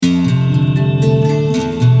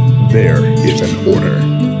there is an order,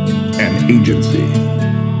 an agency,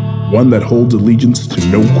 one that holds allegiance to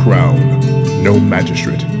no crown, no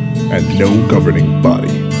magistrate, and no governing body.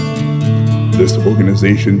 This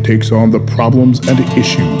organization takes on the problems and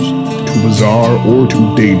issues too bizarre or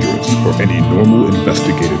too dangerous for any normal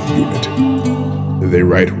investigative unit. They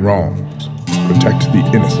right wrongs, protect the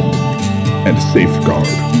innocent, and safeguard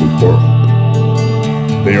the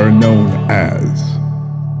world. They are known as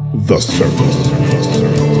the Circle.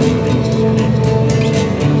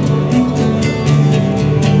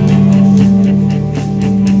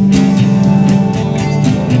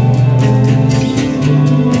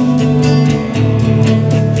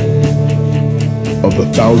 Of the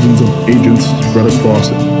thousands of agents spread across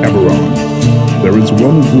Eberron, there is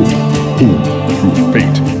one group who, through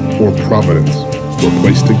fate or providence, were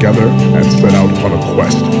placed together and set out on a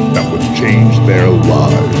quest that would change their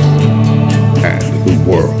lives and the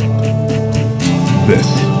world. This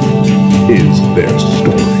is their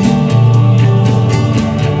story.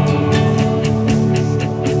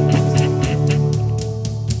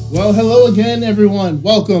 Well, hello again, everyone.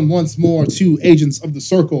 Welcome once more to Agents of the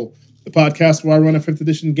Circle, the podcast where I run a 5th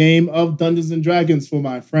edition game of Dungeons & Dragons for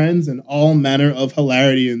my friends, and all manner of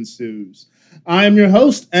hilarity ensues. I am your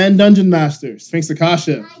host and Dungeon Master, Sphinx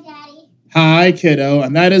Akasha. Hi, Daddy. Hi, kiddo.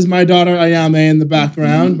 And that is my daughter, Ayame, in the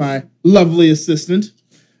background, my lovely assistant.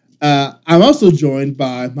 I'm also joined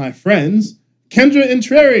by my friends, Kendra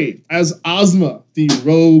Intreri as Ozma, the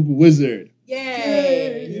rogue wizard.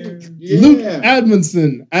 Yay! Luke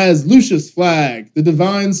Admonson as Lucius Flagg, the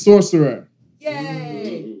divine sorcerer.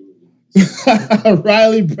 Yay!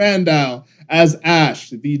 Riley Brandow as Ash,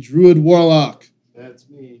 the druid warlock. That's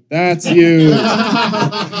me. That's you.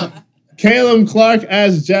 Caleb Clark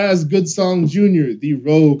as Jazz Goodsong Jr., the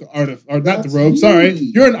rogue not the rogue, sorry.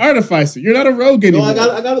 You're an artificer. You're not a rogue anymore.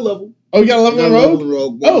 No, I got a level. Oh, you got a level in rogue?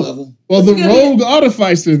 Level. Well, the rogue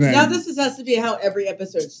artificer then. Now this has to be how every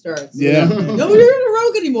episode starts. Yeah. No, you're not a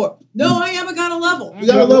rogue anymore. No, I haven't got a level. You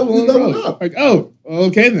got a level. We leveled up. Like, oh,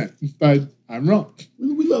 okay then. I'm wrong.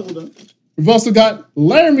 We leveled up. We've also got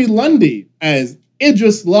Laramie Lundy as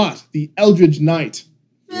Idris Lot, the Eldridge Knight.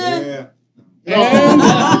 Yeah. And,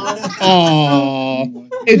 aww,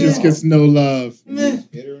 Idris gets no love. Meh.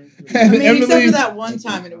 And I mean, except Emily, for that one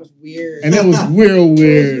time, and it was weird. and it was real It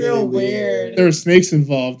weird. was real weird. There were snakes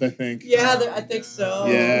involved, I think. Yeah, I think so.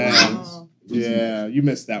 Yeah. Oh. Yeah, you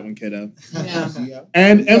missed that one, kiddo. Yeah.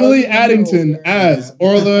 And Emily Addington as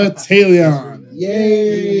Orla Talion,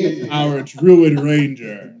 Yay! our Druid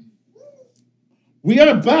Ranger. We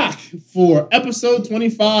are back for episode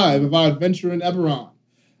 25 of our adventure in Eberron.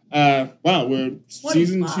 Wow, we're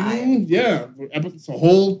season 2. Yeah, it's a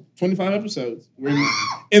whole 25 episodes. We're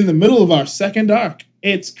in the middle of our second arc.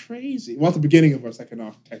 It's crazy. Well, at the beginning of our second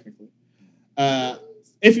arc, technically.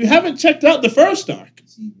 If you haven't checked out the first arc,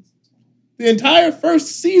 the entire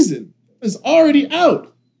first season is already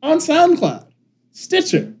out on SoundCloud,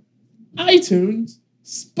 Stitcher, iTunes,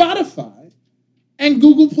 Spotify, and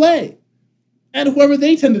Google Play, and whoever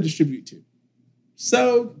they tend to distribute to.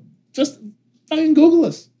 So just fucking Google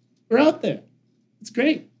us. We're out there. It's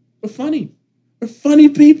great. We're funny. We're funny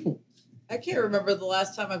people. I can't remember the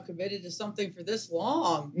last time I've committed to something for this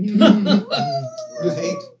long.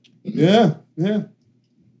 Right? Yeah.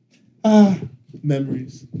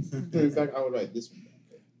 Memories. In fact, I would write this one.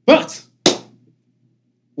 But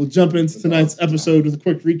we'll jump into tonight's episode with a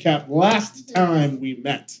quick recap. Last time we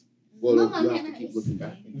met, Well, you have to keep looking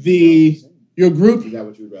back. your group Is that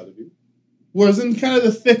what you would rather do? was in kind of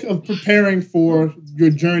the thick of preparing for your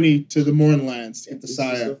journey to the Mournlands to get the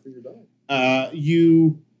Sire.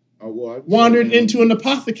 You wandered into an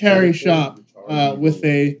apothecary shop with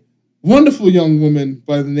a wonderful young woman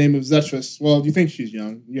by the name of Zetris. Well, you think she's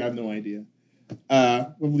young. You have no idea.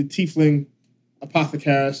 Lovely tiefling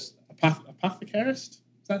apothecarist. Apothecarist?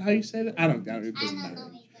 Is that how you say that? I don't know. It doesn't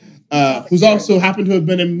matter. Who's also happened to have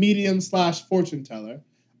been a medium/fortune teller.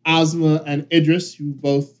 Ozma and Idris, who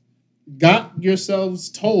both got yourselves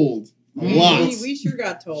told a lot. We sure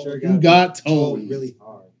got told. You got told really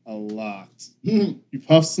hard. a lot. You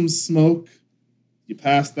puffed some smoke. You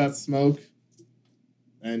passed that smoke.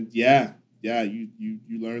 And you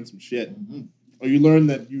learned some shit. Or you learned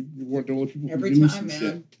that you weren't the only people who Every knew time, some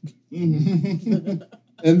man. shit.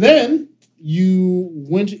 And then you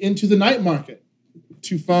went into the night market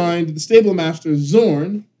to find the stable master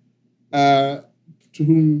Zorn, to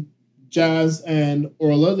whom Jazz and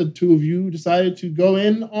Orla, the two of you, decided to go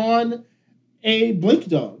in on a blink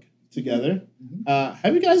dog together.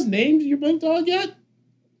 Have you guys named your blink dog yet?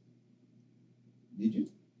 Did you?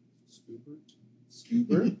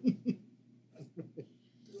 Scooper?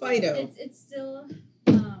 Fido. It's still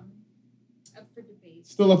debate.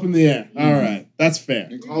 Still up in the air. All right, that's fair.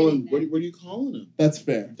 And calling, what are you calling him? That's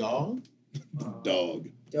fair. Dog? Dog.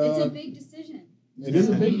 It's a Dog. big decision. It is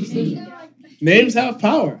a big Big decision. dog. Names have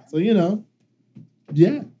power, so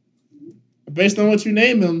yeah. Based on what you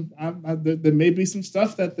name him, there may be some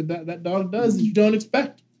stuff that that dog does that you don't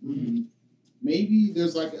expect. Mm-hmm. Maybe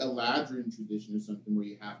there's like a Ladrin tradition or something where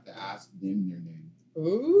you have to ask them their name.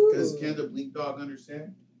 Ooh. Because can the blink dog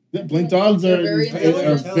understand? Yeah, blink dogs are They're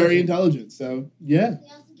very very intelligent. So yeah, They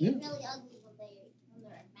also get really ugly when they're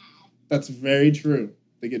mad. that's very true.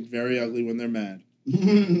 They get very ugly when they're mad.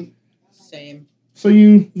 Same. So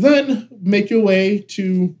you then make your way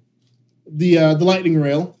to the lightning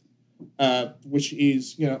rail, which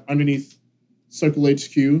is underneath Circle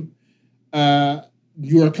HQ. You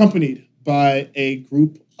are accompanied by a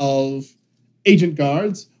group of agent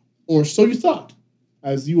guards, or so you thought,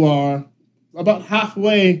 as you are about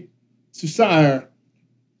halfway to Sire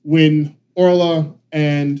when Orla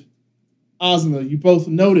and Osna, you both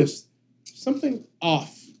noticed something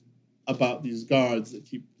off about these guards that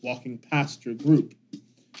keep walking past your group.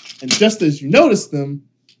 And just as you notice them,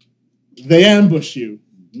 they ambush you.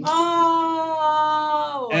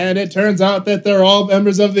 Oh. And it turns out that they're all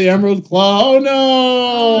members of the Emerald Claw. Oh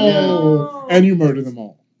no! No. And you murder them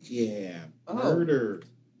all. Yeah. Oh. Murder.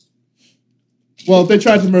 Well, they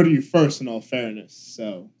tried to murder you first, in all fairness.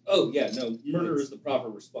 So, Oh yeah, no, murder is the proper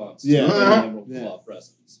response. Yeah. To the Emerald Yeah. Claw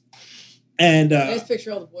presence. and Nice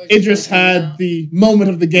picture of all the boys. Idris had the moment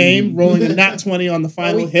of the game, rolling a nat 20 on the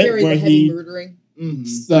final hit, where he murdering.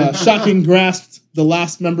 shocking grasped the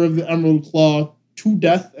last member of the Emerald Claw to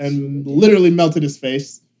death and literally melted his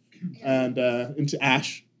face and into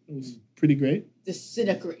ash. It was pretty great.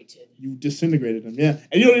 Disintegrated. You disintegrated him, yeah.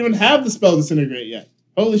 And you don't even have the spell disintegrate yet.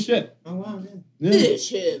 Holy shit. Oh wow, Yeah. Finish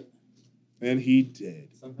him. And he did.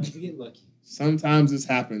 Sometimes you get lucky. Sometimes this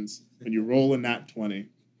happens when you roll a nat 20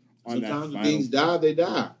 on Sometimes that when final. things die, they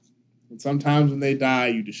die. And sometimes when they die,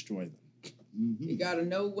 you destroy them. You gotta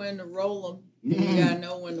know when to roll them. And Mhm. you gotta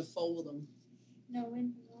know when to fold them. No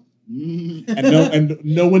win. And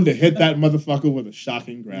know when to hit that motherfucker with a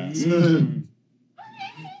shocking grasp. Mhm.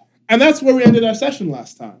 And that's where we ended our session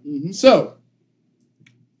last time. Mhm. So,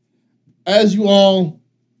 as you all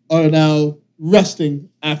are now resting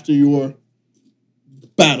after your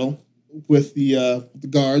battle with the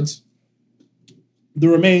guards, the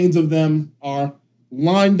remains of them are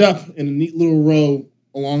lined up in a neat little row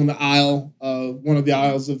along the aisle, one of the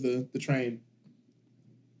aisles of the train.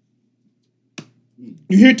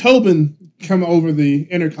 You hear Tobin come over the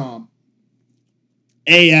intercom.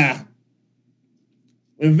 Hey,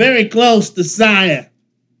 we're very close to Sire.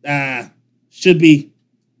 Should be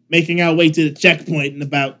making our way to the checkpoint in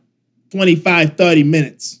about 25, 30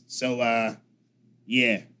 minutes. So,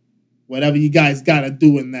 yeah, whatever you guys got to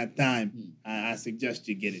do in that time, I suggest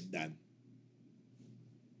you get it done.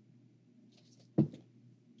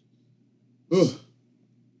 Ugh.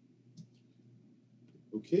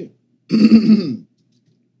 Okay.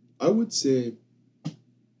 I would say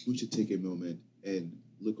we should take a moment and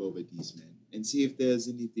look over these men and see if there's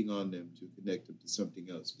anything on them to connect them to something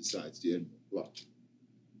else besides the Emerald Claw.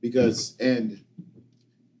 Because, and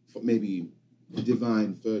maybe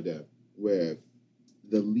divine further where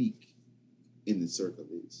the leak in the circle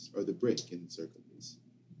is, or the break in the circle is.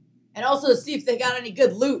 And also see if they got any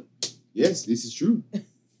good loot. Yes, this is true.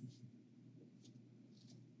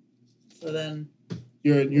 So then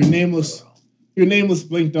Your nameless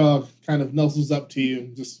blink dog kind of nuzzles up to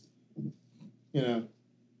you, just Hmm.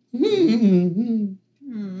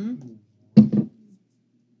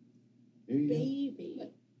 Baby. Baby.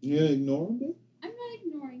 Yeah, ignore him. I'm not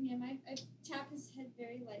ignoring him. I tap his head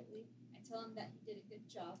very lightly. I tell him that he did a good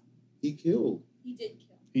job. He killed. He did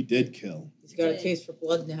kill. He did kill. He's got a taste for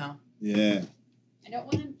blood now. Yeah. I don't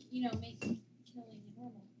want to, make killing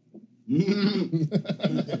normal.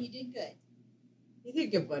 He did good. You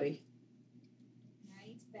did good, buddy. Now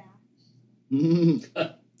he's back.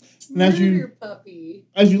 And as you- Murder puppy.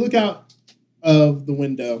 As you look out of the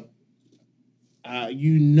window,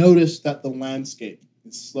 you notice that the landscape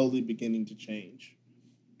is slowly beginning to change.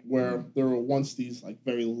 Where there were once these like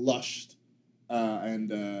very lush and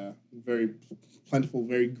very plentiful,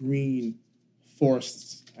 very green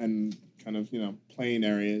forests and kind of plain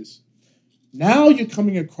areas. Now you're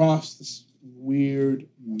coming across this weird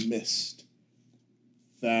mist,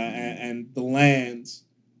 and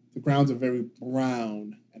the grounds are very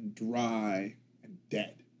brown and dry and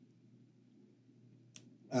dead.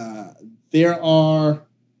 There are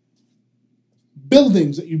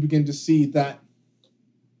buildings that you begin to see that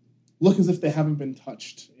look as if they haven't been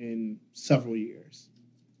touched in several years.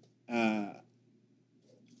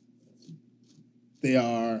 They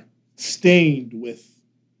are stained with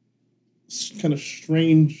kind of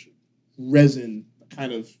strange resin that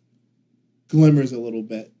kind of glimmers a little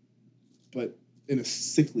bit, but in a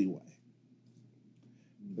sickly way.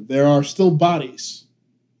 But there are still bodies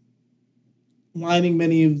lining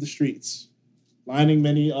many of the streets, lining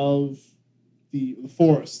many of the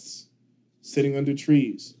forests, sitting under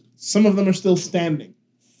trees. Some of them are still standing,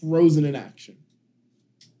 frozen in action.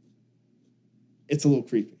 It's a little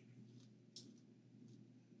creepy.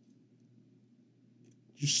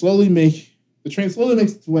 The train slowly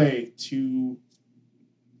makes its way to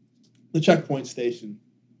the checkpoint station.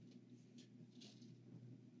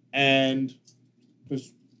 And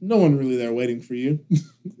there's no one really there waiting for you.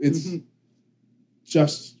 It's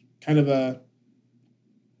just kind of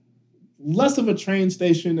less of a train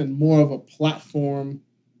station and more of a platform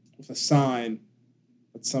with a sign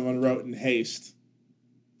that someone wrote in haste.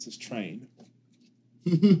 It says train.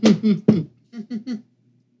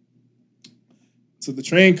 So the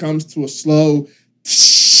train comes to a slow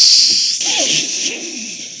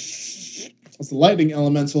as the lightning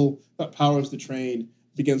elemental that powers the train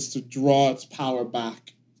begins to draw its power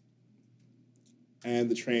back,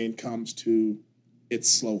 and the train comes to its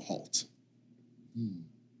slow halt. You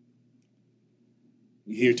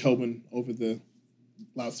hear Tobin over the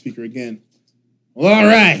loudspeaker again. Well, all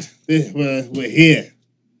right, we're here.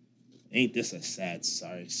 Ain't this a sad,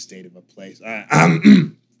 sorry state of a place?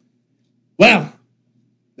 Well,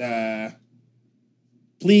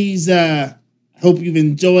 please, I hope you've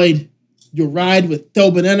enjoyed your ride with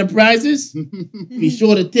Tobin Enterprises. Be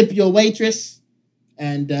sure to tip your waitress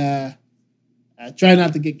and try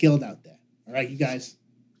not to get killed out there. All right, you guys?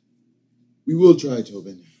 We will try,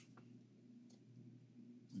 Tobin.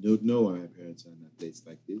 I don't know why my parents are in a place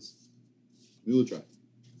like this. We will try.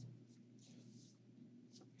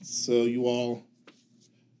 So you all...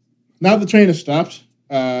 Now the train has stopped.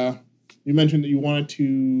 You mentioned that you wanted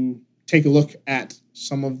to take a look at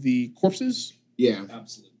some of the corpses. Yeah.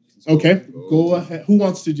 Absolutely. Okay, go ahead. Who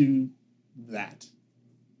wants to do that?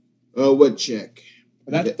 What check?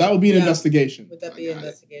 That would be an investigation. Would that be I got it.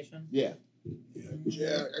 investigation? Yeah.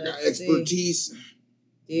 Yeah, I got Let's see. expertise.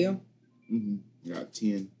 Do you? I got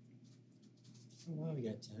 10. Oh, wow, we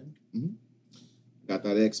got 10. Got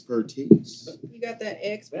that expertise. You got that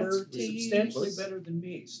That's expertise. substantially better than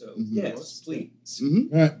me. So yes, please.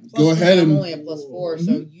 All right, Plus go ahead I'm and only a +4,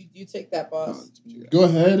 so you take that, boss. go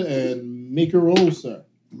ahead and make a roll, sir.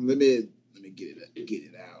 Let me get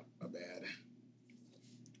it out. My bad.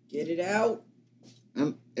 Get it out.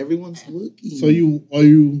 Everyone's looking. So are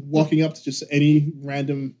you walking up to just any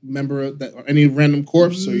random member or any random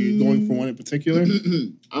corpse, or are you going for one in particular?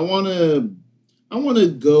 I wanna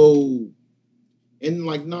go and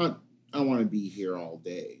I want to be here all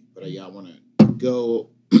day, but I want to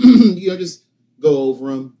go, just go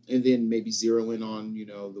over them and then maybe zero in on,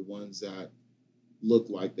 the ones that look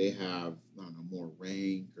like they have, I don't know, more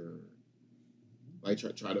rank, or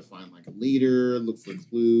try to find a leader, look for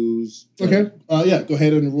clues. Okay. Yeah. Go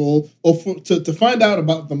ahead and roll. To find out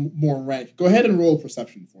about the more rank, go ahead and roll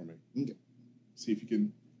perception for me. Okay. See if you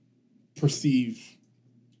can perceive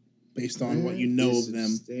based on what you know of them.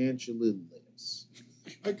 Substantially less.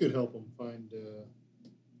 I could help him find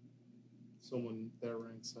someone that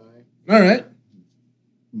ranks high. All right.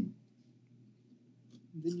 Then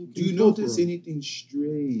Do you notice anything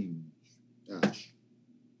strange, Ash?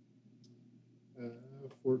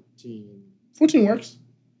 14. 14 works.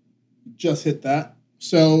 Just hit that.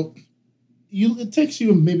 So it takes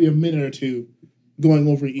you maybe a minute or two going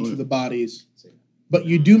over each of the bodies, but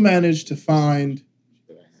you do manage to find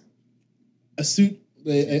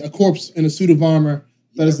a corpse in a suit of armor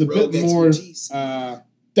that is a bit more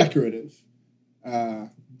decorative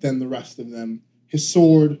than the rest of them. His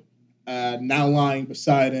sword, now lying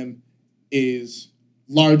beside him, is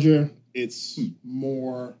larger. It's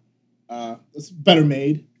more, it's better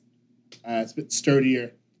made. It's a bit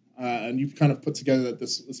sturdier. And you've kind of put together that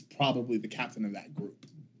this is probably the captain of that group.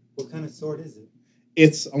 What kind of sword is it?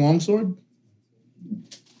 It's a longsword.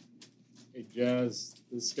 Hey, Jazz,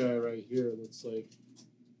 this guy right here looks like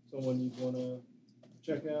someone you'd want to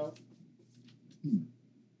check out.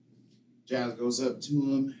 Jazz goes up to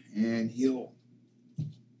him and he'll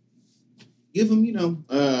give him,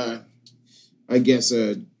 I guess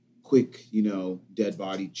a quick, dead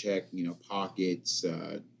body check, pockets,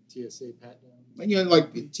 TSA pat down.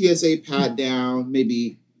 TSA pat down,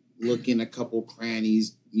 maybe look in a couple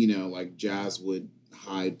crannies, like Jazz would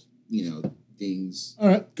hide, things. All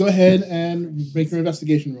right, go ahead and make your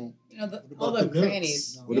investigation roll. All the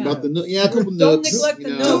crannies. What about the nooks? Yeah, a couple Don't nooks. neglect the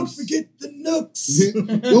nooks. Don't forget the nooks.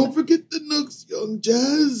 Don't forget the nooks, young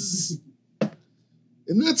Jazz.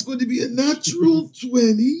 And that's going to be a natural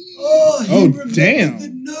 20. Oh, he Oh, remembered damn. the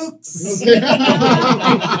nooks. When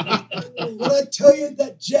I tell you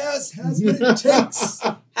that Jazz has what it takes.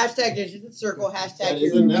 Hashtag Digital Circle. Hashtag That is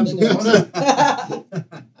you a remember natural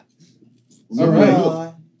this. All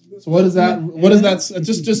right. So what is that? What is that?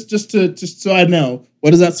 Just so I know, what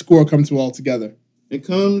does that score come to altogether? It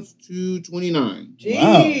comes to 29.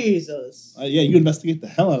 Wow. Jesus. Yeah, you investigate the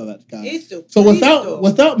hell out of that guy. Cristo, So Cristo.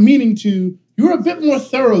 without meaning to, you were a bit more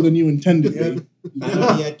thorough than you intended to be. Found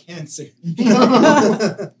out he had cancer.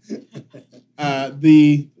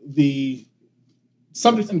 The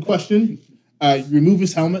subject in question, you remove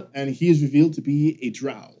his helmet, and he is revealed to be a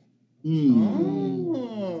drow,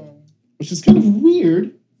 Oh. which is kind of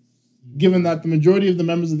weird, given that the majority of the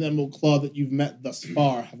members of the Emerald Claw that you've met thus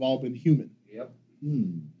far have all been human. Yep.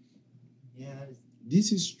 Yeah.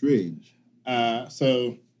 This is strange.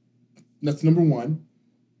 So that's number one.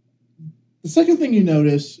 The second thing you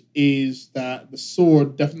notice is that the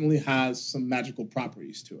sword definitely has some magical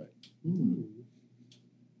properties to it.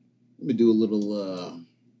 Let me do a little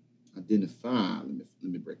identify. Let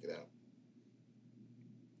me break it out.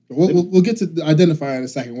 We'll get to the identify in a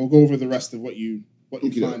second. We'll go over the rest of what you're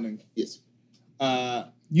Okay. finding. Yes.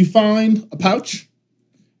 You find a pouch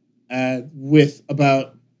with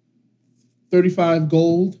about 35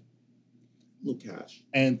 gold Little cash.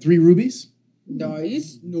 and 3 rubies.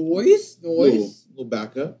 Nice. Little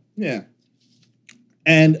backup. Yeah.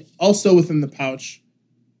 And also within the pouch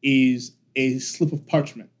is a slip of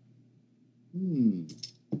parchment.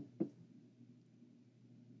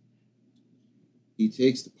 He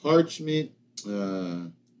takes the parchment.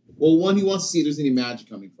 Well, one, he wants to see if there's any magic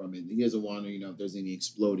coming from it. He doesn't want to, if there's any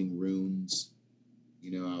exploding runes,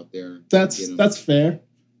 out there. That's fair.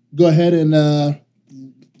 Go ahead and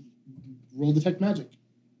roll detect magic.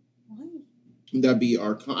 Would that be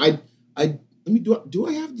Arcana? Do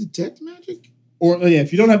I have detect magic? Or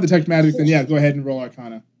if you don't have detect magic, then yeah, go ahead and roll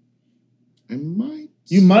Arcana. I might.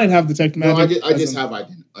 You might have detect magic. No, I just have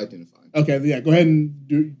identify. Okay, yeah, go ahead and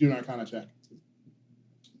do an Arcana check.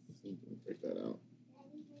 Break that out.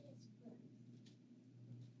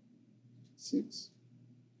 6.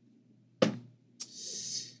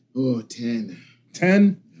 Oh, 10.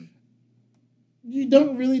 10. You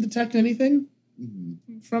don't really detect anything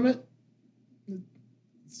from it.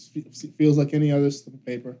 It feels like any other slip of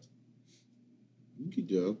paper. Okie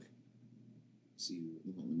doke. See,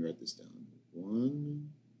 let me write this down. 1.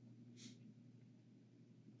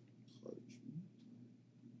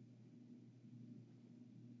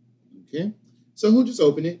 Okay. So he'll just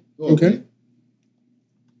open it.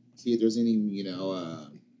 See if there's any,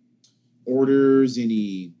 orders,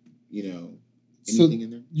 any, anything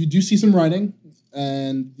in there. You do see some writing,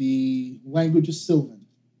 and the language is Sylvan.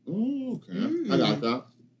 Oh, okay. I got that.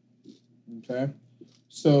 Okay.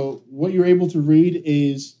 So what you're able to read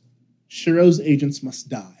is Shiro's agents must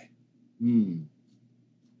die.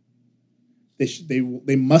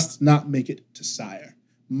 They must not make it to Sire.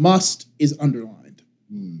 Must is underlined.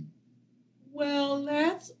 Well,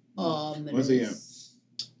 that's ominous.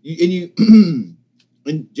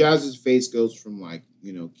 And Jazz's face goes from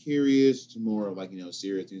curious to more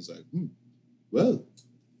serious. And he's like, well,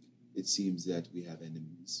 it seems that we have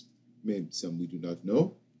enemies. Maybe some we do not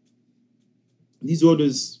know. These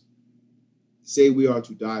orders say we are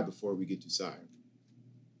to die before we get to Sire.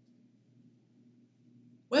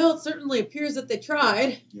 Well, it certainly appears that they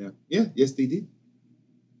tried. Yes, they did.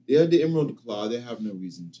 They are the Emerald Claw. They have no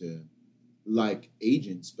reason to like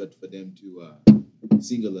agents, but for them to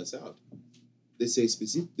single us out. They say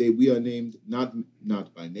we are named not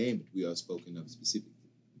by name, but we are spoken of specifically.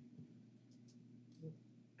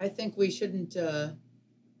 I think we shouldn't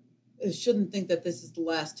think that this is the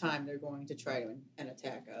last time they're going to try and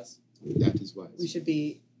attack us. That is wise. We should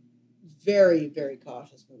be very, very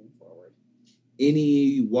cautious moving forward.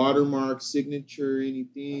 Any watermark, signature,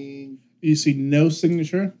 anything? You see no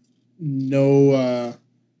signature, no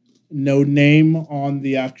name on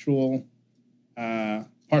the actual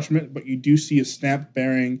parchment, but you do see a stamp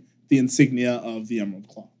bearing the insignia of the Emerald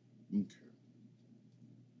Claw. Okay.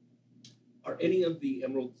 Are any of the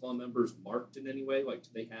Emerald Claw members marked in any way? Like, do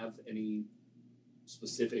they have any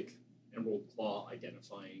specific Emerald Claw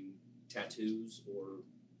identifying tattoos or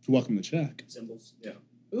Welcome to check. symbols? Yeah.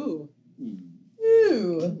 Ooh.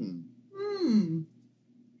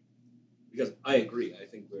 Because I agree. I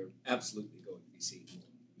think we're absolutely going to be seeing more.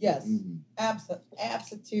 Yes.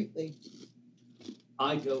 Absolutely.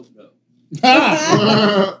 I don't know.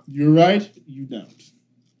 You're right, you don't.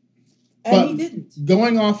 And But he didn't.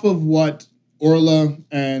 going off of what Orla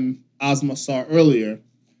and Ozma saw earlier,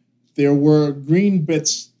 there were green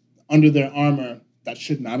bits under their armor that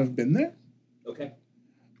should not have been there. Okay.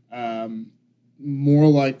 More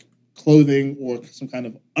like clothing or some kind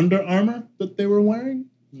of Under Armour that they were wearing.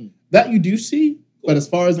 That you do see, but as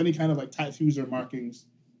far as any kind of like tattoos or markings,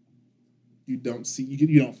 you don't see.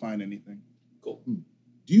 You don't find anything. Cool.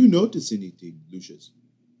 Do you notice anything, Lucius?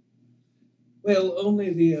 Well,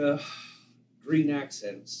 only the green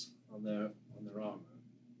accents on their armor.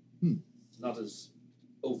 Not as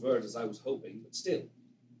overt as I was hoping, but still,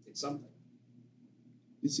 it's something.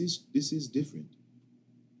 This is different.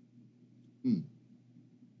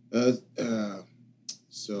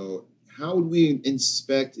 So how would we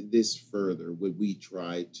inspect this further? Would we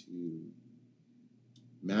try to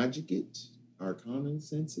magic it? Arcana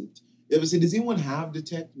sense it? Does anyone have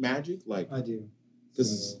detect magic? Like I do.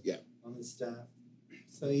 Because So, on the staff.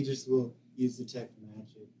 So you just will use detect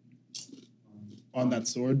magic On that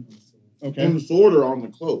sword? on the sword. Okay. on the sword or on the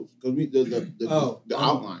clothes? Because the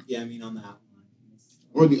outline Yeah, I mean on the outline.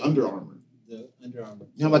 or the under armor. The Under Armour.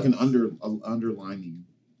 You have like an underlining.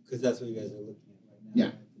 Because that's what you guys are looking at right now. Yeah,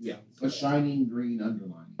 right? yeah, a shining green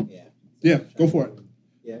underlining. Yeah. Yeah, go for it.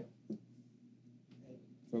 Yeah.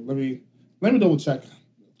 So let me double check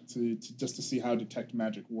to just to see how detect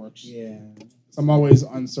magic works. Yeah. I'm always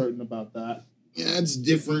uncertain about that. Yeah, it's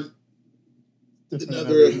different than Different in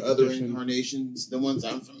other every edition. incarnations, the ones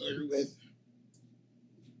I'm familiar with.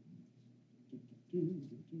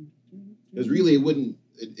 Because really,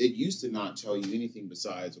 it used to not tell you anything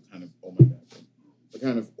besides what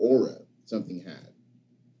kind of aura something had.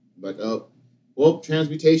 Like, oh, well,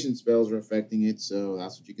 transmutation spells are affecting it, so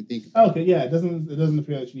that's what you can think of. Okay, yeah, it doesn't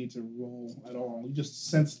appear that you need to roll at all. You just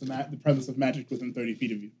sense the presence of magic within 30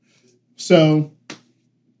 feet of you. So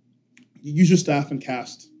you use your staff and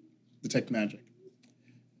cast detect magic.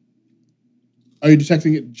 Are you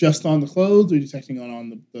detecting it just on the clothes, or are you detecting it on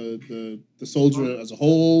the soldier as a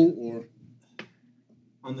whole, or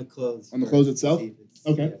On the clothes. On the first clothes to itself? see if it's,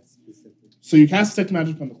 Okay. yeah, specific. so you cast detect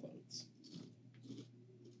magic on the clothes,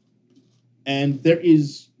 and there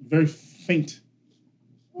is very faint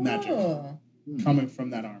magic Oh. coming from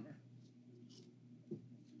that armor.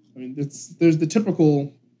 I mean, there's the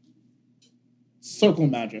typical circle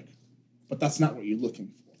magic, but that's not what you're looking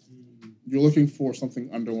for. You're looking for something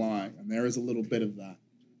underlying, and there is a little bit of that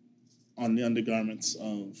on the undergarments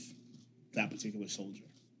of that particular soldier.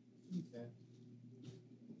 Okay.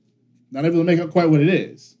 Not able to make out quite what it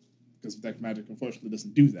is, because detect magic unfortunately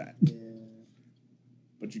doesn't do that. Yeah.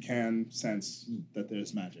 But you can sense that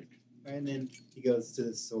there's magic. And then he goes to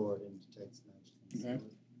the sword and detects magic. on the Okay.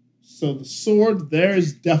 sword. So the sword, there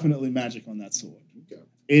is definitely magic on that sword. Okay.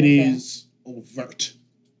 It Okay. is overt.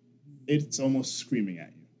 It's almost screaming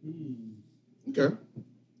at you. Okay.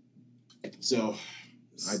 So,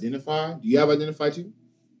 identify. Do you have identify too?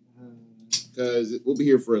 Because we'll be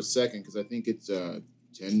here for a second. Because I think it's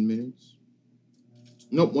 10 minutes.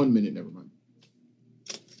 Nope, 1 minute. Never mind.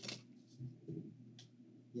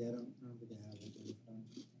 Yeah, I don't think I have identify.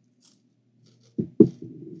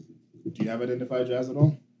 Do you have identify, Jazz, at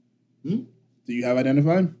all? Hmm? Do you have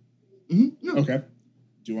identify? No. Okay.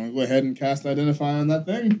 Do you want to go ahead and cast identify on that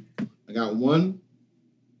thing? I got one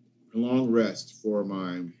long rest for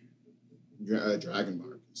my dragon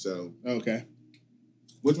mark. So, Okay.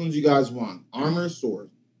 which ones you guys want? Armor, sword?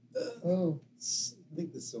 Oh. I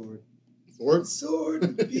think the sword. Sword? Sword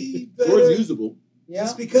would be better. Sword's usable. Yeah.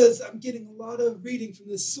 Just because I'm getting a lot of reading from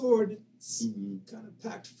this sword. It's kind of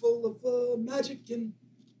packed full of magic, and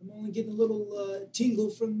I'm only getting a little tingle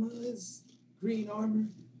from his green armor,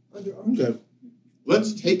 under armor. Okay.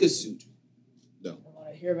 Let's take a suit. I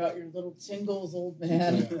want to hear about your little tingles, old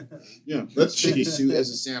man. Yeah, let's take a suit as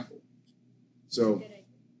a sample. So, Good idea.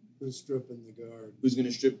 Who's stripping the guard? who's going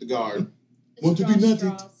to strip the guard? The Want to be nutted?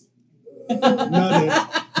 straws. Not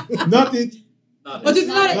it. Not it. Not What it. did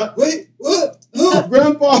not? Not- Wait, what? Oh,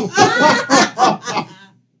 Grandpa!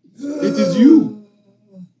 It is you.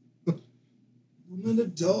 I'm an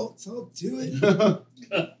adult. I'll do it.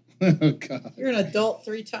 Oh, God. You're an adult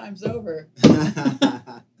 3 times over.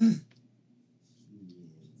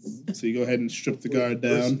 So you go ahead and strip the guard The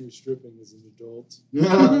person down. you're stripping is an adult.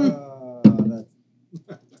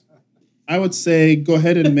 I would say go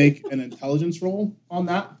ahead and make an intelligence roll on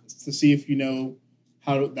that to see if you know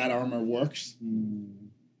how that armor works.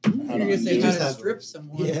 How You're to going to say undo how it. to strip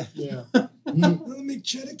someone. Yeah. Yeah. Let me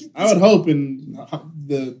try to get I would hope, in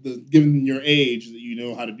the given your age, that you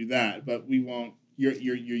know how to do that. But we won't. You're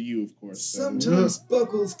you, of course. So. Sometimes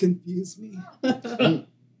buckles confuse me.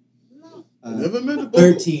 Never met a buckle.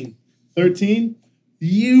 13. 13.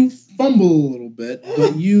 You fumble a little bit,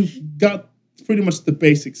 but you've got pretty much the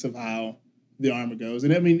basics of how the armor goes.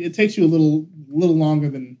 And I mean, it takes you a little longer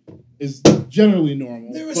than is generally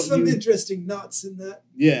normal. There were but some you- interesting knots in that.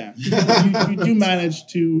 Yeah, you do manage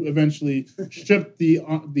to eventually strip the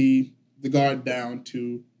guard down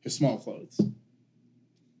to his small clothes.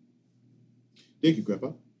 Thank you,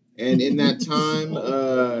 Grandpa. And in that time,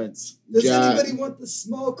 Does Ja- anybody want the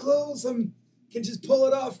small clothes? I can just pull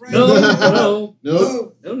it off right No, now. no,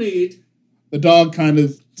 Oh, no need. The dog kind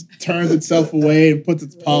of turns itself away and puts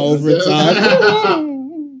its paw over its eye.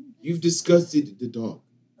 You've disgusted the dog.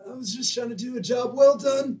 I was just trying to do a job well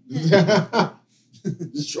done.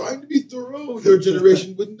 Just trying to be thorough. Your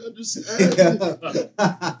generation wouldn't understand.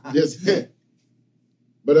 Yes.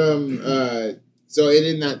 But so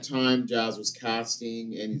in that time, Jazz was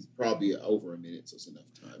casting, and he's probably over a minute, so it's enough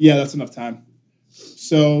time. Yeah, that's enough time.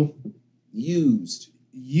 So Used.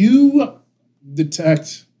 you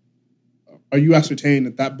detect, or you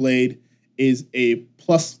ascertain that blade is a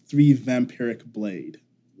 +3 vampiric blade.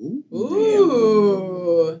 Ooh.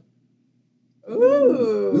 Ooh.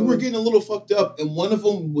 Ooh. We were getting a little fucked up, and one of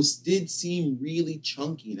them did seem really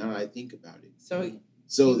chunky. Now that I think about it, So he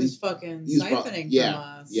so was fucking he was pro- siphoning yeah, from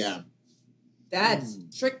us. yeah. That's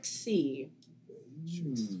tricksy.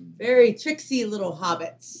 Mm. Very tricksy little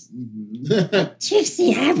hobbits. Mhm.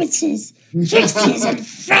 Trixie Hobbitses. Trixies and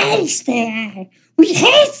friends they are. We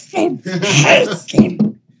hate them. Hate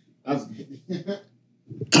them.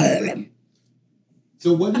 Kill him.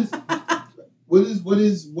 So what does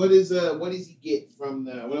he get from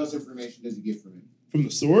the? What else information does he get from it? From the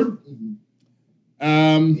sword. Mm-hmm.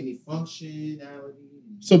 Any functionality?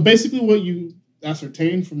 So basically, what you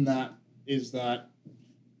ascertain from that is that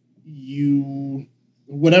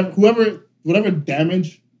whatever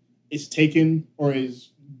damage is taken or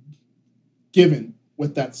is given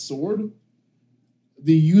with that sword,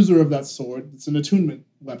 the user of that sword, it's an attunement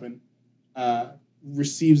weapon,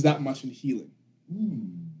 receives that much in healing.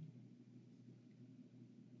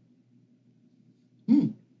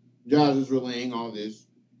 Jazz is relaying all this.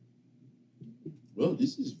 Well,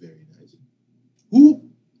 this is very nice. Who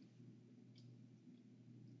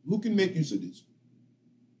can make use of this?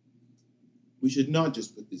 We should not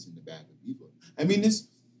just put this in the bag of evil.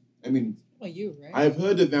 Well, you, right? I've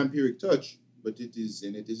heard of vampiric touch, but it is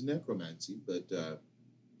necromancy. But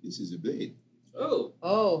this is a blade.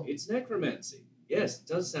 Oh. It's necromancy. Yes, it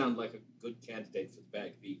does sound like a good candidate for the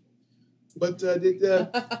bag of evil. But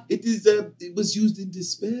it was used in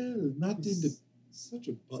dispel, not in the. Such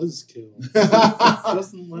a buzzkill.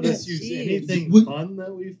 Doesn't let us use Jeez. anything Would- fun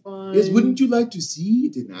that we find. Yes, wouldn't you like to see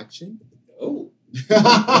it in action? Oh,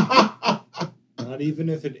 Not even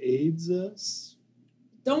if it aids us.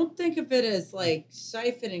 Don't think of it as like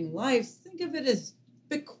siphoning lives. Think of it as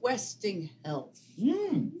bequesting health.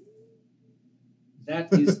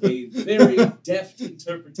 that is a very deft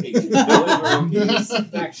interpretation. However, it is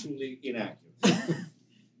factually inaccurate.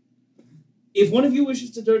 If one of you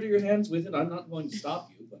wishes to dirty your hands with it, I'm not going to stop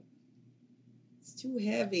you. But It's too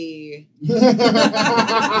heavy.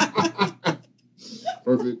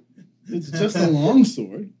 Perfect. It's just a long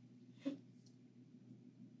sword.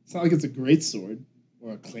 It's not like it's a great sword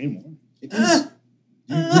or a claymore. It is.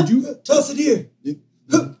 Would you? Toss it here.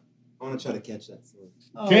 I want to try to catch that sword.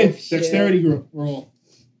 Okay, Oh, shit. dexterity roll.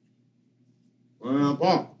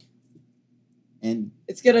 And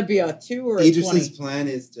It's gonna be a 2 or a Idris's 20. plan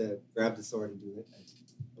is to grab the sword and do it.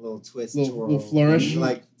 A little twist, Little twirl. flourish?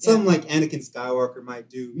 Like something like Anakin Skywalker might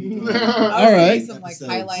do. I was All right. thinking some like So,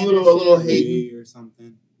 Highlander a little shit. Hayden. or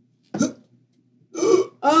something. Uh,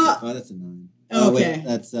 Oh, that's a 9. Okay. Wait,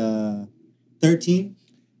 that's 13.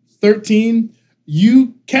 13.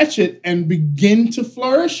 You catch it and begin to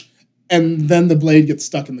flourish, and then the blade gets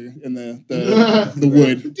stuck in the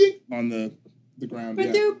wood on the ground. Yeah.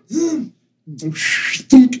 Badoop.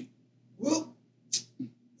 Thunk. Well,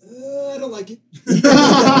 I don't like it.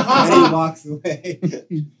 And he walks away.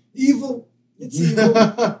 Evil. It's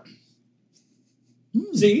evil.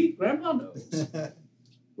 see, Grandpa knows.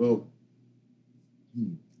 Well,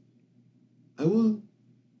 I will.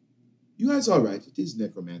 You guys are right. It is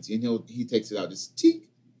necromancy, and he takes it out. It's teak.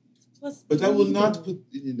 Plus But I will not evil. put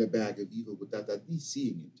it in the bag of evil without at least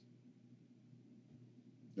seeing it.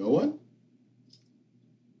 No one?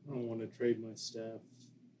 I don't want to trade my staff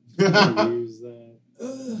to use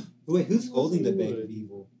that. Wait, who's holding the bag of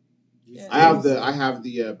evil? Yeah. I have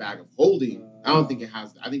the bag of holding. I don't think it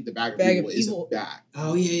has. I think the bag of Bag evil of is evil. a bag.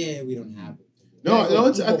 Oh yeah, we don't have it. No,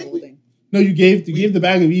 it's. I Evil think. holding. No, you gave the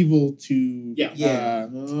bag of evil to Yeah. Yeah.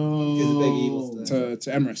 No. Because the bag of evil stuff.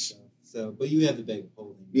 to Emrys. So, but you have the bag of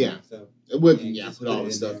holding. Yeah. So We Yeah, can just put all put the it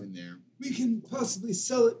in stuff there. in there. We can possibly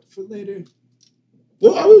sell it for later.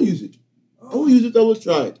 Well, I will use it. I will use it. I will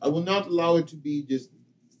try it. I will not allow it to be just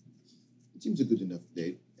seems a good enough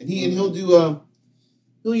date. And he'll do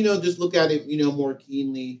he'll just look at it more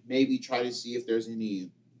keenly. Maybe try to see if there's any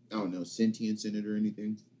sentience in it or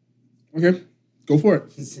anything. Okay, go for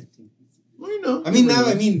it. Well, I mean,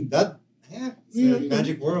 that it's a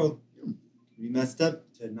magic world. We messed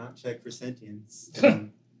up to not check for sentience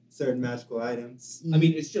on certain magical items. I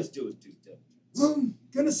mean, it's just doing due diligence. Well, I'm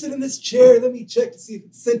gonna sit in this chair. Let me check to see if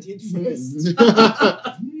it's sentient first.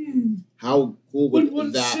 How cool would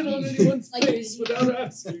Wouldn't that sit on be? anyone's Like- face without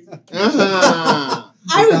asking. Ah.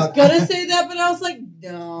 I was gonna say that, but I was like,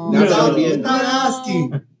 no. That's No. gotta be it. Not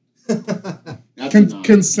asking. That's a nine.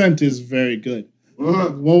 Consent is very good.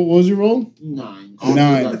 What was your roll? 9.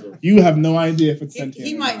 9. You have no idea if it's sentient.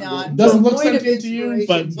 He or might not. Doesn't look Point of sentient to you,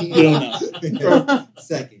 but inspiration you don't know.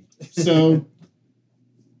 Second. So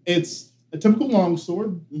it's a typical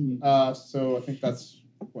longsword. Mhm. So I think that's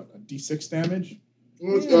what, a D6 damage.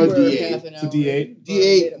 Let's Yeah, go we're D8. half an It's a hour D8. late, but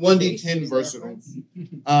D8, I 1d10 made a versatile. reference.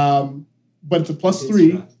 But it's a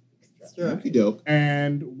 +3. Sure. Okie doke.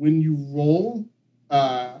 And when you roll,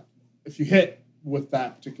 if you hit with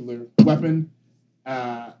that particular weapon,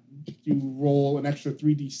 you roll an extra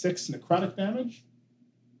 3d6 necrotic damage,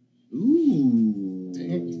 Ooh.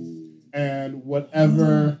 and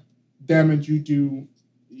whatever damage you do,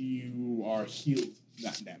 you are healed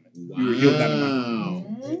that damage. You were healed that amount.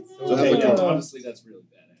 Wow. So Okay, that's yeah, like honestly, that's really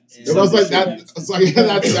badass. It was like that. It's like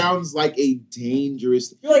that sounds like a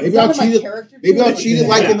dangerous. You're like, Maybe I'll some of my treat it. character Maybe I'll feels treat it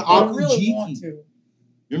like Yeah. an I really want Akujiki. to.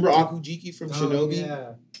 Remember Akujiki from Shinobi?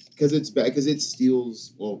 Yeah. Because it's bad. Because it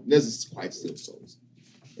steals. Well, it doesn't quite steal souls.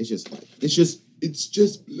 It's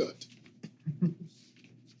just blood.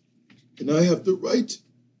 And I have the right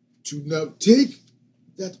to now take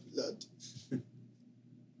that blood.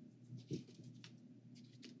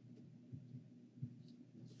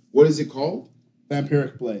 What is it called?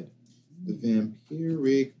 Vampiric Blade. The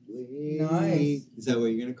Vampiric Blade. Nice. Is that what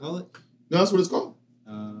you're gonna call it? No, that's what it's called.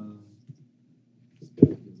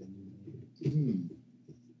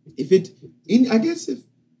 If it, I guess if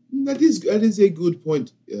that is a good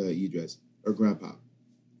point, Idris or Grandpa.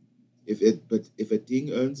 If a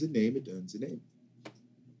thing earns a name, it earns a name.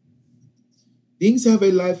 Things have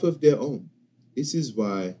a life of their own. This is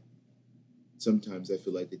why sometimes I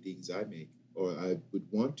feel like the things I make or I would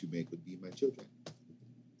want to make would be my children.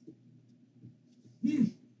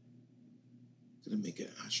 Gonna make an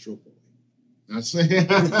Astro Boy. That's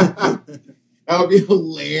that would be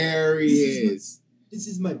hilarious. This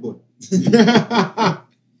is my boy.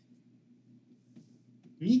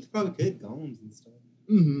 You probably could golems and stuff.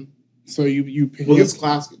 Mm-hmm. So you pick Well, up, it's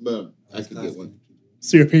classic, but I could get one.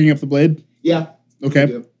 so you're picking up the blade. Yeah.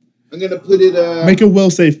 Okay. I'm gonna put it. Make a will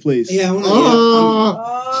save, please. Yeah, I want to.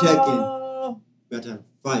 Oh. Checking. About to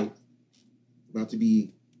fight. About to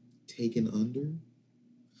be taken under.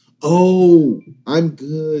 Oh, I'm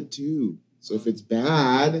good too. So if it's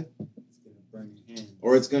bad, It's gonna burn your hand.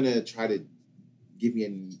 or it's gonna try to give me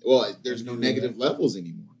an there's no negative levels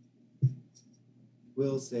anymore.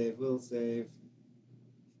 Will save. Will save.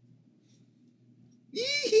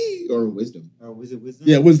 Yee-hee. Or wisdom. Or was it wisdom?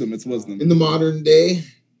 Yeah, wisdom. It's wisdom. In the modern day.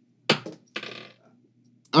 3.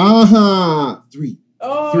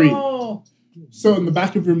 Oh. So in the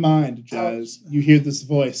back of your mind, Jazz, you hear this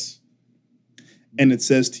voice, and it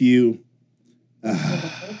says to you, a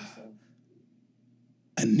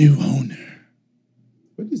new owner.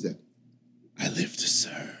 What is that? I live to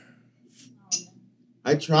serve.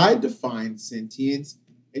 I tried to find sentience,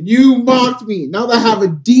 and you mocked me. Now that I have a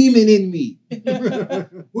demon in me.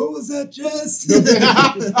 What was that, Jess?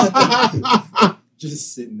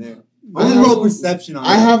 Just sitting there. I'm gonna roll perception on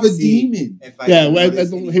I it have to a see demon. if I Yeah, can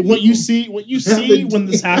notice any what you people. see when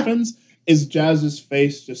this happens is Jazz's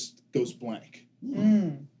face just goes blank,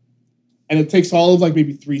 Mm. and it takes all of like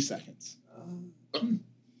maybe 3 seconds.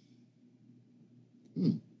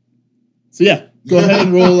 So yeah, go ahead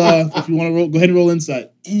and roll. If you want to roll, go ahead and roll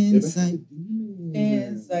insight. Insight.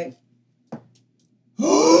 Insight.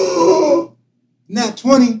 Nat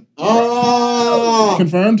 20. Oh,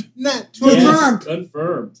 Confirmed. Nat 20. Yes,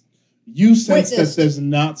 confirmed. You sense Witnessed. that there's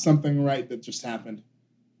not something right that just happened.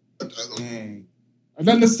 Dang.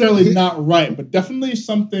 Not necessarily not right, but definitely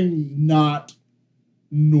something not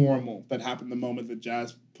normal that happened the moment that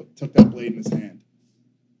Jazz took that blade in his hand.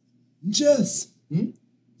 Jess,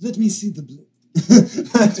 let me see the blade.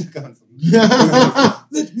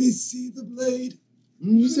 Let me see the blade.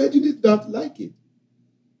 You said you did not like it.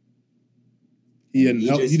 He didn't. He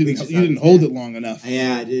Help, just you didn't. reaches You out didn't his hold hand. it long enough.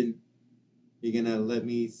 Yeah, I didn't. You gonna let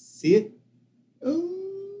me see it?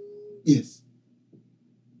 Yes.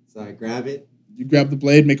 So I grab it. You grab the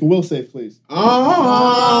blade. Make a will save, please. Or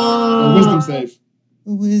Oh. wisdom save.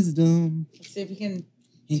 a wisdom. Let's see if you can.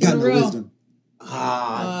 He Two got in a no row. wisdom.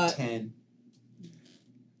 10.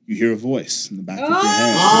 You hear a voice in the back of your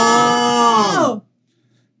head. Oh!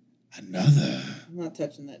 Another. I'm not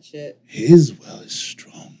touching that shit. His well is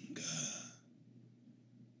stronger.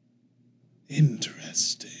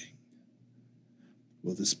 Interesting.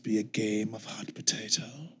 Will this be a game of hot potato?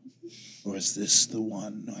 Or is this the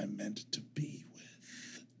one I meant to be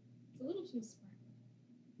with? It's a little too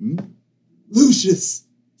smart. Lucius,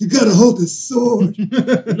 you gotta hold the sword.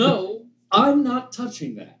 No, I'm not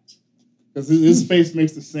touching that. Because his face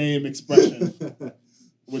makes the same expression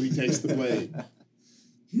when he takes the blade.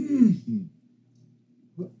 Dang,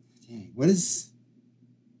 what is...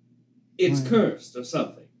 It's Why? cursed or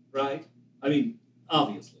something, right? I mean,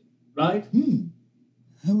 obviously, right?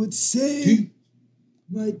 I would say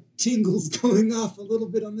my tingle's going off a little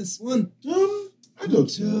bit on this one. I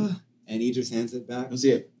don't know. And he just hands it back. Let's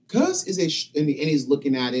see it. Curse is and he's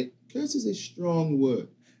looking at it. Curse is a strong word.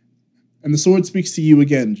 And the sword speaks to you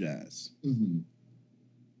again, Jazz. Mm-hmm.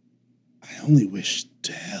 I only wish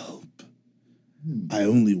to help. I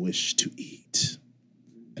only wish to eat.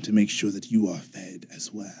 And to make sure that you are fed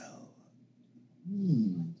as well.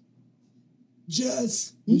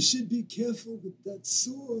 Jazz, you should be careful with that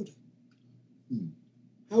sword.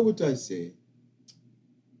 How would I say?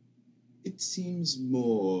 It seems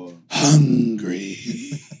more hungry.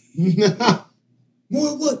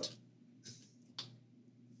 More what?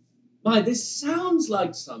 My, this sounds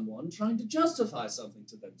like someone trying to justify something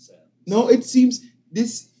to themselves. No, it seems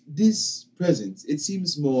this presence. It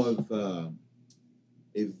seems more of I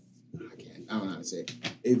don't know how to say it,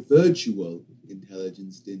 a virtual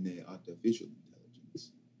intelligence than an artificial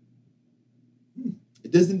intelligence.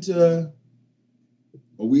 It doesn't.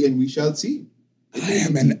 We shall see. I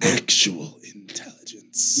am an actual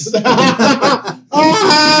intelligence.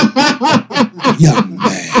 Young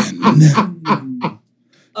man.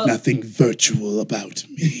 Nothing virtual about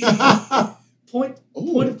me. Point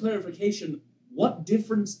of clarification. What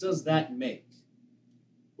difference does that make?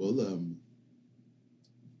 Well,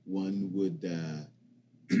 one would be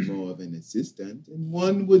more of an assistant, and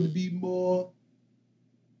one would be more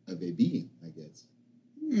of a being, I guess.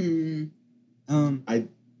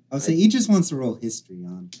 I'll say he just wants to roll history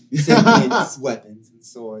on sentience, weapons, and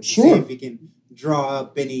swords. Sure. See if he can draw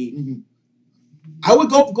up any. I would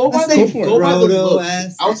go by the look.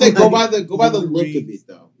 I would say go by the look of it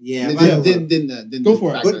though. Yeah, then go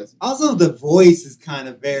for it. But also the voice is kind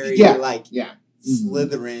of very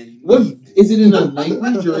Slytherin. What is it in a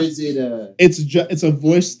language or is it a? It's a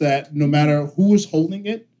voice that no matter who is holding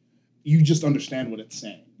it, you just understand what it's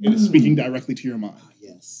saying. It is speaking directly to your mind.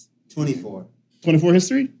 Yes, 24. 24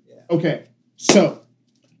 history. Yeah. Okay, so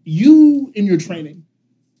you in your training,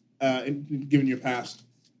 given your past,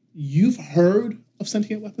 you've heard of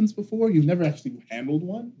sentient weapons before. You've never actually handled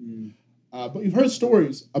one. But you've heard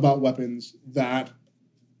stories about weapons that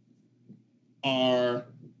are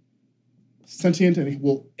sentient and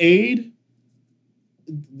will aid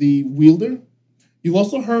the wielder. You've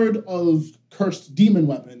also heard of cursed demon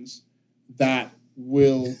weapons that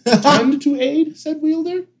will tend to aid said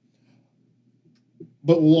wielder,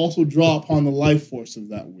 but will also draw upon the life force of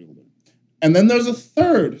that wielder. And then there's a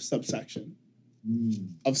third subsection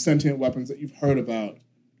of sentient weapons that you've heard about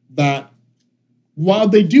that, while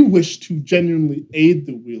they do wish to genuinely aid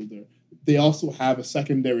the wielder, they also have a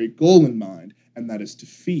secondary goal in mind, and that is to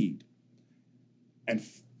feed. And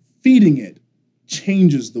feeding it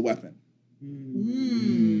changes the weapon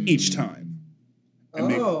each time.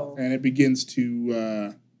 And it begins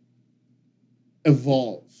to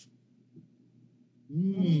evolve.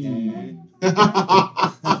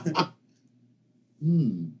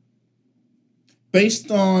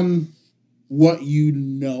 Based on what you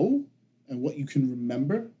know and what you can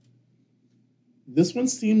remember, this one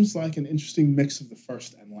seems like an interesting mix of the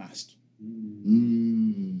first and last.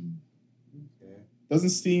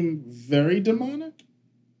 Doesn't seem very demonic,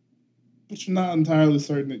 but you're not entirely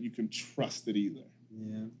certain that you can trust it either.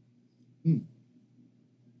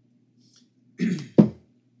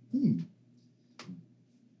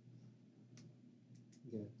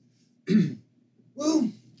 Well,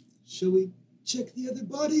 shall we check the other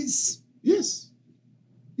bodies? Yes,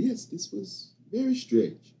 this was very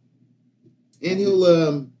strange. And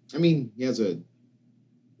he'll, he has a,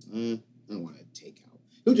 I don't want to take out.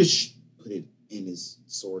 He'll just put it in his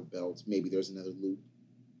sword belt. Maybe there's another loot.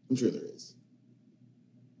 I'm sure there is.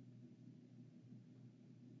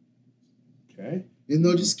 Okay. And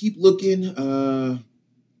they'll just keep looking.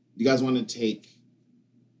 You guys want to take?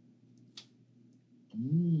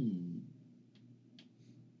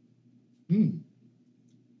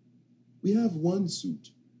 We have one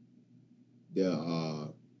suit. There are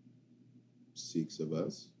 6 of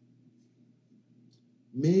us.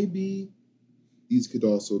 Maybe these could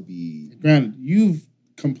also be. Granted, you've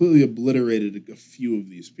completely obliterated a few of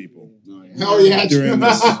these people Oh yeah, during true.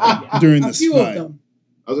 this during A this few fight. of them.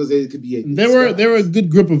 I was gonna say it could be. There were a good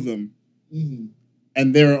group of them, Mhm.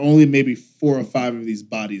 and there are only maybe 4 or 5 of these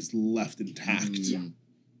bodies left intact, Mm.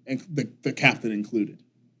 and the captain included.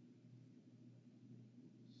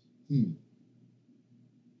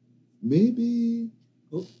 Maybe.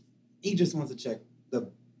 He just wants to check the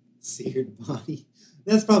seared body.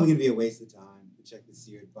 That's probably gonna be a waste of time to check the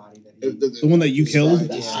seared body that he. The one that you killed?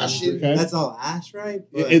 The Yeah. ash. Okay. That's all ash, right?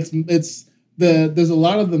 But, It's there's a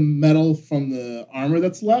lot of the metal from the armor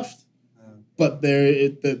that's left, but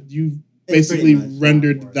you It's basically pretty much not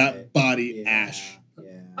rendered worth that it. body Yeah, ash.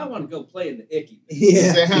 Yeah. I want to go play in the icky.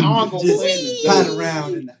 Yeah. I wanna go Just play in the pat dirt.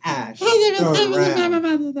 around in the ash. Throw it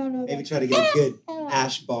around. Maybe try to get a good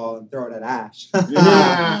ash ball and throw it at ash.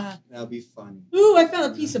 Yeah. That'll be funny. Ooh, I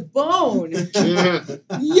found a piece of bone.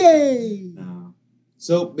 Yay! No.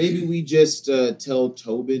 So maybe we just tell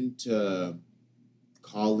Tobin to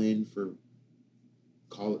call in for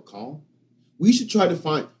call. We should try to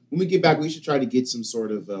find when we get back. We should try to get some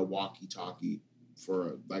sort of walkie-talkie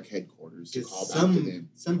for like headquarters to call back to them.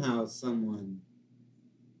 Somehow someone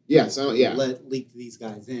Yeah. So yeah. leaked these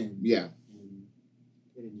guys in. Yeah. And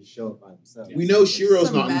they didn't just show up by themselves. We know Shiro's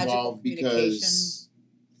Some not magical involved because.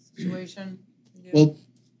 Situation. Yeah. Well,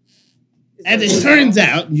 Is as that it what- turns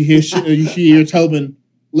out, you hear Tobin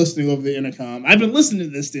listening over the intercom. I've been listening to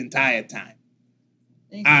this the entire time.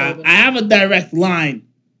 Thanks, Tobin. I have a direct line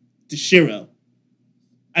to Shiro.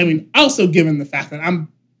 I mean, also given the fact that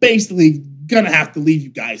I'm basically gonna have to leave you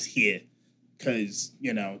guys here because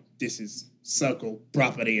this is circle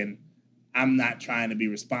property, and I'm not trying to be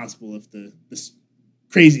responsible if this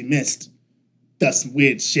crazy mist does some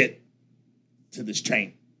weird shit to this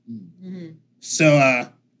train. Mhm. So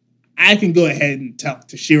I can go ahead and talk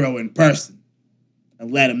to Shiro in person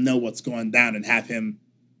and let him know what's going down and have him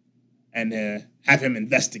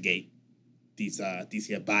investigate these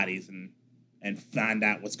here bodies and find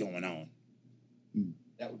out what's going on.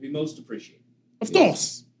 That would be most appreciated. Of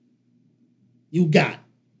course. You got it.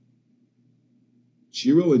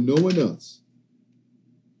 Shiro and no one else.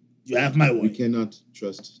 You have my We word. cannot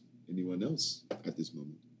trust anyone else at this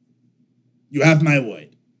moment. You have my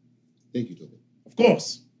word. Thank you, Tobin. Of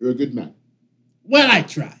course. You're a good man. Well, I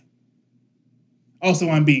try. Also,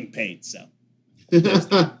 I'm being paid, so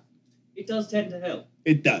It does tend to help.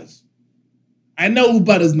 it does. I know who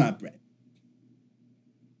butters my bread.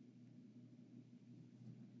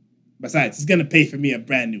 Besides, it's gonna pay for me a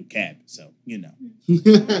brand new cab, so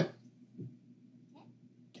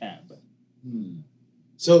cab.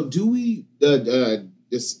 So do we?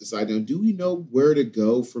 Just side note. Do we know where to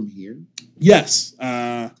go from here? Yes.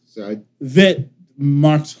 Side. Vit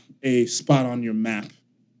marked a spot on your map.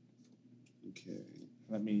 Okay.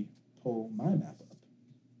 Let me pull my map up.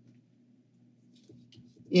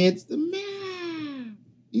 It's the map.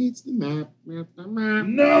 It's the map. Map. The map.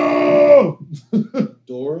 No!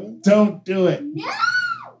 Dora. Don't do it. No!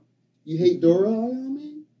 You hate Dora,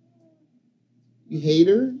 Ayame? You hate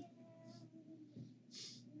her?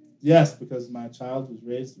 Yes, because my child was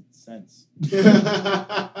raised with sense.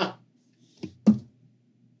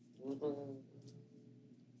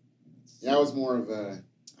 That was more of a.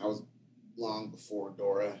 I was long before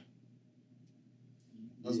Dora.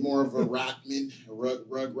 I was more of a ratman, a rug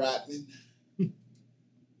ratman,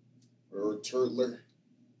 or a turtler.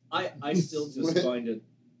 I still just find it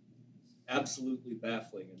absolutely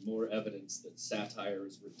baffling and more evidence that satire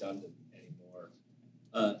is redundant anymore.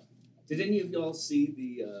 Did any of y'all see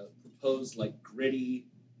the proposed gritty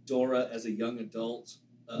Dora as a young adult?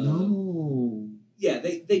 No. Yeah,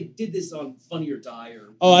 they did this on Funny or Die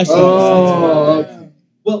or. Oh, I saw Oh, that. okay.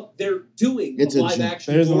 Well, they're doing It's a a live joke.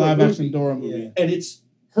 action. There's a Dora live movie, action Dora movie. and it's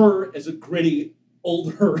her as a gritty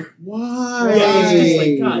older. Why? Yeah,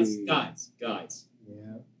 it's just guys.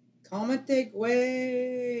 Yeah. Comedic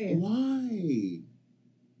way. Why?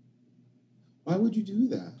 Why would you do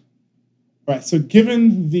that? Right. So,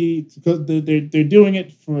 given because they're doing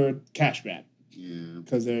it for cash grab Yeah.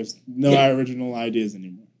 because there's no Yeah. original ideas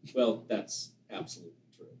anymore. Well, that's absolutely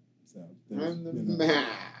true. So, there's, I'm the you know. map.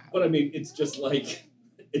 But I mean, it's just like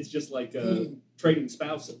trading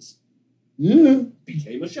spouses Yeah.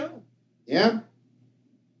 became a show. Yeah.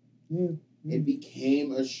 Yeah. It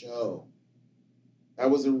became a show. That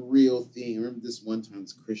was a real thing. I remember this one time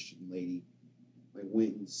this Christian lady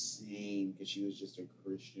went insane because she was just a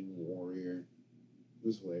Christian warrior. It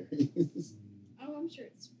was hilarious. Oh, I'm sure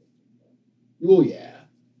it's. Oh yeah.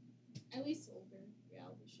 At least older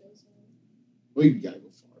reality shows are. Well, you gotta go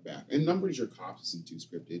far back, and I'm pretty sure Cops isn't too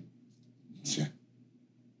scripted.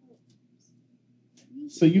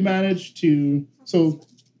 So you managed to. So,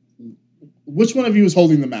 which one of you is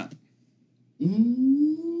holding the map?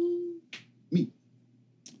 Me.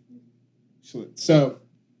 Excellent. So,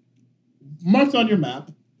 marked on your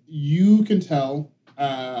map, you can tell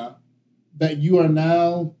that you are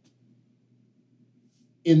now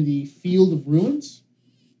in the Field of Ruins,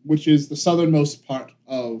 which is the southernmost part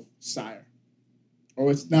of Sire,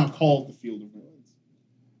 or it's now called the Field of Ruins.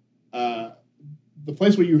 The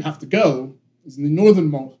place where you have to go is in the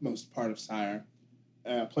northernmost part of Sire,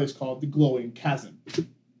 a place called the Glowing Chasm.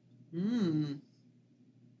 Hmm.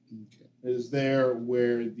 Okay. It is there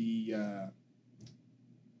where the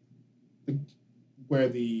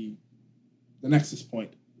Nexus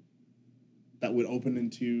Point that would open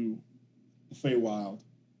into the Feywild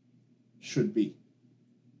should be.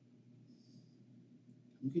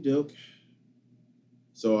 Okie doke.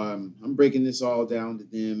 So I'm breaking this all down to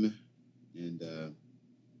them, and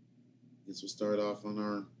guess we'll start off on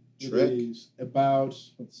our trek. It is about,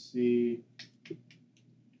 let's see,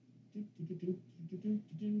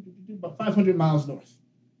 about 500 miles north.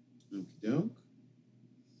 Okie doke.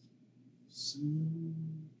 So,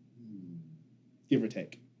 Give or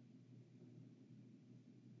take.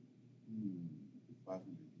 500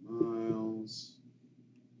 miles.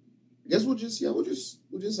 I guess we'll just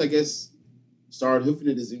I guess start hoofing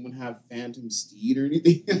it. Does anyone have Phantom Steed or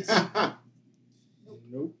anything?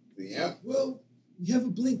 Nope. Yeah. Well, we have a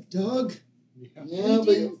blink dog. Yeah,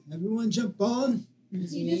 but Everyone jump on.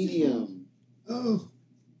 it's medium. Oh,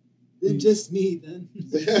 then just me then.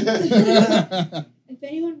 If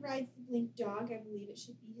anyone rides the blink dog, I believe it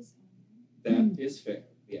should be his own. That is fair.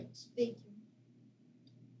 Yes. Thank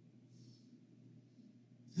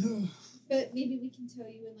you. But maybe we can tow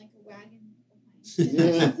you in like a wagon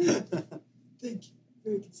behind. Thank you.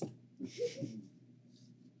 Very considerate.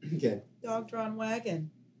 Okay. Dog-drawn wagon.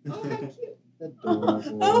 Oh, how cute.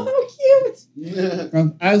 Adorable. Oh, how cute! Yeah.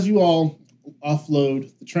 As you all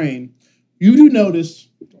offload the train, you do notice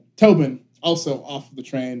Tobin also off of the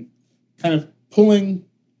train, kind of pulling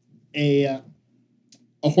a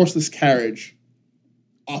horseless carriage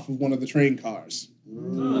off of one of the train cars.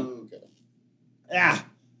 Okay.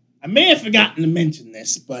 I may have forgotten to mention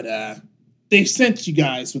this, but they sent you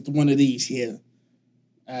guys with one of these here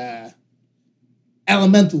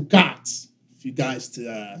elemental carts for you guys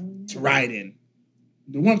to ride in.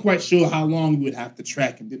 They weren't quite sure how long you would have to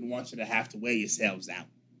trek and didn't want you to have to wear yourselves out.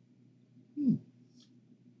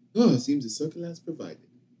 Oh, it seems the circle has provided.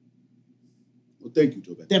 Well, thank you,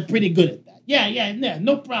 Tobin. They're pretty good at that. Yeah,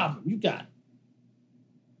 no problem. You got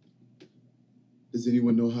it. Does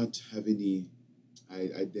anyone know how to have any?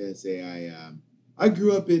 I dare say I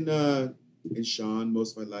grew up in Sean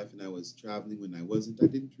most of my life, and I was traveling when I wasn't. I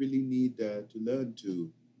didn't really need to learn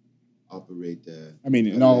to operate. I mean,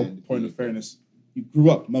 in all point of fairness, you grew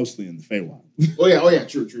up mostly in the Feywild. Oh yeah,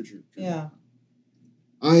 true. Yeah.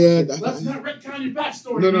 Let's not retcon your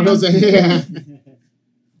backstory. No, yeah.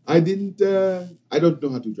 I didn't. I don't know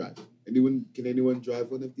how to drive. Can anyone drive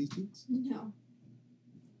one of these things? No.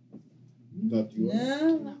 Not you.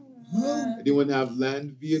 No. Anyone have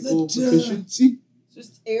land vehicle proficiency?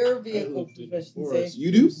 Just air vehicle proficiency.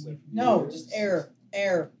 You do? No, just air.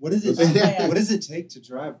 What does it? Land. What does it take to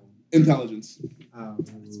drive one? Intelligence.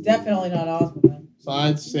 It's Definitely not Osmond. So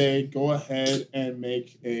I'd say go ahead and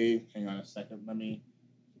make a. Hang on a second.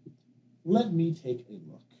 Let me take a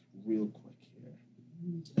look real quick here.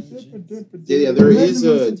 Yeah, there is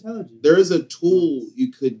a tool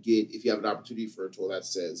you could get if you have an opportunity for a tool that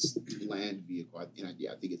says land vehicle. I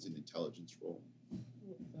think it's an intelligence roll.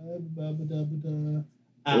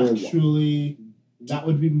 Actually, that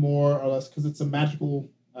would be more or less because it's a magical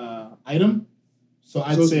item. So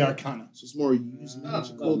I'd say Arcana. So it's more use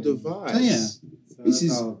magical device. Oh, yeah. So This that's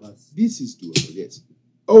is all of us. this is doable. Yes.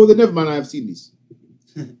 Oh, then never mind. I have seen these.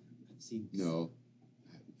 I've seen this. No.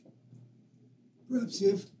 Perhaps you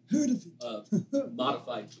have heard of it.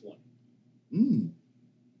 Modified 20.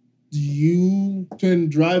 You can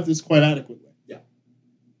drive this quite adequately.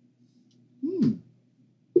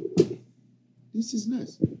 This is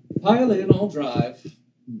nice. Pile in, I'll drive.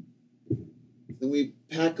 Then we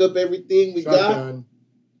pack up everything we Shotgun.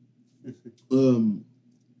 got.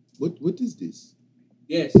 What is this?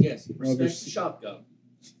 Yes. Well, Respect there's- the shotgun.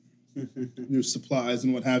 Your supplies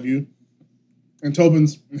and what have you. And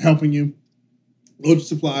Tobin's helping you load your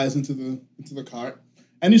supplies into the cart.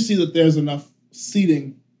 And you see that there's enough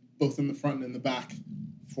seating both in the front and in the back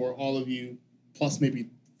for all of you, plus maybe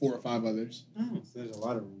 4 or 5 others. Oh, so there's a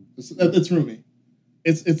lot of room. It's roomy.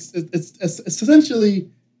 It's essentially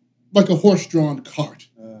like a horse-drawn cart,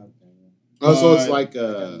 Oh, so it's Uh, like Like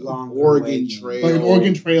a a longer Oregon wagon. Trail, like an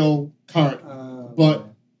Oregon Trail cart, Oh, but okay.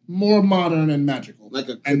 more modern and magical. like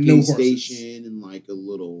a and cooking no horses. station, and like a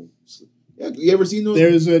little. Yeah, you ever seen those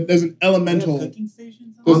There's an They have elemental cooking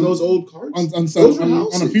stations on those old carts? on Those are on a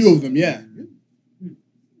houses. few of them, yeah.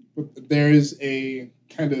 But there is a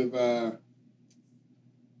kind of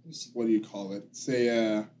what do you call it? It's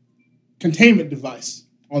a containment device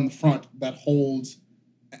on the front that holds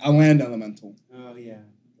a land elemental Oh yeah.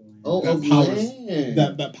 Oh, that of powers land.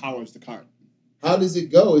 that powers the cart. How does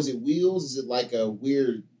it go? Is it wheels? Is it like a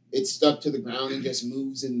weird? It's stuck to the ground and just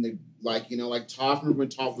moves in the like like Toph. Remember when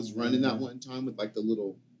Toph was running that one time with like the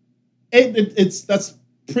little. It's that's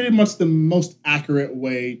pretty much the most accurate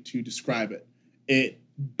way to describe it. It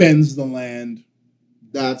bends the land,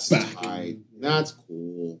 That's Back. tight. That's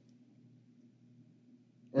cool.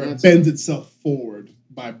 or That's- it bends itself forward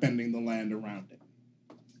by bending the land around it.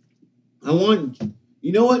 I want,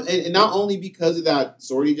 you know what, and not only because of that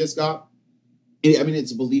sword he just got. I mean,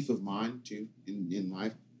 it's a belief of mine too in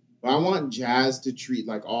life. But I want Jazz to treat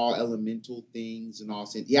like all elemental things and all.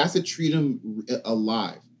 He has to treat them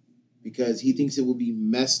alive because he thinks it will be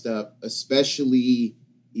messed up. Especially,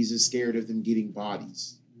 he's just scared of them getting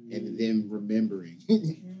bodies and them remembering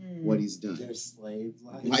what he's done. Their slave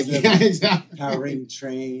lives. Like, yeah, exactly. Powering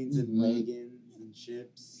trains and Mhm. wagons and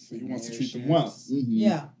ships. So he and wants to treat them well. airships. Mhm.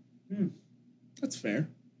 Yeah. That's fair.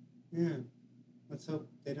 Yeah. Let's hope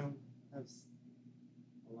they don't have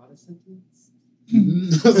a lot of sentience.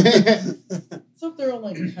 Mhm. So if they're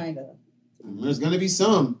only kind of. There's gonna be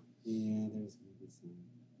some. Yeah, there's gonna be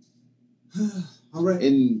some. All right.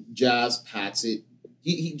 And Jazz pats it.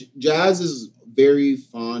 Jazz is very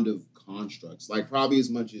fond of constructs, like probably as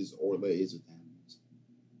much as Orla is with animals.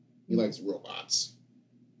 He likes robots.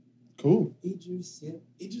 Cool. Idris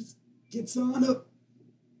gets on up,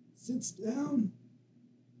 sits down.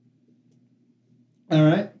 All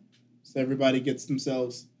right. So everybody gets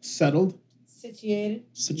themselves settled, Situated.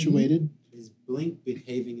 situated. Is Blink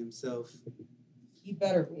behaving himself? He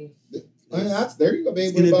better be. Oh, yeah, that's there you go,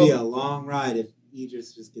 It's baby. gonna be a long ride if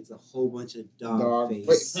Idris just gets a whole bunch of dog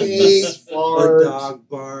face. face or farts.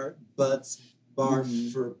 dog butts barf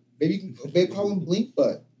Mhm. for Baby, call him Blink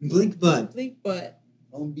Butt. Blink butt. Blink butt.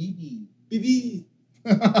 Call him BB. BB.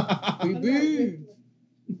 What about Boo.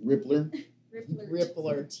 Rippler. Rippler.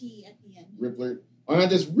 Rippler. T at the end. Rippler. Or not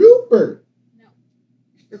just Rupert. No,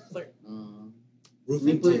 Rippler.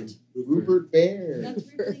 Roofington. Rupert Bear. that's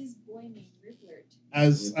Ripley's boy name, Rippler.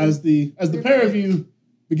 as the pair of you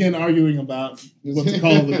begin arguing about what to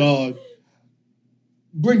call the dog,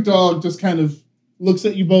 Blink Dog just kind of looks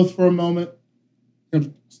at you both for a moment, kind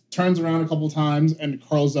of turns around a couple times, and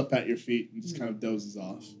curls up at your feet and just kind of dozes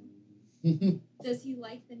off. Does he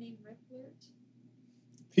like the name Rippler?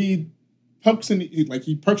 He perks an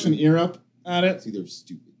ear up at it, See, they're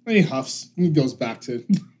stupid. and he huffs, and he goes back to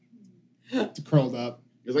curled up.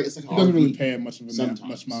 It's like He doesn't really RV. pay it much of a Sometimes.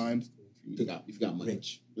 much mind. If you got money.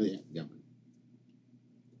 Rich. Yeah, you got money.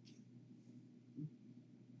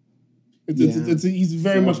 He's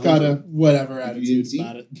very much got a whatever You attitude didn't see?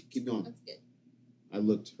 about it. Keep going. That's good. I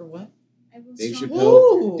looked. For what? I will Dave strongly-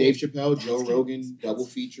 Chappelle, Ooh. Dave Chappelle, Joe That's Rogan, good. double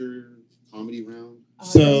feature comedy round.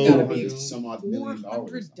 So- that's gotta be Some odd $1 million.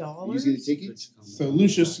 $400. You see the tickets? So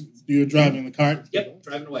Lucius, you're driving the cart. Yep,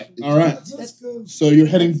 driving away. All right. Let's go. So you're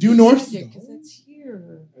heading due north, Because that's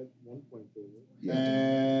here. At one point, though. Yeah.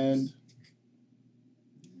 and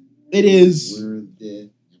it is We're the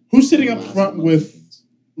who's sitting up front with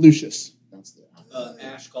Lucius? That's the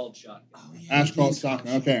Ash called shotgun. Oh, yeah. Ash calls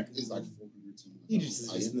shotgun. Okay, It's like 400 something. Idris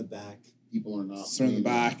is just in the back. People are not. so in the paying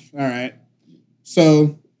back. All right.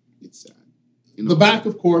 So It's sad. You the know, back,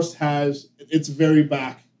 of course, has its very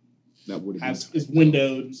back that would has have is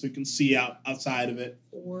windowed, so you can see outside of it.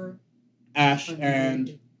 400. Ash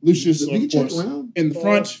and Lucius, We are, can of check course, around. in the Four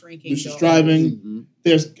front. shrinking Lucius dogs. driving. Mhm.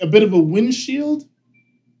 There's a bit of a windshield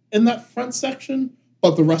in that front section,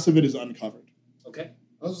 but the rest of it is uncovered. Okay.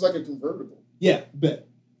 That was like a convertible. Yeah, bit.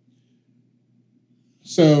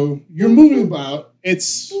 So you're moving about.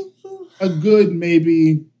 It's a good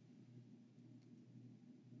maybe.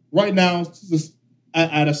 Right now, it's just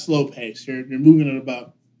at a slow pace. You're moving at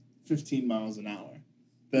about 15 miles an hour.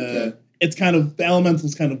 Okay. It's kind of the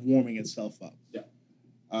elemental's kind of warming itself up. Yeah.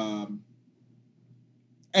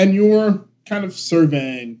 And you're kind of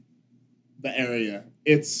surveying the area.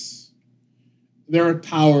 There are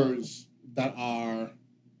towers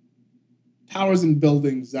and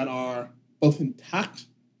buildings that are both intact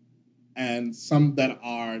and some that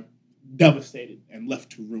are devastated and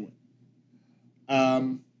left to ruin.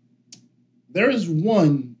 There is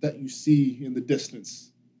one that you see in the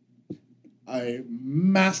distance. A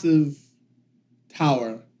massive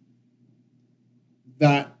tower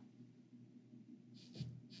that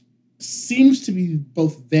seems to be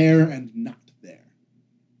both there and not there.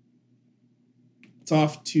 It's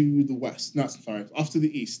off to the west. No, sorry, off to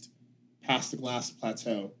the east, past the Glass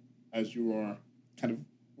Plateau, as you are kind of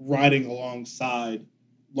riding alongside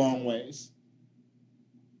long ways.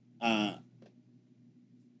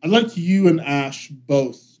 I'd like you and Ash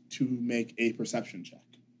both to make a perception check.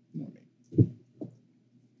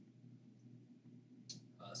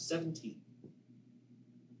 17.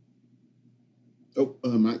 Oh,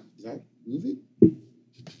 did I move it?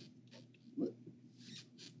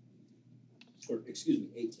 Or, excuse me,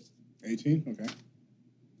 18. 18? Okay.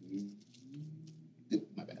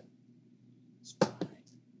 My bad.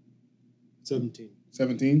 17.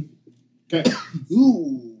 17? Okay.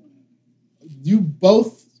 Ooh. You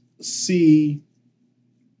both see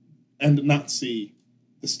and not see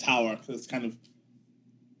this tower because it's kind of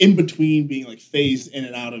in between being like phased in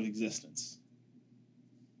and out of existence.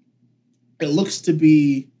 It looks to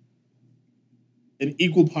be in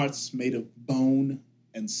equal parts made of bone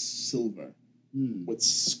and silver, with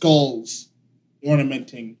skulls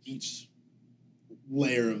ornamenting each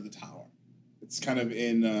layer of the tower. It's kind of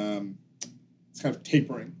it's kind of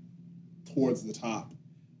tapering towards the top,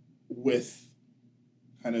 with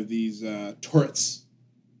kind of these turrets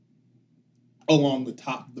along the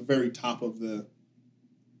very top of the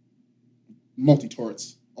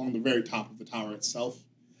multi-turrets along the very top of the tower itself.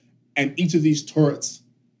 And each of these turrets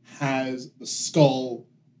has the skull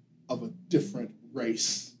of a different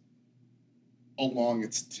race along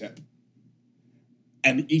its tip.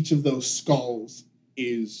 And each of those skulls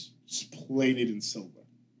is plated in silver.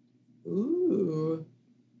 Ooh.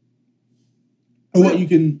 Or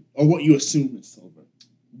what you assume is silver,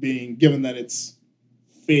 being given that it's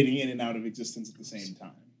fading in and out of existence at the same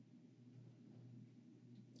time.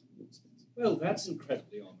 Well, that's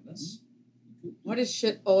incredibly ominous. Why does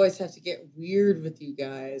shit always have to get weird with you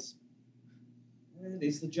guys? It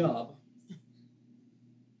is the job.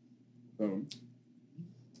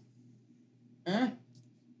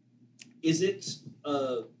 Is it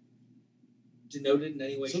denoted in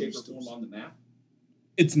any way, shape, or form on the map?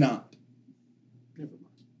 It's not. Never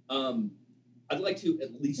mind. I'd like to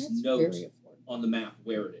at least note on the map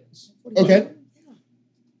where it is. Okay.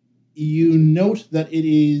 You note that it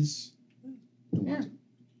is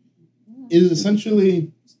essentially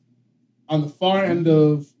on the far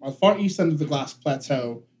east end of the Glass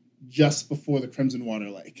Plateau, just before the Crimson Water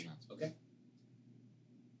Lake. Okay.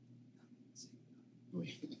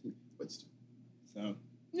 So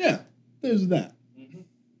yeah, there's that.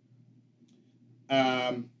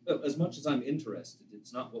 Well, as much as I'm interested,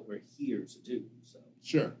 it's not what we're here to do. So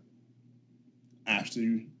Sure. Ash, do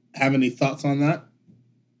you have any thoughts on that?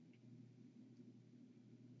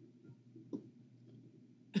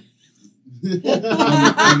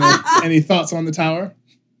 Any thoughts on the tower?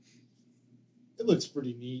 It looks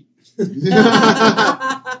pretty neat. Pretty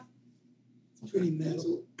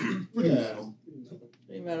metal. Pretty metal.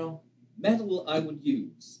 Pretty metal. Metal I would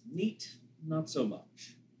use. Neat, not so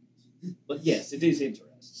much. But yes, it is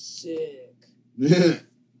interesting. Sick.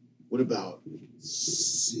 What about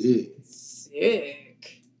sick?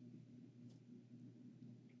 Sick.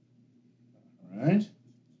 All right.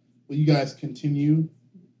 Well, you guys continue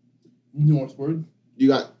northward. You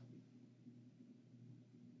got.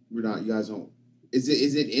 We're not. You guys don't. Is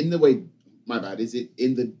it in the way? My bad. Is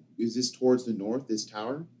this towards the north? This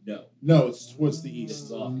tower? No. No, it's towards the east.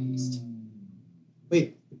 It's off east.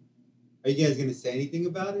 Wait, are you guys gonna say anything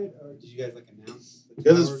about it, or did you guys announce?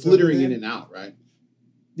 Because it's flittering in and out, right?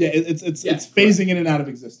 Yeah, it's Yeah, phasing in and out of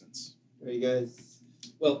existence. Are you guys?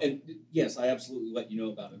 Well, and yes, I absolutely let you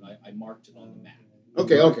know about it. I marked it on the map.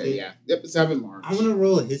 Okay, yeah. Yep, it's 7 marks. I want to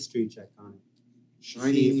roll a history check on it.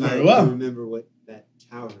 Shining. See if I Very well. can remember what that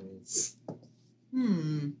tower is.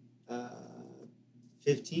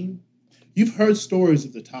 15. You've heard stories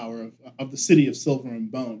of the tower of the city of Silver and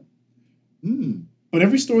Bone, but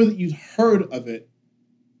every story that you'd heard of it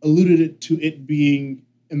alluded it to it being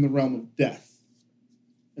in the realm of death,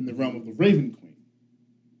 in the realm of the Raven Queen,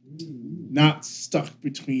 not stuck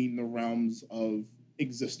between the realms of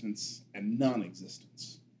existence and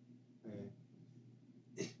non-existence.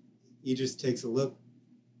 He just takes a look.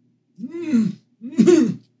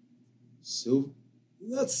 So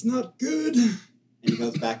That's not good. And he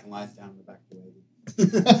goes back and lies down on the back of the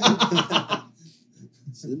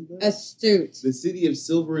wagon. Astute. The city of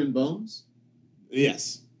Silver and Bones?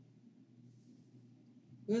 Yes.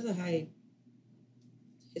 Who has a high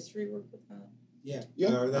history work with that? Yeah.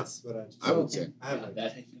 Yeah. Or that's what I would say. I have Yeah, like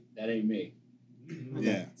that ain't me.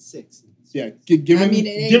 Yeah. 6. Yeah, given I mean, it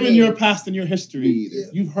ain't given me. your past and your Me history, either.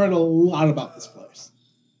 you've heard a lot about this place,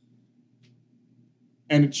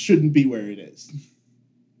 and it shouldn't be where it is.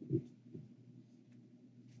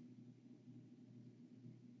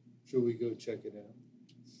 Should we go check it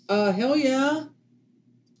out? Hell yeah.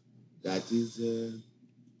 That is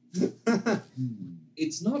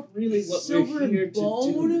It's not really what Silver we're here and to do.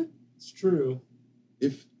 bone? It's true.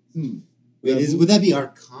 if Wait, would that be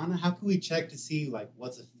Arcana? How can we check to see like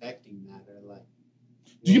what's affecting that or like?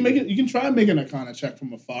 You can make it. You can try and make an Arcana check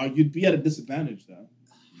from afar. You'd be at a disadvantage though.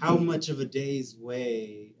 How much of a day's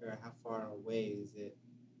way or how far away is it?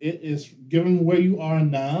 It is given where you are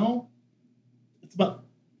now. It's about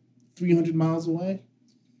 300 miles away.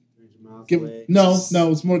 300 miles Give, away. no,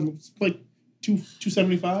 it's more. It's like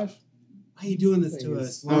 275. Why are you doing this to Thing us?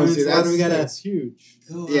 is- Lawrence? see, Why do we gotta That's huge.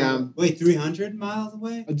 go? Yeah. Wait, 300 miles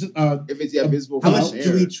away? if it's visible How from much there,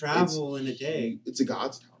 do we it's- travel in a day? It's a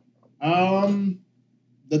God's tower.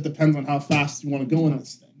 That depends on how fast you want to go in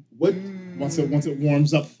this thing. What Once it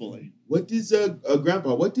warms up fully. what is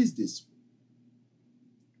Grandpa? What is this?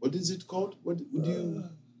 What is it called? What would you?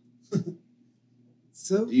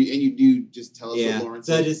 So You do just tell us Yeah. what Lawrence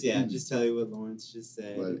So I said? just tell you what Lawrence just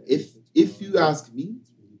said. Well, if you ask me,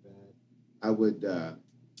 It's really bad. I would.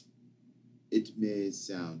 It may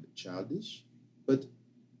sound childish, but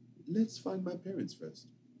let's find my parents first.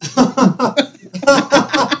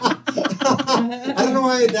 I don't know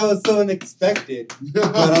why that was so unexpected,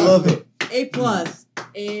 but I love it. A plus.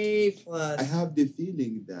 A plus. I have the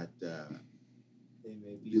feeling that They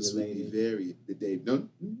may be this would be related.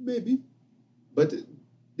 maybe, but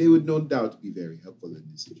they would no doubt be very helpful in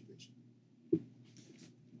this situation.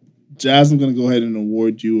 Jazz, I'm going to go ahead and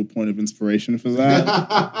award you a point of inspiration for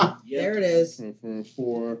that. There it is.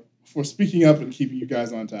 for speaking up and keeping you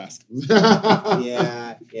guys on task.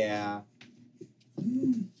 Yeah.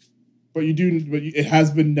 But it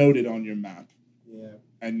has been noted on your map, Yeah.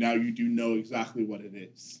 and now you do know exactly what it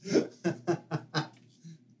is.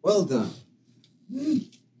 Well done.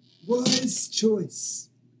 wise choice.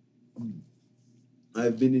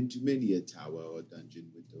 I've been into many a tower or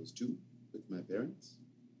dungeon with those two, with my parents,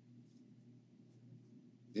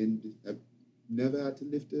 and I've never had to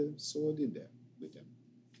lift a sword in there with them.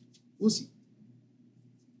 We'll see.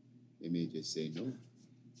 They may just say no.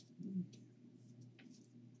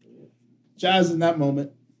 Jazz, in that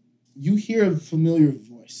moment, you hear a familiar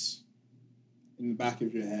voice in the back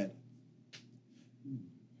of your head.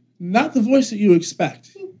 Not the voice that you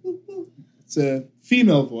expect. It's a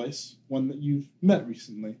female voice, one that you've met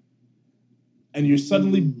recently. And you're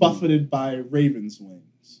suddenly buffeted by raven's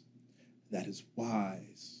wings. That is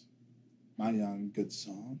wise, my young good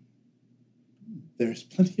song. There's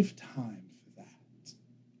plenty of time for that.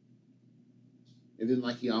 And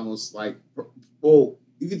then he almost well,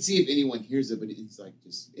 you can see if anyone hears it, but it's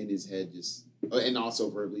just in his head, and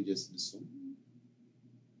also verbally just.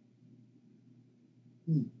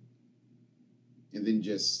 And then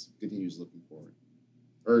just continues looking for it.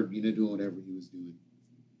 Or, doing whatever he was doing.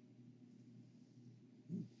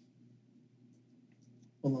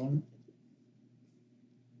 Alone.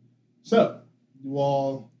 So, you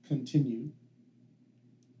all continue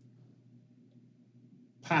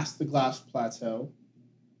past the glass plateau.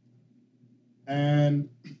 And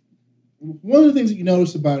one of the things that you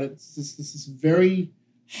notice about it is this very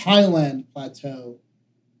highland plateau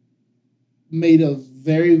made of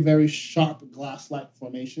very, very sharp glass-like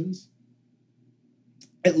formations.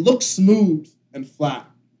 It looks smooth and flat,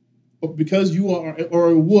 but because you are,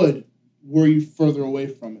 or it would were you further away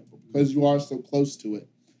from it, but because you are so close to it,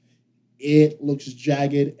 it looks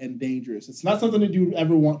jagged and dangerous. It's not something that you would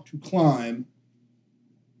ever want to climb,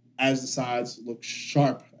 as the sides look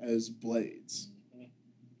sharp as blades.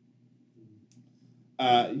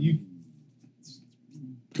 You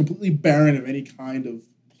completely barren of any kind of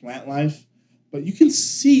plant life, but you can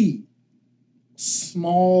see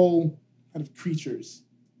small kind of creatures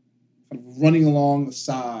kind of running along the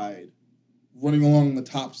side, running along the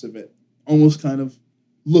tops of it, almost kind of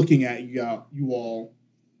looking at you all,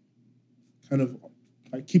 kind of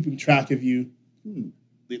like keeping track of you.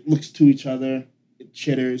 It looks to each other, it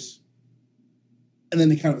chitters, and then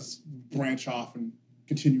they kind of branch off and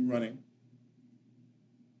continue running.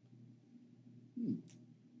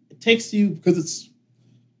 It takes you, because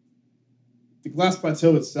the glass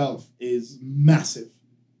plateau itself is massive.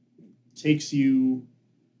 It takes you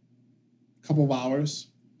a couple of hours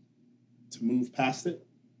to move past it.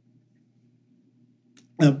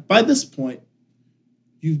 Now, by this point,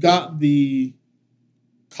 you've got the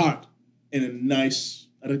cart in a nice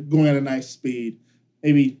going at a nice speed,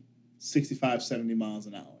 maybe 65, 70 miles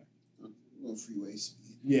an hour. Little freeway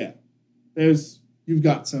speed. Yeah, you've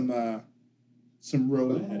got some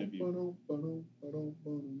road ahead of you.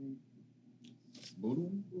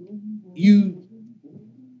 You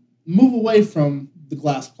move away from the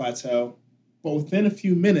glass plateau, but within a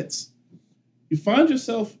few minutes, you find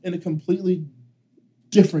yourself in a completely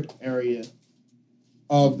different area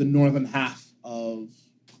of the northern half of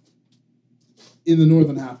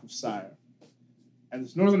Sire. And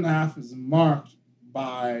this northern half is marked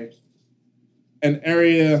by an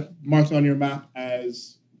area marked on your map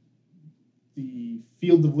as the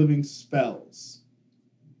Field of Living Spells.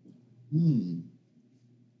 There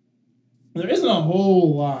isn't a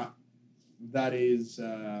whole lot that is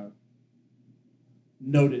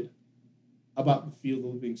noted about the Field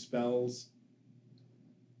of Living Spells,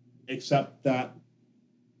 except that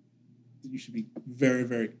you should be very,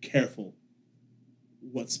 very careful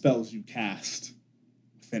what spells you cast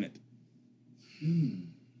within it.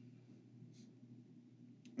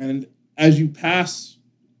 And as you pass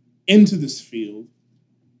into this field,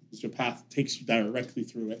 as your path takes you directly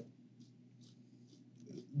through it,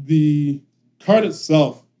 the cart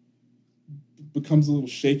itself becomes a little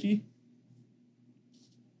shaky,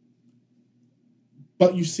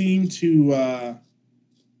 but you seem to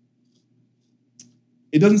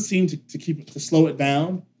it doesn't seem to slow it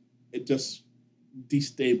down. It just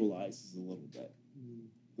destabilizes a little bit.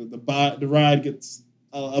 The ride gets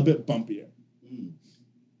a bit bumpier,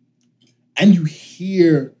 and you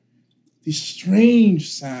hear these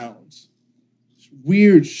strange sounds,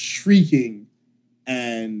 weird shrieking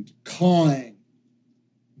and cawing,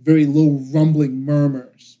 very low rumbling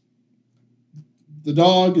murmurs. The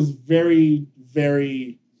dog is the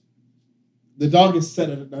dog is set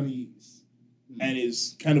at unease and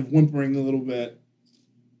is kind of whimpering a little bit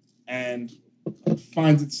and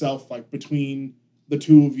finds itself like between the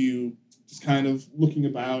two of you, just kind of looking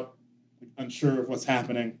about, unsure of what's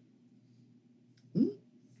happening.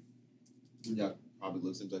 Yeah, probably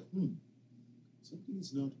looks and like, something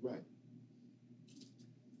is not right.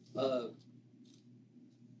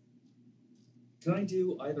 Can I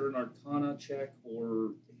do either an Arcana check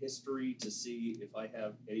or history to see if I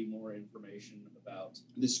have any more information about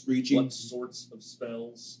the screeching? What sorts of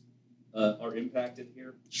spells are impacted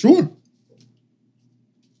here? Sure.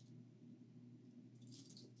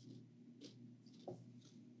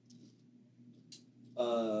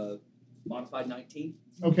 Modified 19.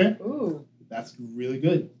 Okay. Ooh. That's really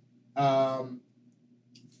good. From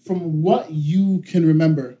what you can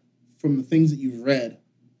remember from the things that you've read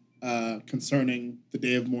concerning the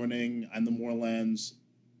Day of Mourning and the Moorlands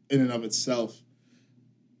in and of itself,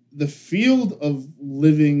 the Field of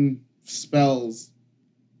Living Spells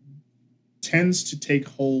tends to take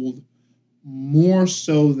hold more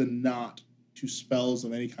so than not to spells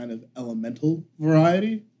of any kind of elemental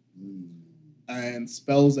variety and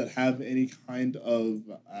spells that have any kind of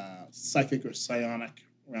psychic or psionic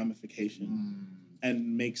ramification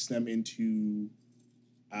and makes them into,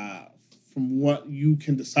 from what you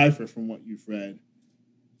can decipher from what you've read,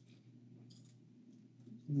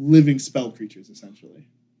 living spell creatures, essentially.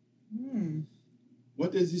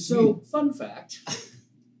 What does this mean? mean? Fun fact.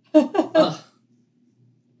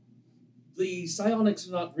 The psionics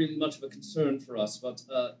are not really much of a concern for us, but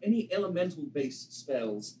any elemental-based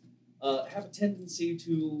spells have a tendency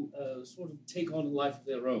to sort of take on a life of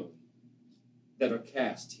their own that are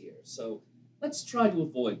cast here. So let's try to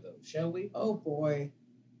avoid those, shall we? Oh, boy.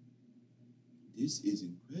 This is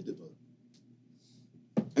incredible.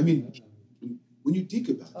 I mean, when you think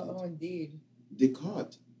about it, Oh, indeed.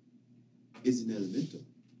 Descartes is an elemental.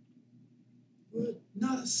 But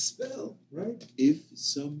not a spell, right? If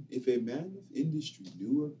a man of industry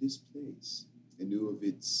knew of this place and knew of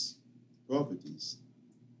its properties.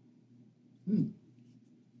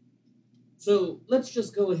 So let's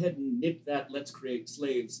just go ahead and nip that let's create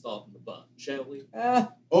slaves thought in the bud, shall we?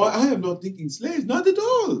 Oh, I am not thinking slaves, not at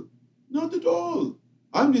all. Not at all.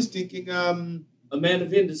 I'm just thinking, a man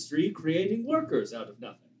of industry creating workers out of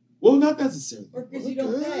nothing. Well, not necessarily. Workers you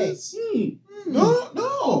don't pay.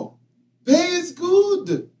 No. Pay is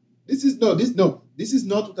good. This is not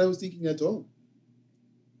what I was thinking at all.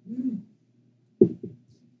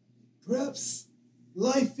 Perhaps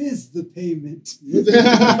life is the payment.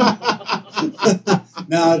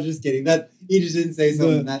 No, just kidding. That he just didn't say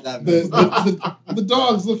something that the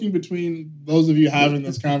dog's looking between those of you having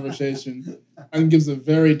this conversation and gives a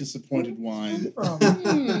very disappointed whine.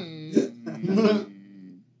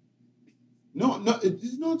 No, it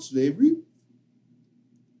is not slavery.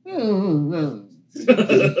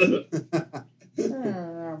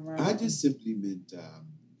 I I just simply meant,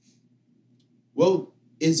 well,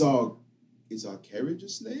 is our carriage a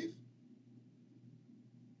slave?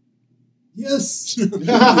 Yes. No.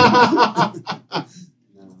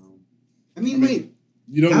 I mean, wait.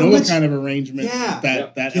 You don't How know what much- kind of arrangement Yeah.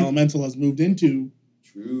 that Can- elemental has moved into.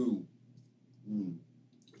 True. Hmm.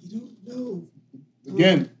 You don't know.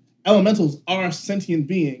 Again, elementals are sentient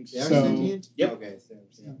beings. They are So sentient? Yep. Okay, so they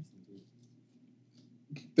are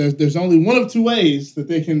sentient. there's only one of two ways that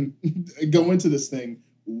they can go into this thing: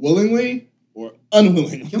 willingly or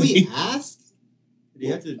unwillingly. Can we ask? Do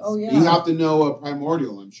you have to Oh, yeah. You have to know a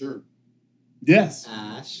primordial, I'm sure. Yes.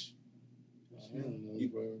 Ash? I don't know. You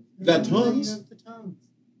but, got tongues? You have the tongues.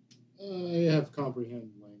 I have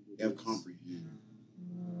comprehend language. You have comprehend.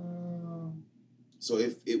 So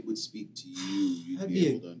if it would speak to you, you'd That'd be be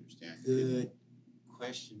able a to understand. Good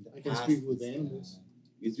question. To I can ask speak with this guy. animals.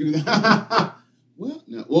 You do that? Well,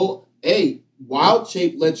 no. Well, hey, wild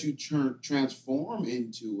shape lets you transform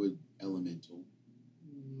into an elemental.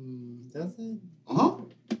 Does it? Uh-huh.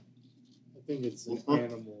 I think it's an Uh-huh.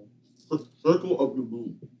 animal. Circle of the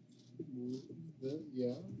moon.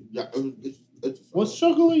 Yeah. Yeah, it's What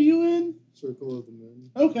circle are you in? Circle of the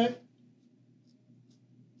moon. Okay.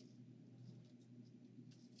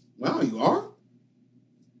 Wow, you are?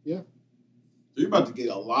 Yeah. So you're about to get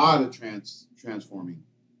a lot of transforming.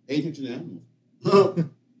 Pay attention to animals.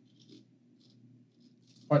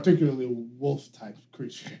 Particularly wolf type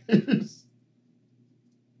creatures.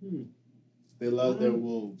 They love their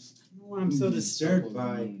wolves. I don't know why I'm so Mm, disturbed circle of the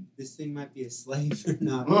by moon. this thing might be a slave or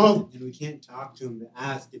not. Oh. And we can't talk to him to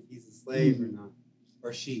ask if he's a slave or not.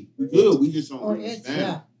 Or she. We could, we just don't Or it's,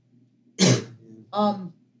 understand.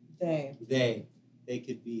 They. They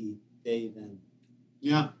could be they them.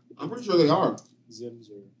 Yeah, I'm pretty sure they are.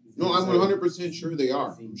 Zimzer. No, I'm 100% sure they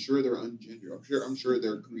are. I'm sure they're ungendered. I'm sure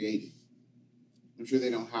they're created. I'm sure they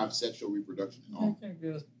don't have sexual reproduction at all. think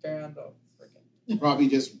it was banned of freaking. Probably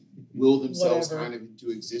just will themselves Whatever. kind of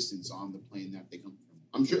into existence on the plane that they come from.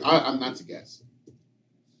 I'm sure. I'm not to guess,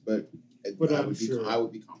 but But I I'm would be. sure. I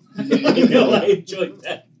would be confident. No, I enjoyed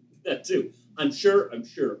that too. I'm sure. I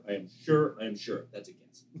am sure. That's a guess.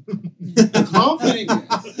 A confident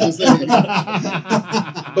guess.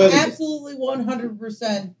 But absolutely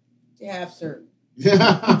 100% half certain.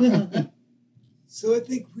 So I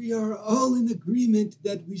think we are all in agreement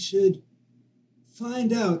that we should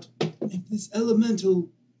find out if this elemental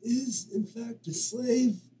is in fact a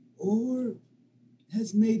slave or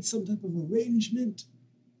has made some type of arrangement.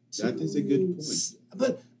 That is a good point.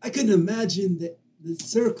 But I couldn't imagine that the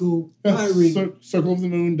circle firing. Circle of the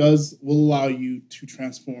moon will allow you to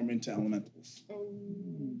transform into elementals.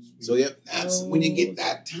 So yep, that's when you get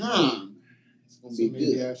that time. It's gonna So be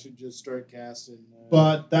maybe good. I should just start casting.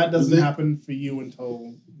 But that doesn't Is it- happen for you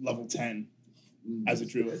until level 10 as a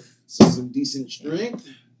druid. So some decent strength.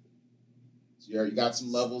 So you got some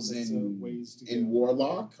levels That's, in ways to in go.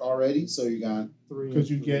 Warlock already. So you got 3 Because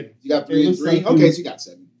and you 3. get, you got It 3 and looks 3. like Okay, you- so you got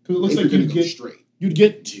 7. because it looks If like you're you'd gonna go get, straight. you'd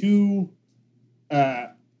get 2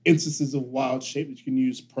 instances of wild shape that you can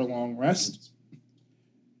use per long rest.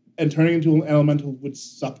 And turning into an elemental would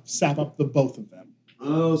sap up the both of them.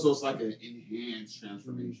 Oh, so it's like an enhanced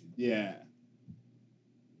transformation. Yeah.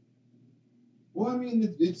 Well, I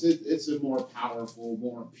mean, it's a more powerful,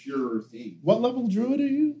 more pure thing. What level druid are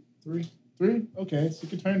you? 3. 3? Okay, so you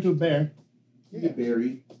can turn into a bear. You get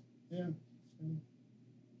buried. Yeah.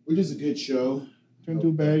 Which is a good show. Turn into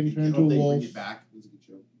a bear, you turn I into hope a they wolf. bring it back. It was a good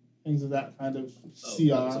show. Things of that kind of Oh, that was CR.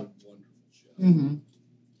 a wonderful show. Mm-hmm.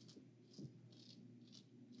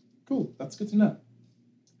 Cool, that's good to know.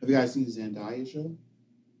 Have you guys seen the Zendaya show?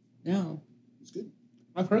 No. It's good.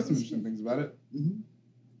 I've heard some interesting things about it. Mm-hmm.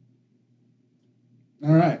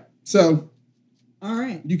 All right. So All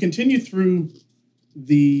right. you continue through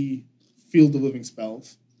the field of living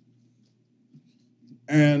spells.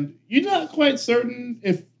 And you're not quite certain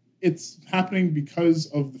if it's happening because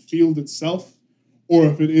of the field itself or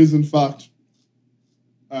if it is, in fact,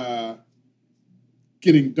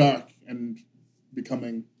 getting dark and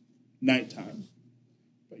becoming nighttime.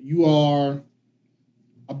 But you are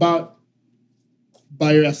about,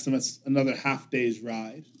 by your estimates, another half day's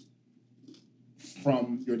ride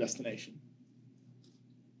from your destination.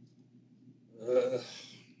 I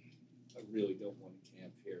really don't want to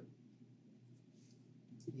camp here.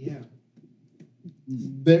 Yeah.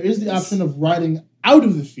 There is the option of riding out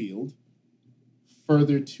of the field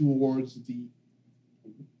further towards the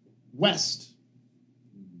west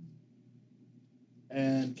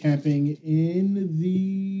and camping in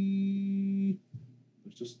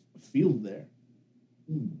there's just a field there.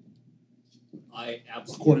 I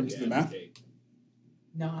absolutely According to the map. advocate.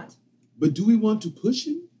 Not. But do we want to push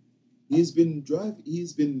him? He's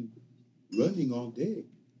been running all day.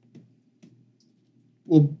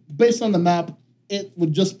 Well, based on the map, it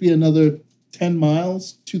would just be another 10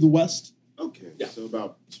 miles to the west. Okay, Yeah. so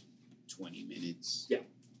about 20 minutes. Yeah.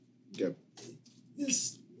 Okay.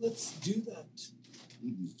 Yes, let's do that.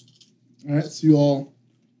 All right, so you all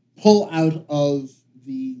pull out of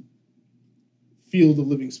the field of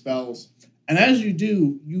living spells. And as you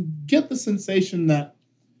do, you get the sensation that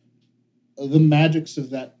the magics of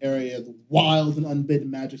that area, the wild and unbidden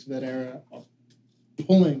magics of that area, are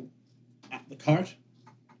pulling at the cart.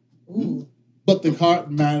 Ooh. But the cart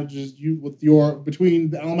manages you with your between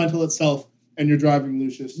the elemental itself and your driving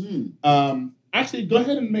Lucius. Actually, go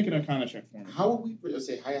ahead and make an Arcana check for me. How will we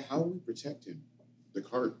protect him? The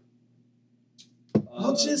cart.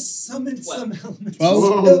 I'll just summon some elements.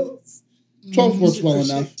 12? 12 works well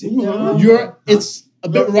enough. It's a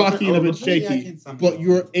bit rocky and a bit shaky, but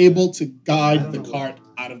you're able to guide the cart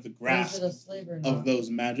out of the grasp of those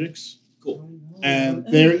magics. Cool. And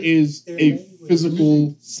there is a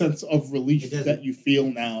physical sense of relief that you feel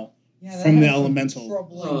now from the elemental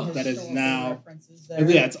that is now.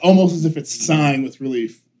 Yeah, it's almost as if it's sighing with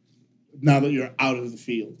relief now that you're out of the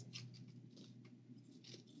field.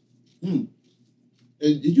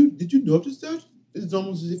 Did you notice that? It's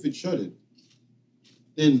almost as if it shuddered.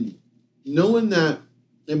 And knowing that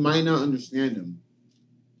it might not understand him,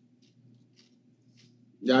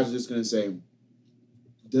 Josh is just gonna say,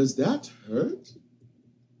 "Does that hurt?"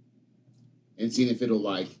 And seeing if it'll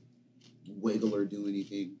like wiggle or do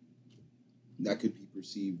anything that could be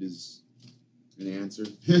perceived as an answer.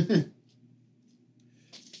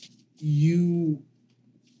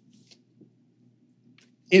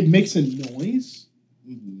 It makes a noise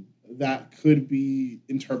that could be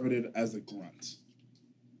interpreted as a grunt.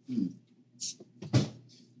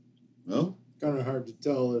 Well, kind of hard to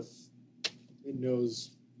tell if it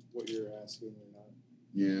knows what you're asking or not.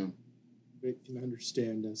 Yeah. It can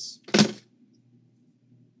understand us.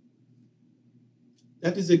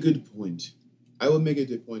 That is a good point. I will make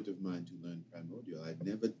it a point of mine to learn primordial.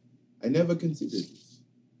 I never considered this.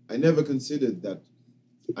 I never considered that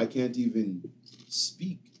I can't even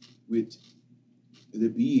speak with the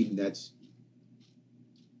being that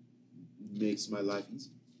makes my life easy.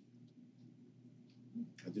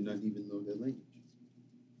 I do not even know their language.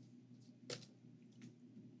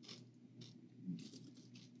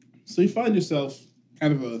 So you find yourself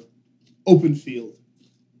kind of a open field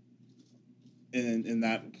in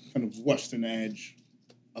that kind of western edge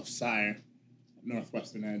of Sire,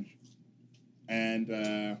 northwestern edge.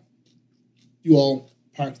 And you all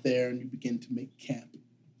park there and you begin to make camp.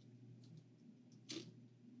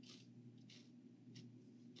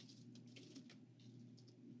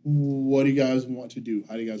 What do you guys want to do?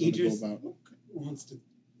 How do you guys want to go Idris about? wants to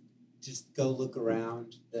just go look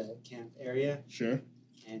around the camp area. Sure.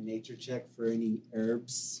 And nature check for any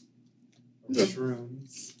herbs or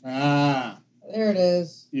shrooms. Ah. There it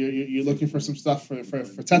is. You're looking for some stuff for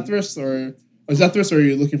Tethris or Zethris, or are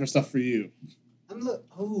you looking for stuff for you?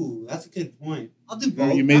 Oh, that's a good point. I'll do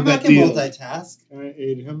both. You made that I can deal. multitask. Can I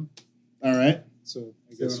aid him? All right. So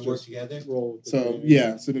I So guess we're gonna work just together? roll with the So advantage.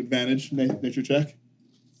 yeah, it's an advantage nature check.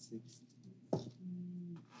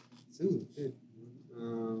 Ooh, good.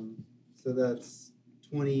 So that's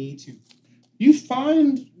 22. You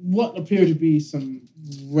find what appear to be some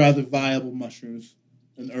rather viable mushrooms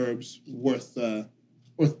and herbs worth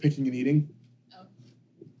picking and eating.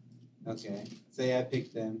 Okay. Say I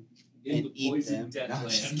pick them In and the eat poison them. dead No, I'm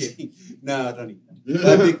just land. kidding. No, don't eat them.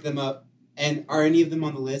 I pick them up. And are any of them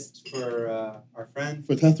on the list for our friend?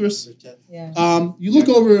 For Tethris? For Teth- Yeah. You look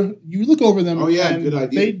over them. Oh, yeah, and good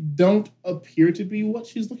idea. They don't appear to be what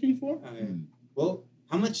she's looking for. Okay. Well,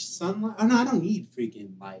 how much sunlight? Oh no, I don't need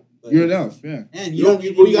freaking light. But You're an elf, yeah. And You don't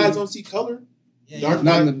need you any- guys don't see color? Yeah, Dark,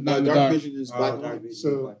 Not in dark, the dark dark. vision is Oh, black and dark white. vision,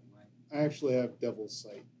 So- black and white. I actually have devil's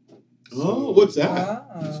sight. Oh, what's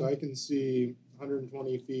that? So I can see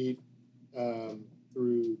 120 feet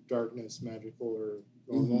through darkness, magical or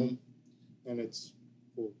normal, and it's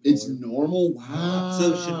full It's color. normal? Wow.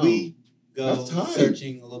 So should we go That's tight.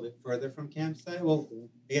 searching a little bit further from campsite? Well,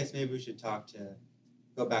 I guess maybe we should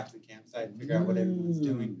go back to the campsite and figure out what everyone's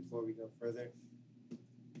doing before we go further.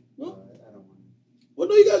 Well- I don't want to. Well,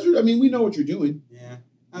 no, you guys are. I mean, we know what you're doing. Yeah.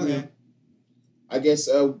 Okay. I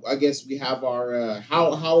guess we have our. How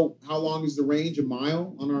long is the range? A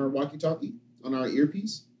mile on our walkie-talkie, on our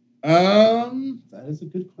earpiece? That is a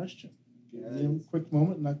good question. Give Yeah, me a quick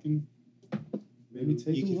moment, and I can maybe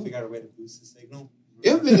take you a can look. figure out a way to boost the signal.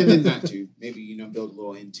 Yeah, and that too. Maybe build a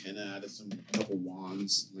little antenna out of a couple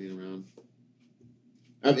wands laying around.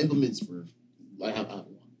 I have implements for. I have one.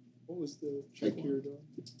 What was the check you were doing?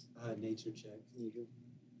 Nature check.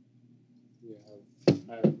 Yeah,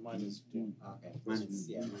 mine is 1. Okay, mine's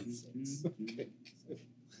 6.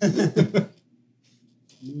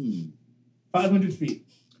 500 feet.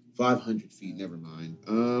 500 feet. Never mind.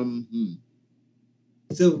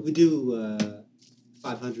 So we do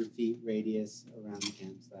 500 feet radius around the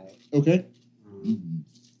campsite. Okay.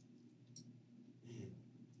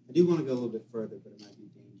 I do want to go a little bit further, but it might be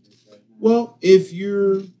dangerous right now. Well, if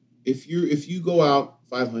you go out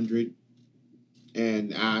 500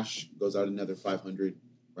 and Ash goes out another 500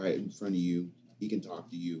 right in front of you, he can talk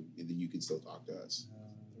to you, and then you can still talk to us.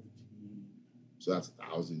 So that's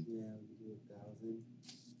 1,000. Yeah, we can do 1,000.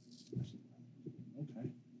 Okay.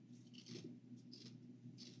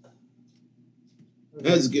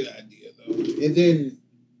 That's a good idea, though. And then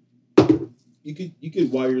you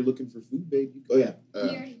could while you're looking for food, babe. We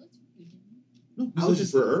already looked for food, didn't we? No, I was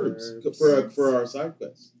just for herbs for our side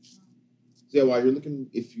quests. So yeah, while you're looking,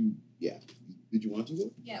 did you want to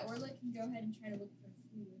go? Yeah, or like can go ahead and try to look for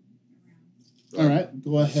food around. All right.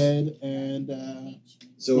 Go ahead and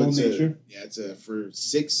So roll it's nature. it's for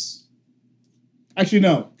 6. Actually,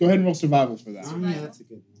 no. Go ahead and roll survival for that. Oh, yeah, that's a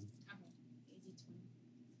good one. Okay, easy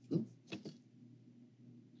 20.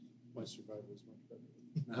 My survival is much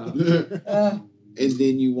better. And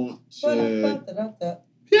then you want to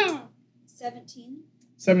Yeah. 17.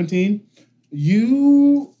 17.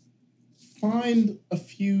 You find a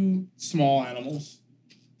few small animals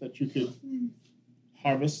that you could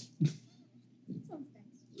harvest. That sounds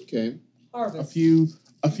nice. okay. A Harvest. few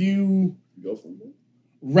Go for it.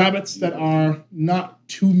 rabbits that are not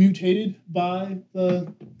too mutated by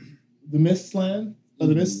the mist land or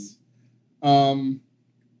the mists. Some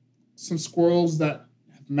squirrels that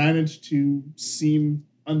have managed to seem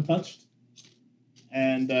untouched,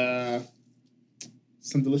 and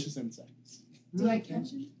some delicious insects. Do I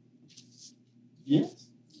catch him? Yes.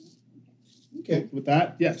 Okay. With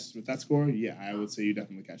that, yes. With that score, yeah, I would say you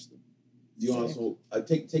definitely catch them. Do you also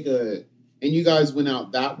take a? And you guys went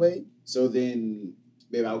out that way, so then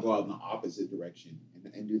maybe I'll go out in the opposite direction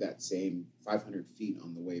and do that same 500 feet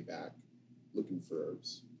on the way back, looking for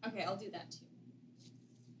herbs. Okay, I'll do that too.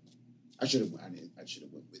 I should have went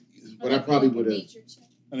with you, but I probably would have. Nature check.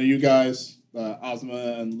 I know you guys,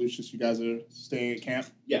 Ozma and Lucius, you guys are staying at camp.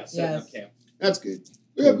 Yeah, setting Yes. up camp. That's good.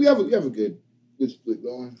 We have a good split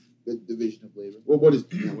going. Good division of labor. Well, what is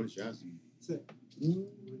Jazz doing?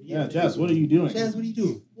 Yeah, Jess, what are you doing? Jazz, what are you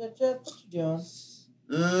doing? Yeah, Jeff, what you doing?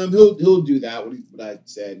 He'll do that. What I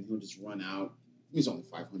said. And he'll just run out. He's only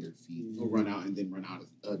 500 feet. He'll run out and then run out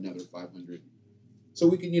another 500. So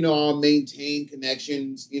we can, all maintain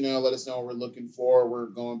connections. Let us know what we're looking for. We're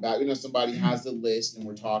going back. Somebody has the list and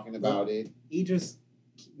we're talking about it. Idris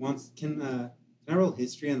wants. Can I roll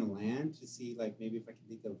history on the land to see, like, maybe if I can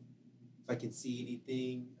think of if I can see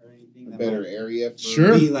anything or anything A that better might area. For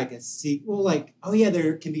Sure. be like a sequel? Like, oh yeah,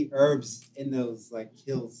 there can be herbs in those like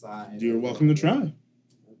hillsides. You're welcome to try.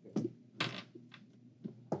 Okay.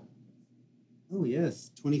 Oh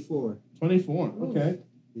yes, 24 24. Okay.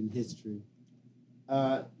 in history.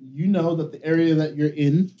 You know that the area that you're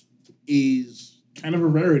in is kind of a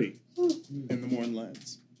rarity in the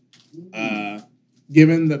Mornlands.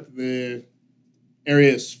 Given that the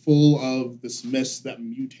area is full of this mist that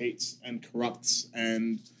mutates and corrupts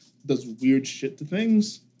and does weird shit to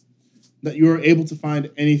things, that you are able to find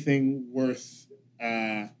anything worth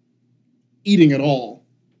eating at all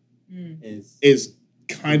is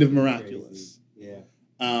kind of miraculous. Crazy.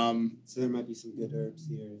 Yeah. So there might be some good herbs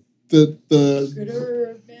here.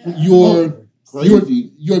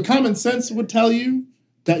 Your common sense would tell you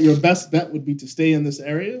that your best bet would be to stay in this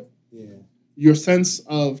area. Yeah. Your sense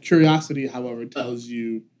of curiosity, however, tells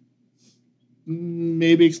you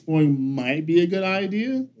maybe exploring might be a good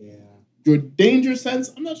idea. Yeah. Your danger sense,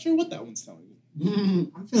 I'm not sure what that one's telling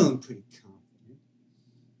you. I'm feeling pretty confident.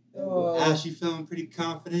 Oh. Ash, you feeling pretty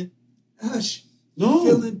confident? Ash, No.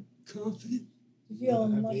 feeling confident?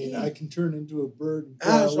 Feeling I mean, lucky. I can turn into a bird. And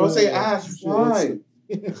Ash, fly I'll say away. Ash, Sure, fly.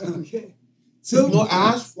 Okay. So So,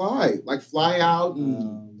 Ash, fly. Like fly out.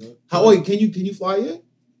 And But- can you fly yet?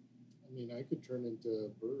 I mean, I could turn into a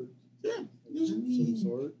bird. Yeah. of some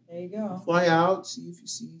sort. There you go. Fly out, see if you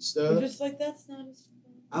see You're stuff. just like, that's not as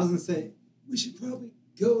fun. I was gonna say we should probably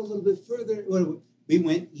go a little bit further. we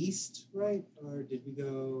went east, right? Or did we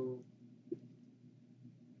go?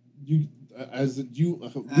 You, you As say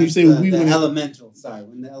the, we the went. elemental. Sorry,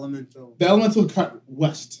 when the elemental The elemental cut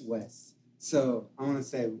west. west. So I want to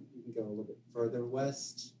say we can go a little bit further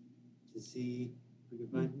west to see if we can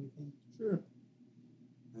find anything. Sure.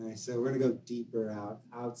 All right, so we're gonna go deeper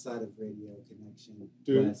outside of radio connection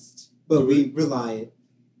Dude. west, but we rely it.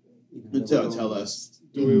 that Tell- we're going tell us. west.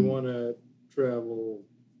 Do we want to travel?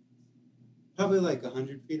 Probably like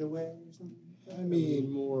 100 feet away or something. I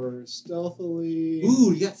mean, more stealthily.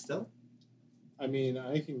 Ooh, you got stealth? I mean,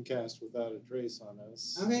 I can cast without a trace on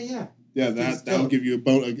us. Okay, yeah. Yeah, that'll give you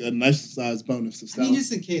a nice size bonus to I stealth. mean,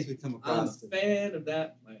 just in case we come I'm a across it. fan of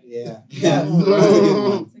that. Yeah. Yeah. That's a good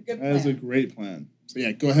one. It's a good That is a plan. great plan. So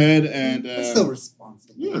yeah, go ahead and That's so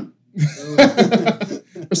responsible. Yeah.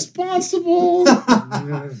 responsible.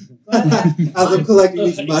 As I'm collecting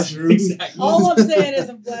these mushrooms. Exactly. All I'm saying is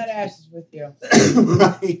I'm glad Ash is with you.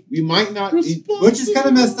 Right. We might not. Which is kind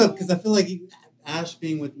of messed up because I feel like Ash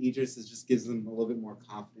being with Idris just gives him a little bit more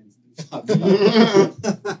confidence. Because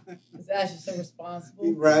Ash is so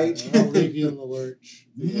responsible. Right. I'll leave you in the lurch.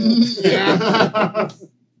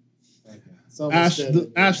 Ash,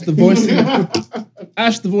 the voice,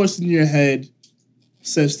 Ash, the voice in your head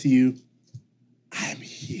says to you, "I'm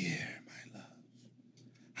here, my love.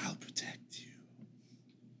 I'll protect you.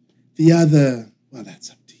 The other, well,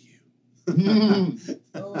 that's up to you."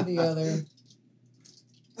 Oh, the other.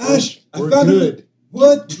 Ash, We're I found good. it.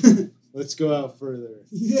 What? Let's go out further.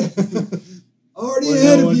 Yeah. Already Where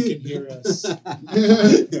ahead no of one you. can hear us. I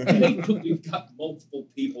think we've got multiple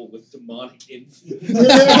people with demonic influence.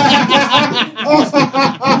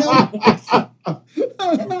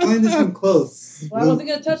 We're playing this one close. Well, I wasn't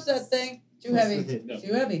going to touch that thing. Too heavy. No.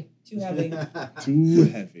 Too heavy. Too heavy. Too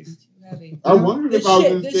heavy. Too heavy. I wondered if I was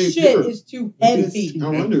going to This stay shit pure. is too heavy. I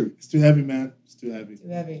wondered. It's too heavy, man. It's too heavy. Too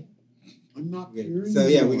heavy. I'm not Okay, pure. so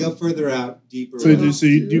yeah, we go further out, deeper. So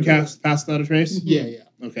you do cast pass without a trace? Yeah, yeah.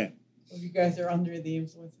 Okay. So you guys are under the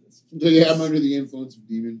influence of this. Yeah, I'm under the influence of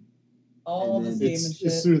demon. All And the then demon It's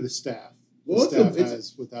shit. through the staff. The Well, staff it's-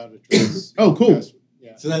 has without a trace. Oh, cool. Cast-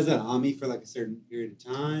 Yeah. So that's an Ami for like a certain period of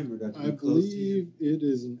time, or do I have to I be close to you? believe it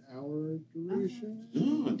is an hour duration.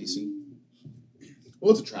 Oh, decent.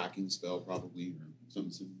 Well, it's a tracking spell, probably, or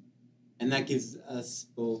something. And that gives us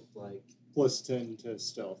both like Plus 10 to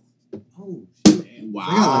stealth. oh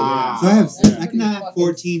Wow. So I have That's I can pretty have fucking-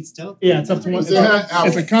 14 stealth. Yeah, it's up to one. So that-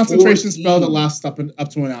 It's a concentration 14. spell that lasts up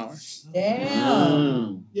to an hour.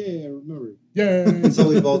 Damn. Yeah, I remember. Yay! So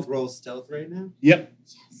we both roll stealth right now. Yep.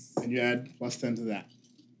 And you add plus 10 to that.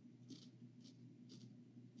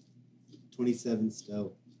 27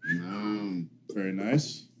 stealth. Very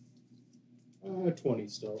nice. 20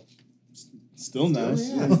 stealth. Still nice.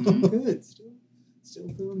 Yeah, still good. Still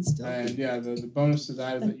feeling stealth. And yeah, the bonus to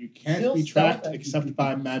that is that you can't Still be tracked stealthy. except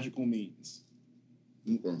by magical means.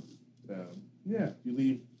 Okay. So yeah, you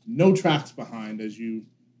leave no tracks behind as you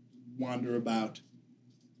wander about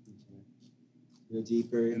Go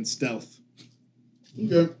deeper in stealth.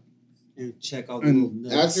 Okay. and check all the And little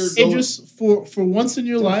nooks. as you're It going- just for once in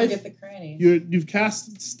your Don't life, forget the cranny. you've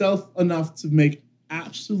cast stealth enough to make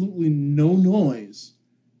absolutely no noise,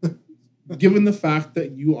 given the fact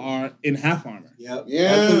that you are in half armor. Yep.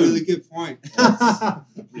 Yeah. That's a really good point.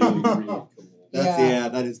 Really, really cool.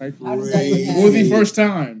 That is How does that crazy. even For the first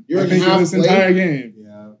time, You're I in think in half this blade? entire game,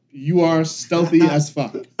 Yeah. you are stealthy as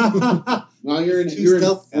fuck. Now you're in Two you're in,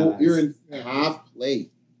 stealth full, guys. you're in half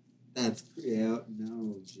plate. That's yeah.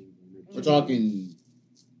 No. We're talking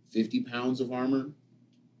 50 pounds of armor.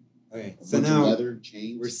 Okay. A So bunch of now leather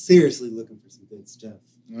chains. we're seriously looking for some good stuff.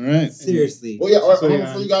 All right. Seriously. Well, yeah. All right, So, yeah,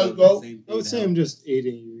 before you guys go, I would say I'm just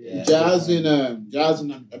aiding you. Yeah. Jazz and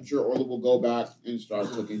I'm sure Orla will go back and start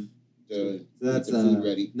cooking to So that's get the food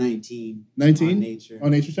ready. 19. 19 On nature.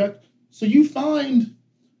 on nature check. So you find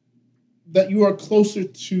that you are closer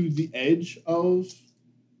to the edge of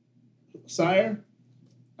Sire,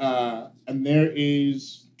 and there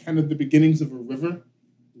is kind of the beginnings of a river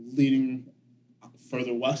leading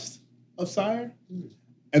further west of Sire,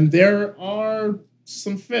 and there are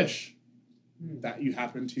some fish that you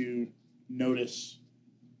happen to notice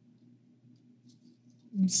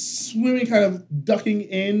swimming, kind of ducking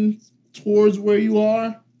in towards where you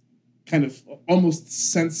are, kind of almost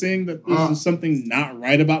sensing that there's something not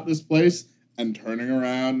right about this place and turning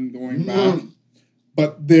around and going back.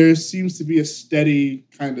 But there seems to be a steady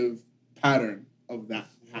kind of pattern of that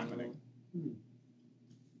happening.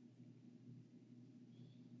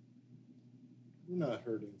 We're not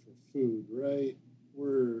hurting for food, right?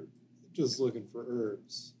 We're just looking for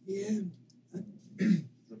herbs. Yeah.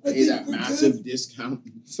 Pay that massive discount.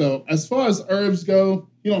 So as far as herbs go,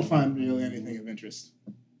 you don't find really anything of interest,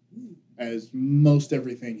 as most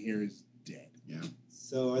everything here is dead. Yeah.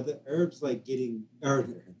 So are the herbs like getting or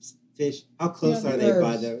the herbs, fish? How close Yeah, are the they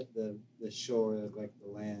by herbs. the shore of like the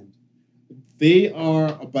land? They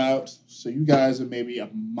are about, so you guys are maybe a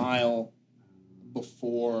mile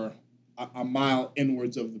before, a mile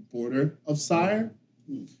inwards of the border of Sire.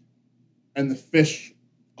 And the fish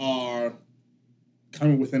are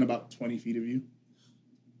coming within about 20 feet of you.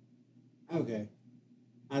 Okay.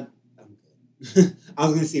 I'm good. I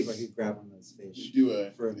was gonna see if I could grab one of those fish. You do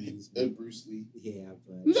for a amusement. Bruce Lee. Yeah,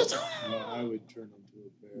 but I would turn into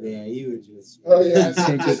a bear. yeah, you would just. Oh yeah,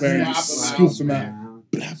 Turn to a bear and slap scoop him them out. out.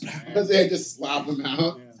 Around. I say just slap him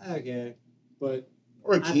out, Yeah. Okay. But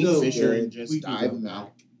or a I feel kingfisher good. and just We can dive go him back.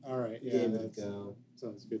 out. all right, Yeah, yeah, let's that go.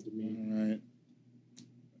 sounds good to All me. right.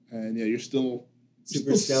 And yeah, you're still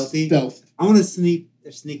Super stealthy. Stealth. I want to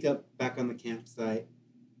sneak up back on the campsite,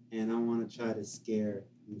 and I want to try to scare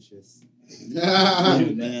Lucius. Oh,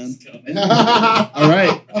 man. It's coming. All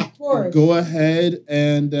right. Of course. Go ahead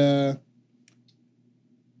and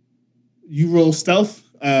you roll stealth.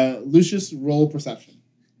 Lucius, roll perception.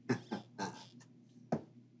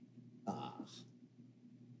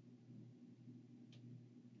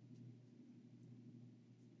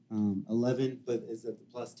 11, but is it the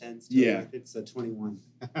plus 10 still? Yeah. It's a 21.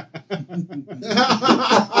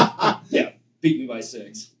 Yeah, beat me by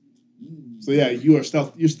 6. So yeah, you are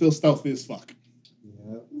stealth. You're still stealthy as fuck.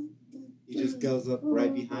 Yeah. He just goes up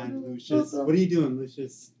right behind Lucius. What are you doing,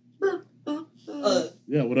 Lucius?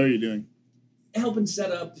 Yeah. What are you doing? Helping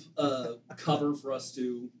set up cover for us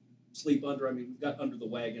to sleep under. I mean, we've got under the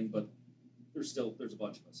wagon, but there's a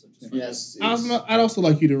bunch of us. So just Yes. I'd also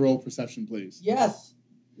like you to roll perception, please. Yes.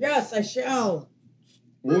 Yes, I shall.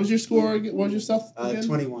 What was your score? What was your stealth again?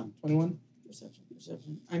 21. 21.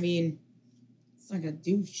 Perception. I mean, it's not gonna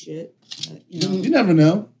do shit. But, you know, You never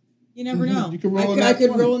know. you never know. You could roll a I nat could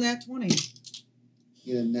 20. roll in that 20.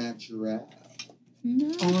 Get a natural.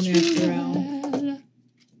 All natural.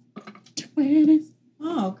 20.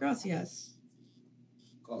 Oh, gracias.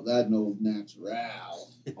 Call that an old natural.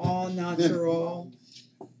 All natural.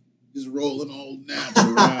 Just rolling old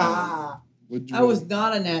natural. What'd you I roll? was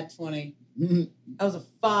not a nat 20. I was a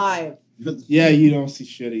 5. Yeah, you don't see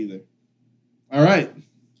shit either. All right.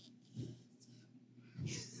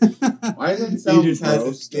 Why does it He sound just has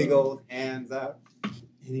gross, his big though? old hands out,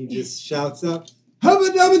 and he just shouts up, "Hubba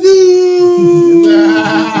dubba doo!"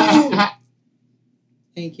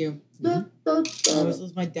 Thank you. I always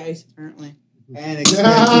lose my dice, apparently. And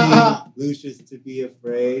expecting Lucius to be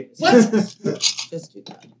afraid. What? Just do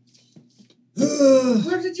that.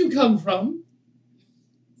 Where did you come from?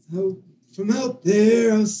 So, from out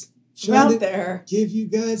there, I was From trying out to there. give you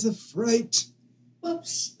guys a fright. Well,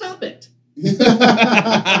 stop it.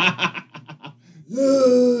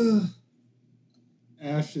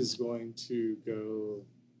 Ash is going to go,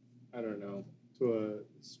 I don't know, to a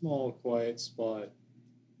small, quiet spot,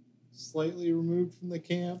 slightly removed from the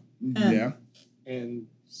camp, Yeah. and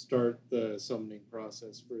start the summoning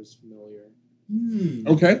process for his familiar.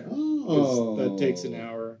 Okay. 'Cause that takes an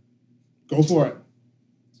hour. Go for it.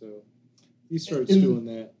 So he starts In- doing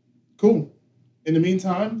that. Cool. In the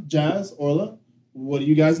meantime, Jazz, Orla, what are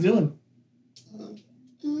you guys doing?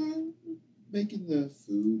 Making the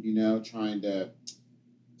food, trying to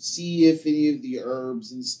see if any of the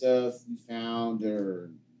herbs and stuff we found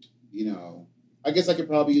are, I guess I could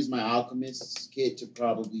probably use my alchemist's kit to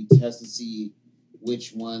probably test and see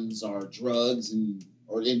which ones are drugs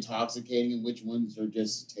or intoxicating and which ones are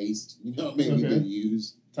just taste, maybe Okay. to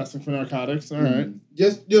use. Testing for narcotics. All right.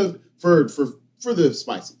 Just for the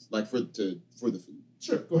spices, like for the food.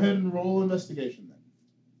 Sure. Go ahead and roll investigation then.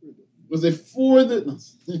 Was it for the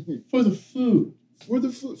For the food. for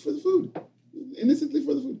the food? Innocently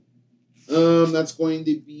for the food. That's going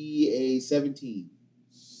to be a 17.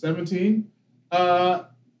 17.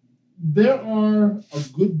 There are a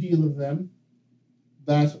good deal of them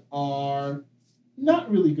that are not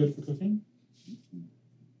really good for cooking,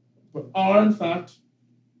 but are in fact,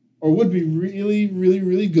 or would be really, really,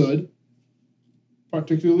 really good,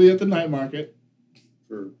 particularly at the night market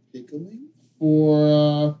For pickling?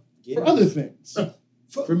 for other things.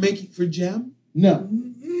 For jam? No.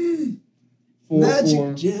 Magic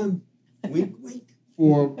For gem. Wink, wink.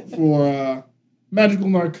 for magical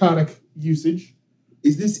narcotic usage.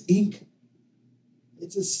 Is this ink?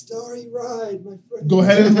 It's a starry ride, my friend. Go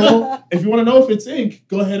ahead and roll. If you want to know if it's ink,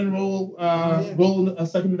 go ahead and roll. Yeah. Roll a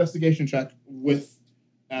second investigation check with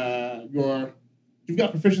your. You've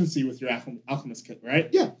got proficiency with your alchemist kit, right?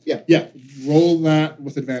 Yeah. Yeah. Roll that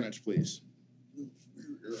with advantage, please.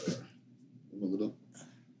 I'm a little.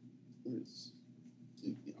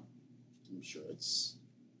 I'm sure it's.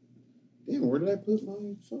 Damn, where did I put my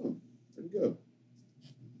phone? Where'd it go?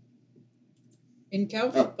 In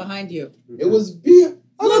couch Oh. behind you. It was behind.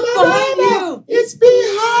 Look behind you! It's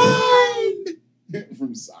behind.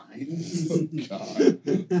 From signs. Oh, God.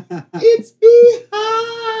 It's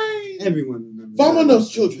behind. Everyone remembers. Vamonos,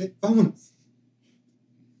 that. children. Vamonos.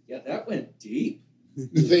 Yeah, that went deep.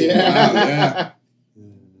 Yeah.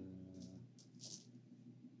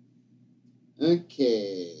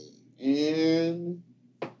 Okay, and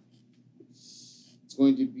it's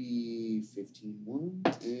going to be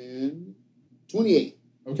 15-1 and 28.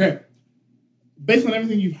 Okay. Based on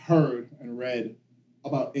everything you've heard and read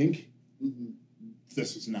about ink,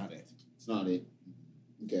 this is not it. It's not it.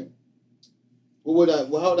 Okay. What would I?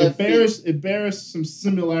 How would I? It bears some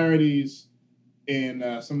similarities in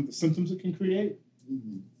some of the symptoms it can create,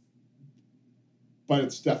 but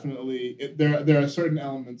it's definitely there are certain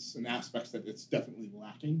elements and aspects that it's definitely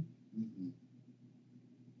lacking.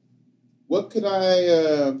 What could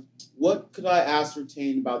I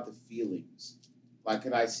ascertain about the feelings? Like,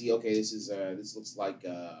 could I see? Okay, this looks like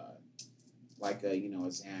a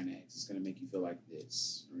Xanax. It's gonna make you feel like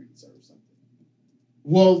this or something.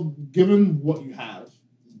 Well, given what you have,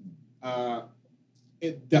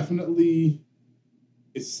 it definitely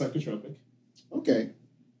is psychotropic. Okay.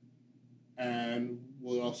 And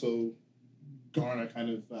will also garner kind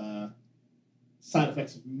of side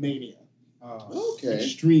effects of mania. Okay.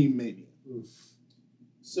 Extreme mania. Oof.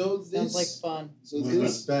 So this Sounds like fun. So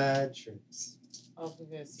this bad trips.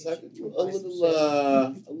 It's like a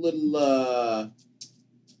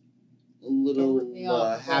little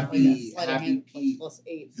happy P.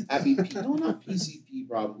 Happy P. No, not PCP.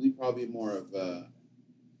 Probably more of a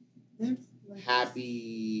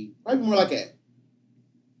happy. Probably more like a.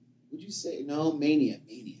 Would you say no mania?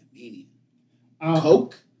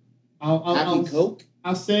 Coke. Happy Coke.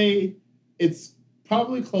 I'll say it's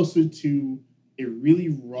probably closer to a really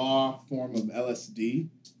raw form of LSD.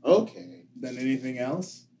 Okay. Than anything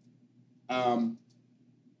else. And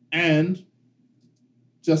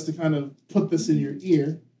just to kind of put this in your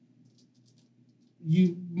ear,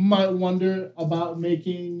 you might wonder about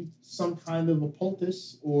making some kind of a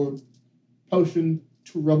poultice or potion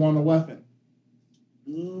to rub on a weapon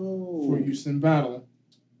for use in battle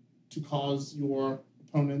to cause your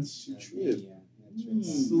opponents to trip.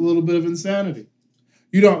 It's a little bit of insanity.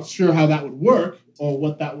 You're not sure how that would work or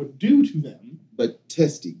what that would do to them. But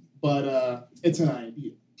testing. But it's an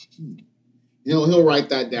idea. He'll write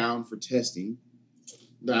that down for testing.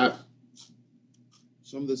 That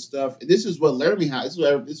some of the stuff. This is what Laramie has.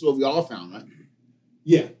 This is what we all found, right?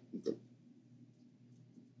 Yeah. Okay.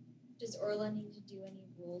 Does Orla need to do any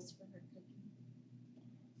rules for her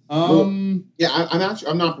cooking? Yeah,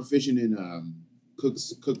 I'm not proficient in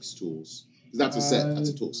cook's tools. That's a set. That's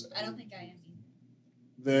a tool set. I don't think I am either.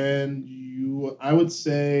 Then I would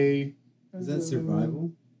say. Is that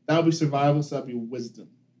survival? That would be survival, so that'd be wisdom.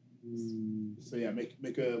 So yeah, make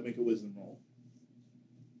a wisdom roll.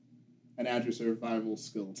 And add your survival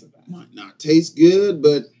skill to that. Might not taste good,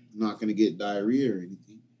 but I'm not gonna get diarrhea or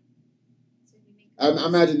anything. I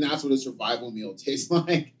imagine that's what a survival meal tastes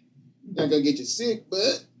like. Not gonna get you sick,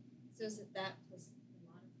 but. So is it that plus the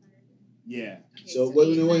modifier? Yeah. Okay, So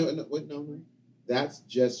wait, no. That's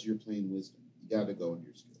just your plain wisdom. You gotta go in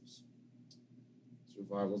your skills.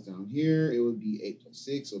 Survival's down here. It would be 8 plus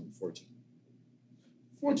 6, so it would be 14.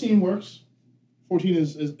 14 works. 14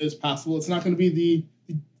 is passable. It's not going to be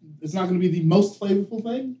the most flavorful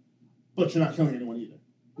thing, but you're not killing anyone either.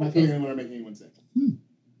 Not killing anyone or making anyone sick.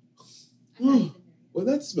 Well,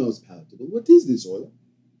 that smells palatable. What is this, Orla?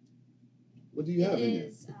 What do you have in there?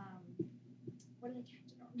 What did I catch? I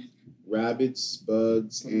don't remember. Rabbits,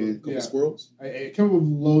 bugs, and a couple squirrels. It comes with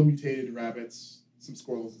low mutated rabbits. Some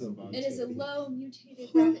squirrels and bugs. It is a low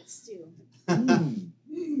mutated rabbit stew.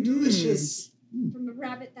 Delicious. From a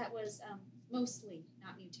rabbit that was mostly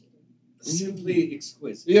not mutated. Simply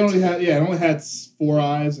exquisite. It only had 4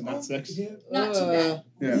 eyes and not 6. Not too bad.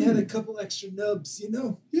 Yeah. They had a couple extra nubs,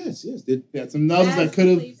 Yes. Yeah, some nubs that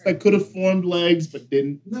could have formed legs but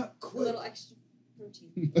didn't. Not A quite. little extra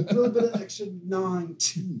protein. A little bit of extra gnawing.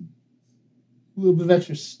 A little bit of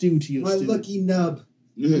extra stew to your My stew. lucky nub.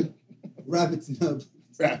 Rabbit's nub.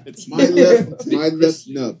 Rabbits. My left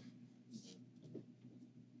nub.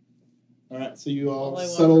 All right, so you all All I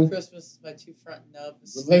want settle. for Christmas is my 2 front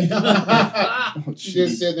nubs. She's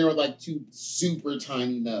just sitting there with like 2 super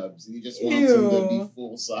tiny nubs, and he just wants them to be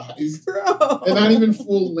full size. Gross. And not even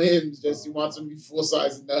full limbs, just he wants them to be full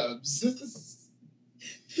size nubs.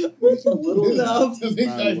 Where's the little nub? My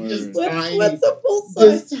word. What's a full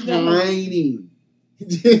size Just nub? tiny.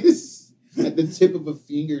 Just at the tip of a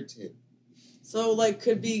fingertip. So like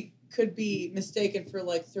could be mistaken for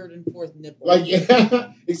like 3rd and 4th nipple. Like,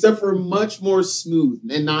 yeah, except for much more smooth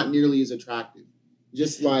and not nearly as attractive.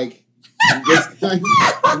 Just like,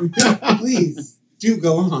 Please do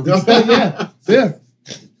go on. Yeah.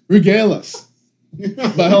 Regale us.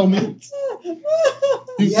 By all means.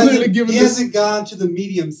 You've clearly given he this. hasn't gone to the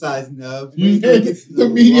medium-sized nub. The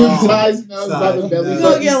medium-sized nubs by the belly It's button.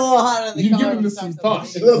 gonna get a little hot on the You've collar given this and some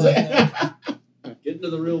stuff, thought. though. Get into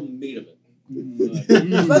the real meat of it.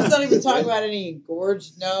 Let's not even talk about any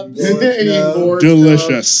engorged nubs.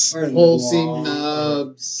 Delicious. Pulsing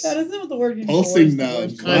nubs. God, isn't that what the word Pulsing engorged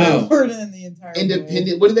nubs. is? Kind of. Word in the entire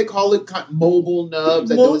Independent. What do they call it? Mobile nubs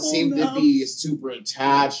that Mobile don't seem to nubs. be super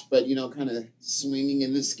attached, but kind of swinging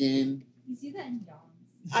in the skin. You see that in dogs.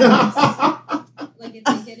 I Like if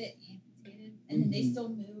they get it amputated and then they still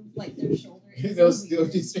move like their shoulder. It's They'll so still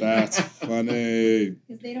weird. just. That's funny.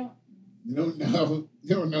 Because they don't. No.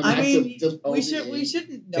 I mean, we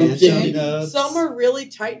shouldn't know. Phantom Jay. nubs. Some are really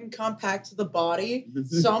tight and compact to the body.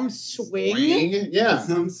 Some swing. Yeah.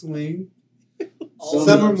 Some swing. All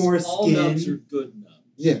Some are nubs- more All nubs skin. are good nubs.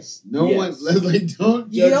 Yes. No Yes. one. Like,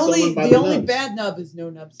 don't judge The only someone by the only nubs. bad nub is no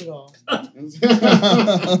nubs at all.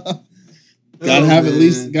 Gotta Oh, have at man.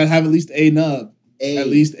 least a nub. At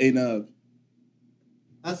least a nub.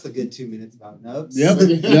 That's a good 2 minutes about nubs.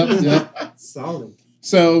 Yep. Solid.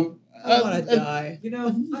 So I want to die. You know,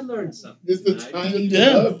 I learned something. Just the tonight. tiny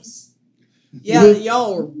Yeah. nubs. Yeah,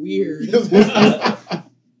 y'all are weird.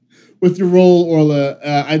 With your roll, Orla,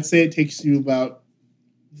 I'd say it takes you about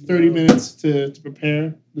 30 minutes to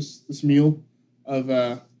prepare this meal of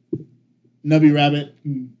nubby rabbit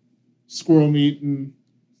and squirrel meat and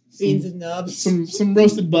Beans and nubs. some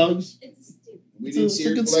roasted bugs. It's a stew. We It's didn't a see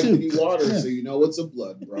her good collect stew. any water, Yeah. so you know it's a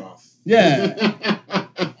blood broth. Yeah.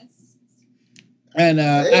 That's And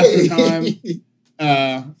after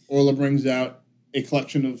time, Orla brings out a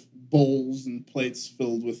collection of bowls and plates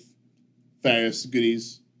filled with various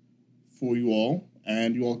goodies for you all,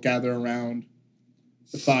 and you all gather around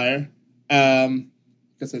the fire. Like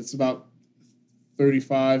I said, it's about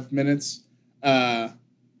 35 minutes.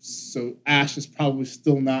 So Ash is probably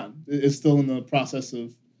still in the process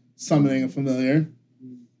of summoning a familiar.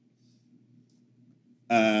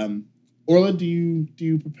 Orla, do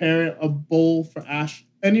you prepare a bowl for Ash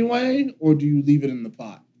anyway, or do you leave it in the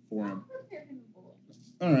pot for him? prepare him a bowl.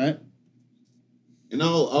 All right. And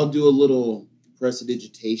I'll do a little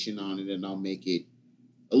prestidigitation on it, and I'll make it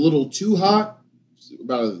a little too hot.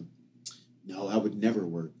 No, that would never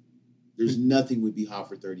work. There's nothing would be hot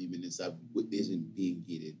for 30 minutes that isn't being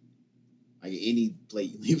heated. Like any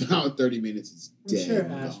plate you leave out 30 minutes is I'm dead. sure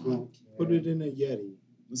and Ash gone. will put it in a Yeti.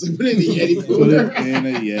 It's like, put it in the Yeti Put cooler. it in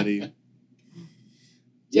a Yeti.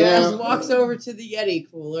 Jazz walks over to the Yeti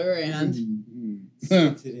cooler and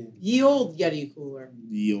Sticks it in. ye old Yeti cooler.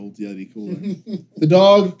 The old Yeti cooler. The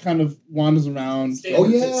dog kind of wanders around, Oh,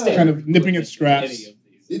 yeah. Standard kind of nipping at scraps. Any of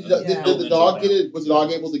these, Did, uh, did Yeah. the dog get it? Was the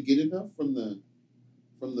dog able to get enough from the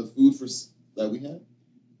food that we had?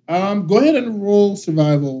 Go ahead and roll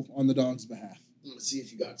survival on the dog's behalf. Let's see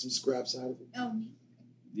if you got some scraps out of it. Oh, me.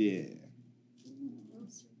 Yeah.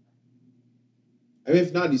 I mean,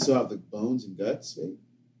 if not, you still have the bones and guts, right?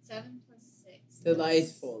 7 plus 6.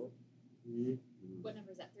 Delightful. What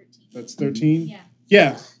number is that? 13. That's 13. Yeah.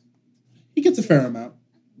 Yeah. He gets a fair amount.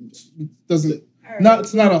 Doesn't All right. not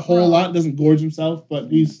it's not a whole lot, doesn't gorge himself,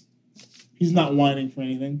 but he's not whining for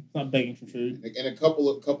anything. He's not begging for food. Like, in a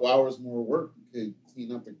couple hours more work, you could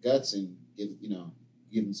clean up the guts and give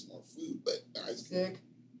him some more food. But that's Sick.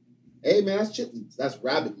 hey man, that's chitlins. That's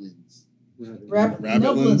rabbitlins. Rabbit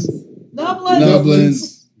Rabbitlins. Nublins.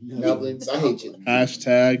 Nublins. Nublins. I hate chitlins.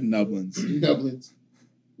 Hashtag Nublins. Nublins.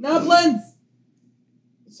 Nublins.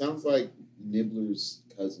 It sounds like Nibbler's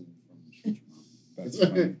cousin from That's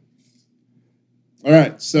funny. All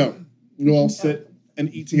right, so you all sit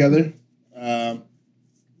and eat together.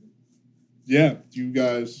 Yeah, you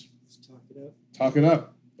guys Let's talk it up. talk it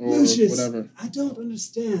up or Lucius, whatever. I don't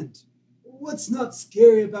understand. What's not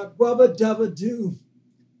scary about Wabba Dabba Doo?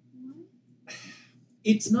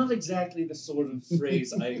 It's not exactly the sort of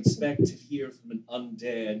phrase I expect to hear from an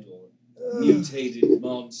undead or Ugh. mutated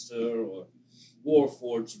monster or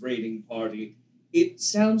Warforged raiding party. It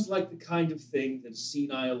sounds like the kind of thing that a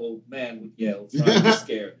senile old man would yell trying to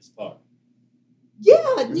scare his party.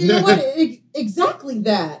 Yeah, you know what? Exactly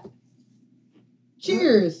that.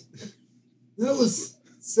 Cheers. That was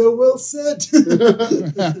so well said.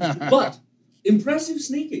 But impressive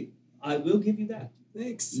sneaking. I will give you that.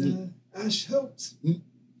 Thanks, Ash helped.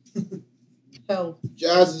 Hell.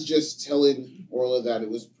 Jazz is just telling Orla that it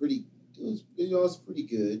was pretty good.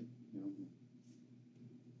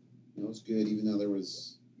 It was good, even though there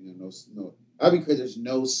was no. Because there's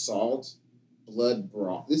no salt, blood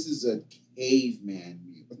broth. This is a caveman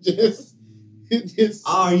meal. Just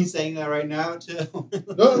Are you saying that right now, too?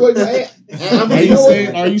 no, wait,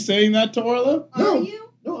 Are you saying that to Orla? Are you?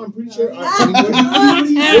 No, I'm pretty sure.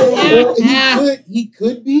 He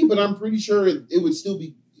could be, but I'm pretty sure it would still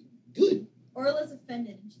be good. Orla's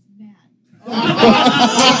offended and she's mad.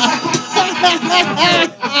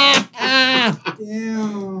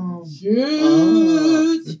 Damn.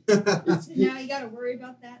 Shoot. So now you gotta worry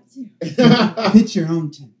about that too. Pitch your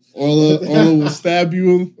own tent. Orla will stab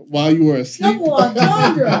you while you are asleep. Double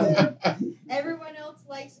entendre. Everyone else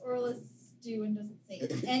likes Orla's stew and doesn't say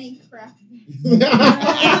any crap.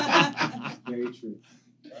 Very true.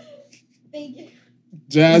 Thank you.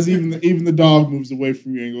 Jazz, even the dog moves away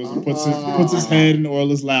from you and goes and puts his head in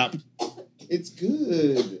Orla's lap. It's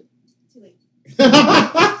good. Too late.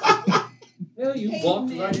 Well, you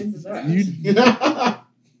walked right into that.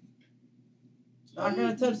 Not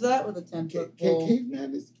gonna touch that with a 10-foot pole.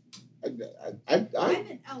 Caveman is. I'm an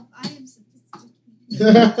elf. I am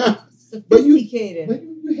sophisticated. Sophisticated. But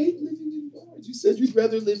you hate living in bars. You said you'd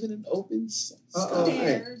rather live in an open sky.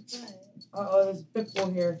 Fair, Uh-oh, there's a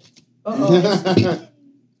pitbull here.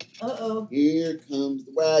 Uh-oh. Here comes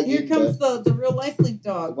the wagon. Here comes the real life link the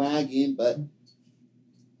dog. wagon, but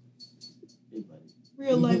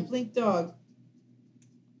Real life link dog.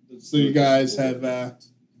 So you guys have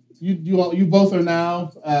you both are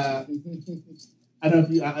now. I don't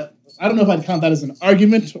know if I'd count that as an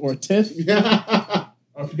argument or a tiff, or if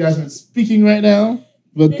you guys aren't speaking right now.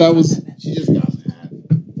 But that was she just got mad.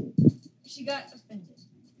 She got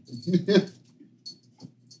offended.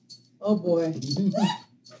 Oh boy.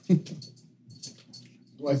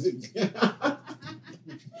 Was it?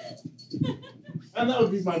 and that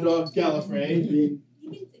would be my dog Gallifrey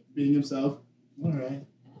being himself. All right,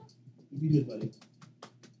 be good, buddy.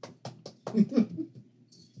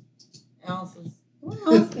 Alice is.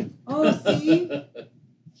 Oh, see?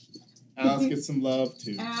 Alice gets some love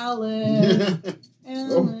too. Alice.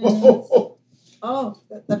 Oh,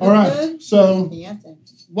 that All right. good? So Beyonce.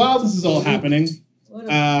 while this is all happening, What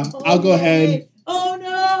a- I'll go ahead. Oh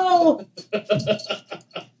no!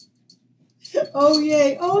 Oh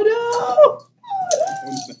yay! Oh no!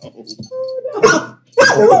 Oh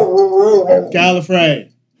no!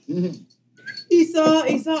 Gallifrey. He saw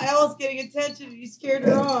Alice getting attention and he scared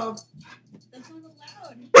her off. That's not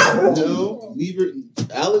allowed. No, leave her.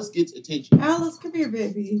 Alice gets attention. Alice, come here,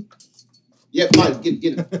 baby. Yep, fine. Get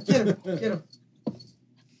him. Get him. Get him.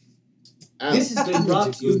 Alice. This has been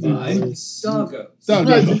brought to you by Doggo.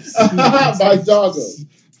 By Doggo.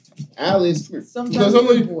 Alice. Sometimes There's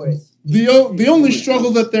only- we're boys. The only struggle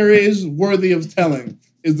that there is worthy of telling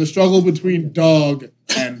is the struggle between dog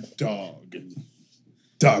and dog.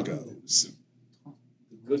 Doggos.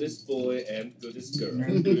 The goodest boy and goodest girl.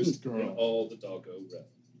 And goodest girl. In all the Doggo realm.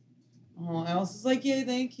 Oh, Alice is like, yay,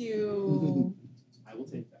 thank you. I will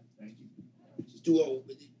take that. Thank you. Just do all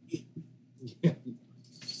with it.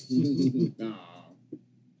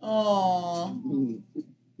 Aw.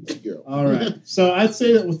 Good girl. All right. So I'd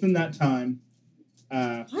say that within that time,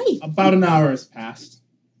 Hi. about an hour has passed.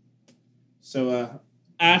 So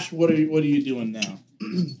Ash, what are you doing now?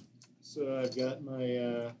 So I've got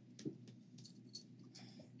my.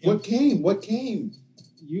 What came?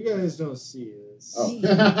 You guys don't see this. Oh.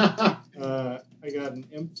 I got an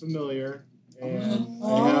imp familiar, and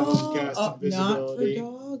I have him cast invisibility.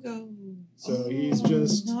 Not for Doggo. So he's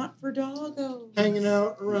just Not for Doggo. hanging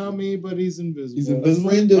out around me, but he's invisible. He's A invisible.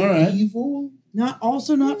 friend of All right. evil? Not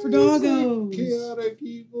for Doggo. Chaotic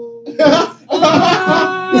evil. He's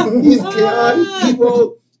chaotic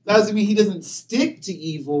evil. Doesn't mean he doesn't stick to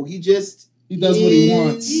evil. He just He does what he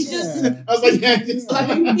wants. He just- I was like, yeah, just like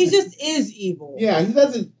He just is evil. yeah. He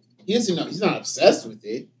doesn't. He's not obsessed with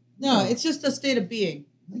it. No, it's just a state of being.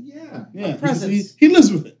 Like, yeah. Yeah. presence. He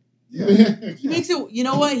lives with it. Yeah. He makes it. You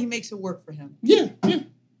know what? He makes it work for him. Yeah. Yeah.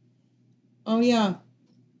 Oh yeah.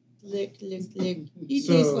 Lick, lick, lick. He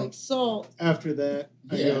So- tastes like salt. After that,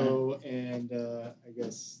 I Yeah. go and I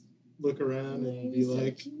guess look around and be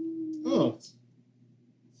like, oh,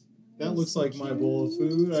 that looks like my bowl of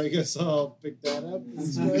food. I guess I'll pick that up.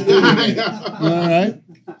 All right.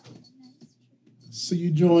 So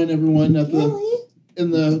you join everyone at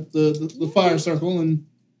the fire circle and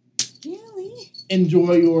Really?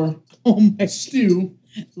 enjoy your stew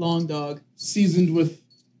Long dog. seasoned with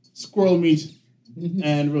squirrel meat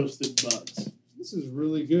and roasted bugs. This is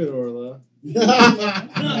really good, Orla. Yeah,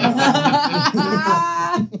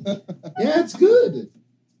 it's good.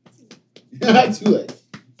 Do it.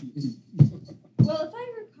 Well, if I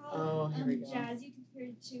recall, Oh, here we go. Jazz, you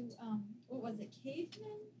compared to what was it,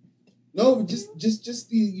 cavemen? No, just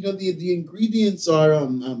the the ingredients are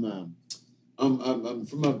from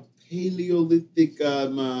a Paleolithic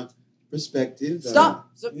perspective. Stop.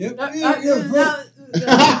 Yep.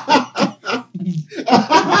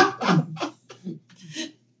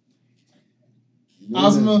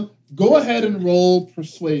 Ozma, go ahead and roll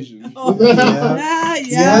persuasion. Oh, Yeah.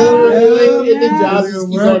 And then Josh just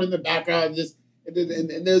keep going in the background, just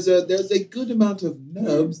and there's a good amount of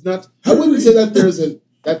nubs. Not, I wouldn't say that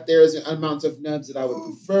there's an amount of nubs that I would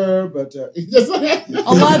prefer, but just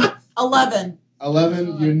 11.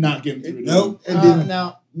 11, you're not getting through. Nope. And then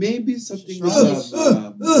No. maybe something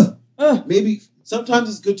Uh, maybe sometimes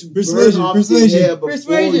it's good to Persuasion, burn off persuasion. the hair before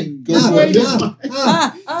Persuasion, you go persuasion. on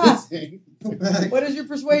Ah. Go back. What is your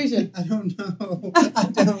persuasion? I don't know. I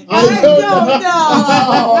don't.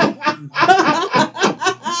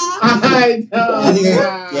 I know. I think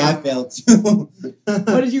I failed.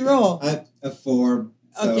 What did you roll? A 4.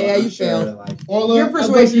 So Okay, yeah, I'm you sure, failed. like, Orla, Your I'd like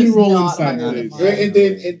persuasion you to is roll not insight, higher than please.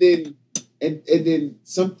 mine. and then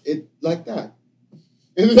some it like that.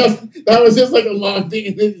 And that was just like a long thing,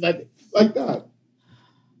 and then like that.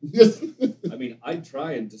 Just I mean, I'd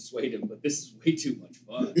try and dissuade him, but this is way too much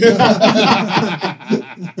fun.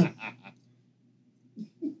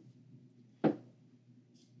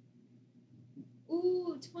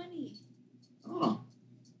 Ooh, 20. oh.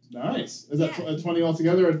 Nice. Is that Yeah. a 20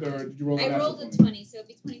 altogether, or did you roll a I natural rolled a 20? 20, so it'd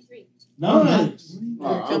be 23. Nice.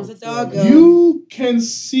 Here comes the doggo. You can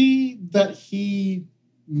see that he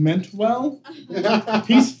meant well.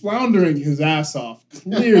 He's floundering his ass off,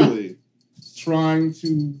 clearly trying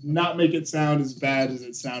to not make it sound as bad as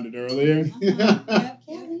it sounded earlier. Yep.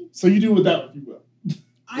 So you do with that what you will.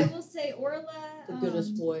 I will say Orla, The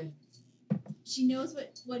goodest boy. she knows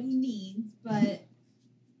what he means, but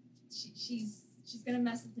she's gonna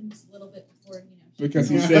mess with him just a little bit before, you know. Because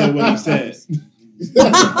he said what he said.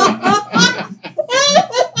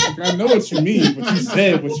 I know what you mean, but you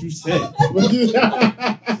said what you said.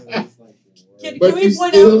 Can But we you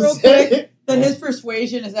point out still real said quick that his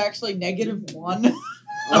persuasion is actually -1?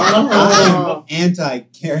 Oh.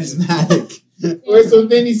 anti-charismatic. Wait, so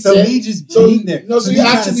then he So said, me just so, being there. no, so me you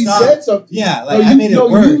trying to actually stop. said something. Yeah, like No, I you- made it no,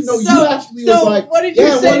 worse. you actually was like, what did you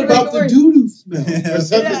yeah, say what to make about it the worse? doo-doo smell? Yeah. Or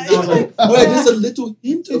something. Yeah, I was like, well, just a little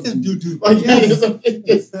hint of doo-doo. Like,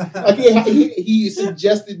 he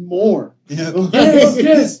suggested more.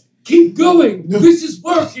 Yes, keep going. This is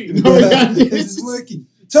working. No, yeah, This is working.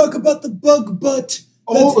 Talk about the bug butt.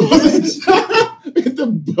 Oh, the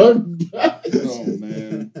bug butt. Oh,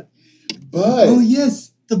 man. But Oh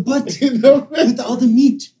yes, the butt you know, with all the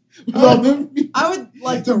meat. I would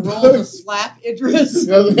like to roll to slap Idris.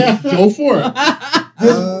 Go for it.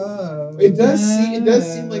 It does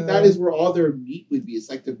seem like that is where all their meat would be. It's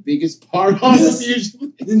like the biggest part on Yes. them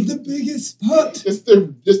usually. In the biggest part. Just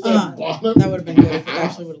the bottom. That would have been good if it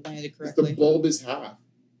actually would have landed It's the correctly. bulbous half.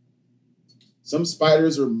 Some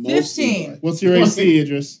spiders are mostly 15. What's your AC,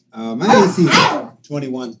 Idris? My AC is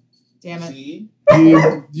 21. Damn it. See?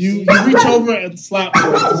 You reach over and slap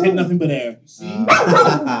her. Just hit nothing but air. See? Uh,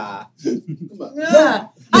 Come on. Yeah,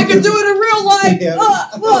 I can do it in real life.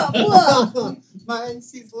 Yeah. My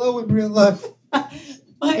AC is low in real life.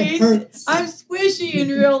 My It AC, hurts. I'm squishy in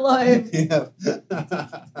real life. Yeah.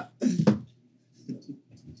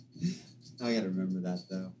 I gotta remember that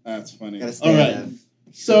though. That's funny. Gotta stay All right. alive.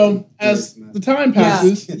 So as the time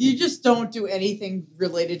passes, You just don't do anything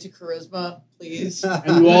related to charisma, please.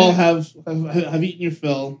 and you all have eaten your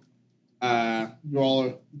fill, you all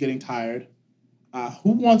are getting tired.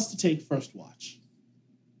 Who wants to take first watch?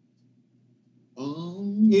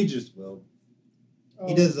 He just will.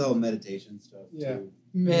 He does the whole meditation stuff Yeah. too.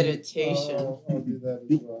 Meditation. I'll do that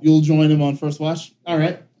as well. You'll join him on first watch. All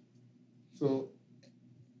right. So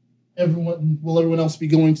will everyone else be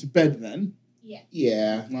going to bed then? Yeah.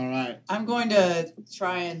 Yeah. All right. I'm going to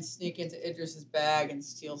try and sneak into Idris's bag and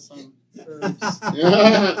steal some herbs. All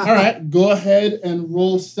right. Go ahead and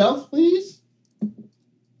roll stealth, please.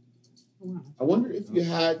 I wonder if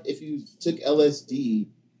you took LSD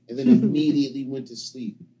and then immediately went to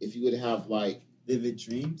sleep, if you would have like Vivid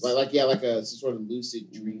dreams. like a sort of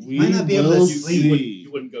lucid dream. We Might not be able to will sleep. see.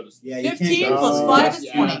 You wouldn't go to sleep. Yeah, you 15 can't plus go. 5 is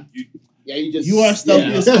yeah. 20. Yeah, you just You are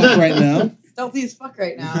stealthy as fuck right now. Stealthy as fuck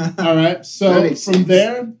right now. All right. That So makes from sense.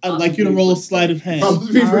 there, I'd like you to roll a sleight of hand.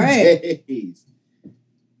 Probably for All right. days.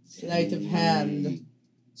 Sleight of hand.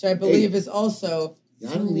 Which I believe is also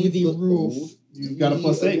Gotta through leave the the roof. old You've got a me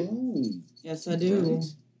 +8. alone. Yes, I do. Right.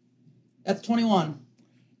 That's 21.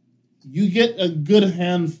 You get a good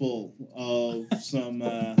handful of some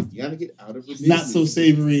You gotta get out of her not so business.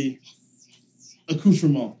 savory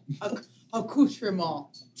accoutrement. Accoutrement.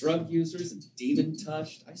 Drug users and demon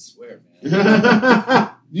touched. I swear, man.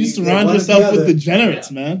 You You surround get one or yourself the with other. degenerates,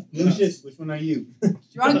 man. Lucius, which one are you? Drug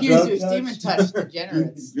Drug users, touch. demon touch,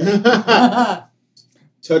 degenerates.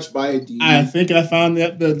 Touched by a demon. I think I found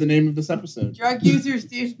the name of this episode. Drug users,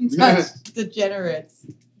 demon touch, degenerates.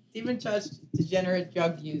 Demon touch degenerate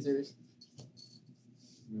drug users.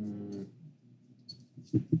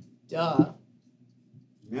 Duh.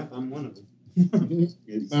 Yep, I'm one of them.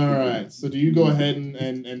 All right. So do you go ahead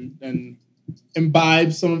and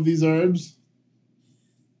imbibe some of these herbs?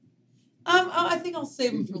 I think I'll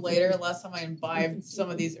save them for later. Last time I imbibed some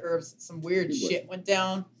of these herbs, some weird shit went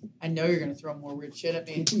down. I know you're gonna throw more weird shit at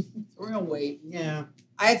me, so we're gonna wait. Yeah.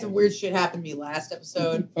 I had some weird shit happen to me last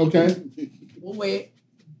episode. Okay. We'll wait.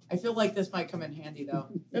 I feel like this might come in handy though.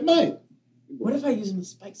 It might. What if I use them to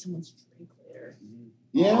spike someone's drink later?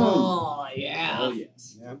 Yeah. Oh yeah. Oh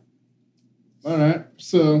yes. Yep. All right.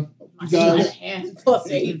 So you guys, Hand plus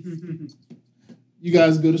 8. you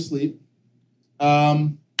guys go to sleep.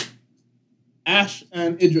 Ash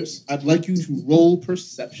and Idris, I'd like you to roll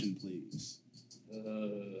perception, please.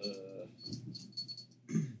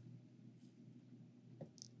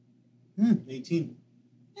 18.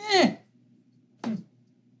 Eh.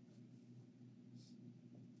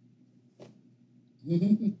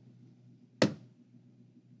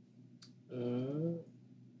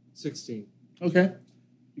 16. Okay.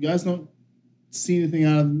 You guys don't see anything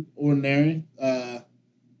out of the ordinary,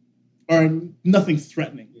 or nothing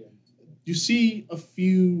threatening. Yeah. You see a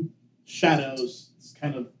few shadows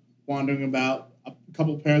kind of wandering about, a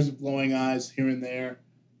couple pairs of glowing eyes here and there,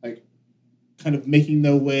 like kind of making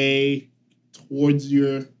their way towards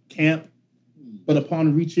your camp. But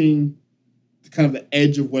upon reaching kind of the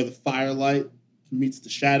edge of where the firelight meets the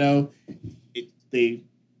shadow, they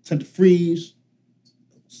tend to freeze,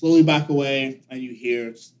 slowly back away, and you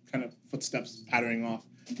hear kind of footsteps pattering off.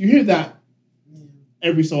 You hear that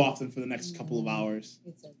every so often for the next couple of hours,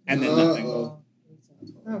 and then nothing.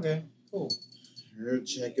 Okay, cool. You're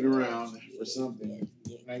checking around for something.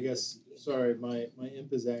 And I guess, sorry, my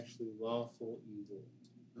imp is actually lawful evil.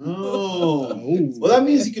 Oh. Well, that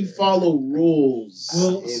means you can follow rules.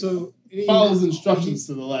 Well, so Follows instructions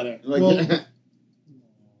to the letter. Like, well,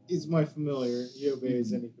 he's my familiar. He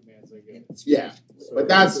obeys any commands I give. yeah, So but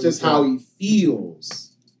that's just how he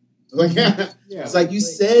feels. Like, Yeah. it's like you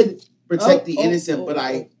said, protect the Oh, innocent, oh, but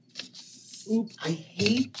oh. I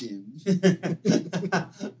hate him.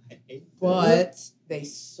 But they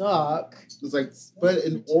suck. It's like, but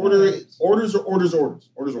in orders are orders. Orders.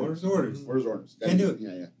 Orders. Can do it.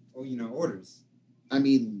 Yeah. Oh, orders. I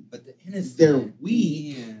mean, But the innocent. they're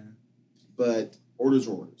weak, Yeah. but orders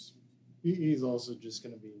are orders. He's also just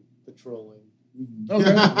going to be patrolling.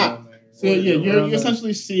 Okay. around there. So yeah, Around you're the-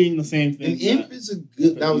 essentially seeing the same thing. An imp is a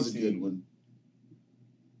good. That was a good one.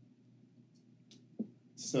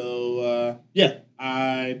 So yeah,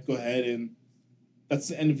 I'd go ahead and that's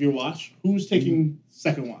the end of your watch. Who's taking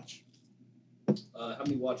second watch? How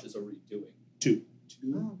many watches are we doing? 2.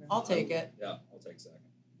 I'll take it. Yeah, I'll take second.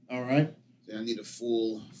 All right. I need a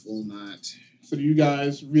full night. So do you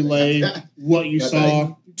guys relay what you Got saw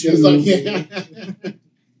that. to? Just like, yeah.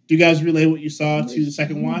 Do you guys relay what you saw to the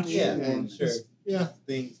second watch? Yeah, Or- sure. Yeah.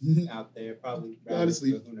 Things out there, probably. Go to rabbits,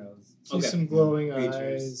 sleep. but who knows? See Okay. some glowing Creatures.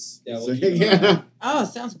 eyes. Yeah, So, we'll keep an eye yeah. Oh,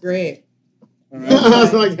 sounds great. All I right.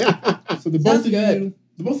 was like, So the Sounds both of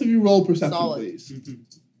good. you, roll perception, Solid. please.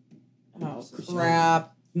 Oh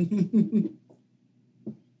crap.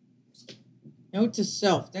 Note to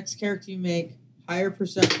self: next character you make, higher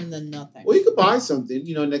perception than nothing. well, you could buy something.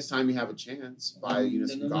 Next time you have a chance, buy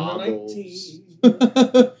some goggles.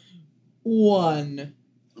 19. 1.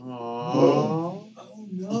 Aww. Oh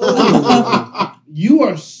no. You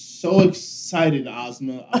are so excited,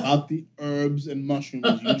 Ozma, about the herbs and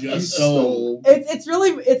mushrooms you just sold. It's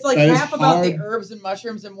like That is half about the hard. herbs and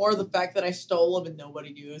mushrooms and more the fact that I stole them and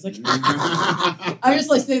nobody knew. It's like I'm just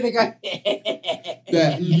like sitting there going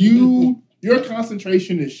That your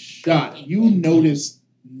concentration is shot. You notice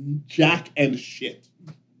jack and shit.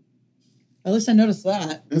 At least I noticed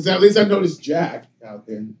that. At least I noticed Jack out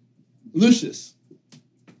there. Lucius,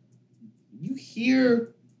 you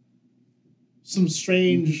hear some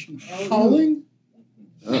strange howling,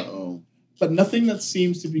 Uh-oh. but nothing that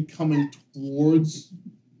seems to be coming towards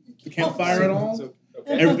the campfire at all. So,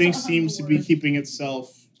 Everything seems to be keeping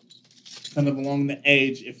itself kind of along the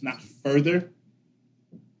edge, if not further.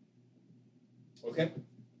 Okay.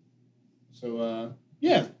 So,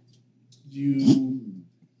 yeah. You...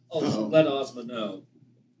 I'll Uh-oh. let Ozma know.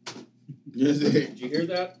 Did you hear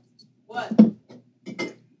that? What?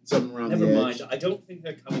 Something around Never the mind. I don't think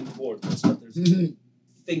they're coming towards us, but there's edge.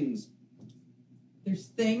 things. There's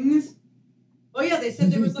things? Oh yeah, they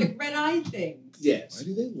said there was like red-eye things. Yes. Why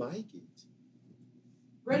do they like it?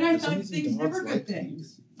 Red-eye For some reason, things dogs never good like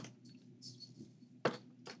things. things.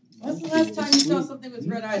 When's the last time you saw something with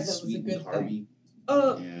red eyes that was a Sweet good and thing?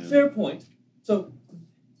 Harvey. Fair point. So,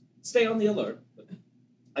 stay on the alert. But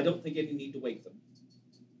I don't think any need to wake them.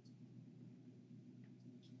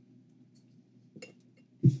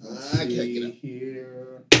 Let's I can't see get up.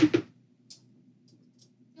 here.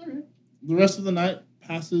 All right. The rest of the night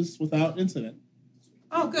passes without incident.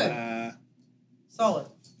 Oh, good. Solid.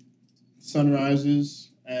 Sun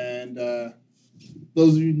rises, and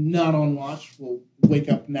those of you not on watch will wake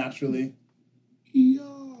up naturally.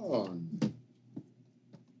 Yawn.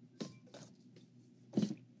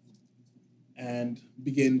 And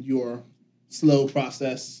begin your slow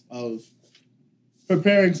process of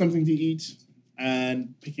preparing something to eat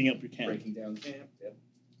and picking up your camp. Breaking down camp. Yep.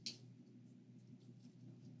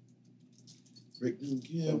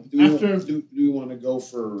 Do we want to go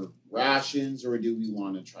for rations or do we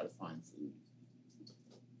want to try to find food?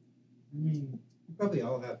 I mean, we probably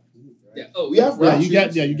all have food, right? Yeah. Oh, We have Yeah,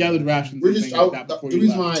 rations. you gathered rations. We're and just things like out. that before The you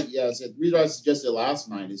reason left. why, I said the reason I suggested last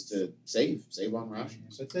night is to save on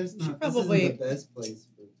rations. But there's not probably- this isn't the best place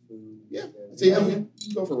for food. Yeah. because- So yeah, we can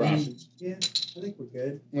go for rations. Yeah, I think we're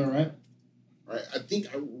good. All right. All right. I think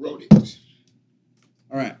I wrote it.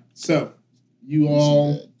 All right. So you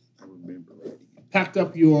all I remember writing it. packed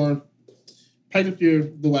up the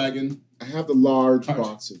wagon. I have the large Cart.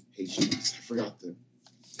 box of patience. I forgot the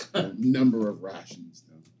number of rations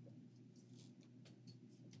though.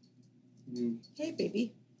 You Hey,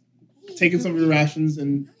 baby. taken some of your rations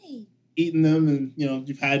and Hi. eaten them, and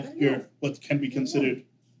you've had your what can be considered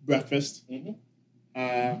breakfast. Mhm.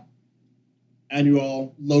 And you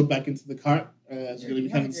all load back into the cart. It's going to be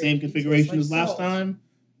kind of the same configuration as last time.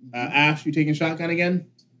 Ash, you taking shotgun again?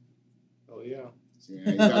 Oh yeah. So,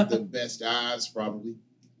 yeah, you got the best eyes probably.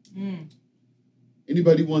 Mm.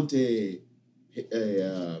 Anybody want a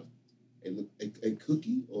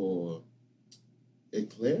cookie or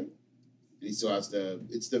eclair? And he still has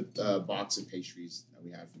the box of pastries that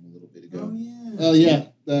we had from a little bit ago. Oh yeah. Oh yeah,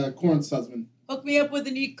 the corn sudsman. Hook me up with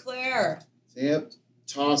an eclair. Yep.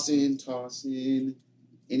 Toss in.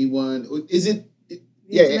 Anyone? Is it? You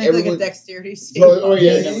have to Yeah, make like a everyone. dexterity save. Oh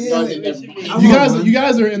yeah. Yeah, Never yeah, mind, yeah. never Should mind. be- You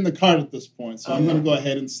guys are in the cart at this point, so I'm Okay. going to go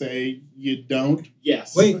ahead and say you don't,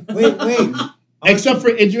 Yes. Wait. except for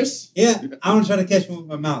Idris, Yeah, I want to try to catch one with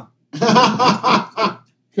my mouth.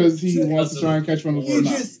 because he wants to try and catch one of them.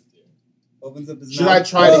 Idris opens up his Should mouth. I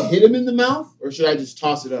try to hit him in the mouth, or should I just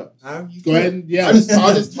toss it up? However you Go can. ahead and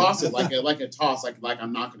I'll just toss it like a toss, like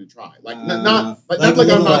I'm not going to try, like not like like a I'm not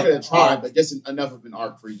little, going to try, but just enough of an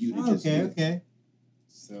arc for you to Oh, just. okay.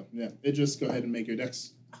 So yeah, Idris, go ahead and make your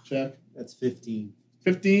dex check. That's 15.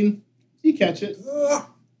 15, you catch it.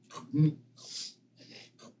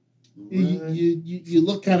 You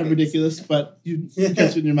look kind of ridiculous, but you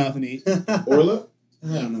catch it in your mouth and eat. Orla, I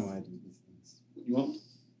don't know why I do these things. you want?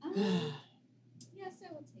 Yes,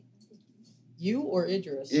 I will take them. You or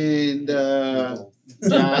Idris? And Both.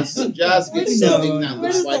 Jazz Where gets does something the- that where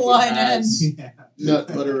looks does the like line it has Yeah. nut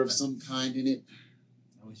butter of some kind in it,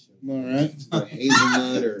 I wish it All right. or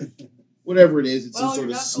hazelnut or whatever it is. It's Well, some sort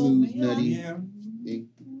you're of not old, smooth, man. nutty Yeah. thing.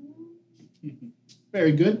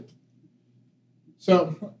 Very good.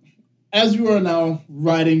 So, as you are now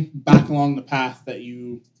riding back along the path that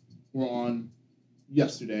you were on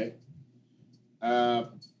yesterday,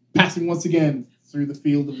 passing once again through the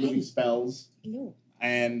field of living spells,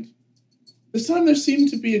 and this time there seemed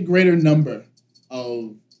to be a greater number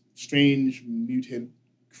of strange mutant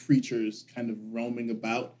creatures kind of roaming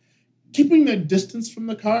about, keeping their distance from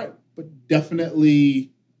the cart, but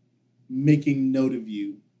definitely making note of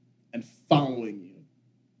you and following you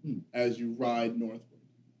as you ride northward.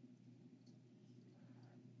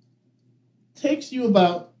 Takes you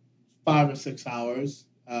about 5 or 6 hours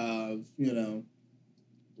of,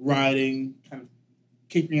 riding, kind of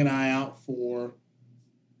keeping an eye out for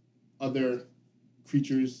other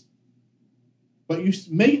creatures. But you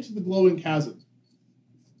make it to the glowing chasm,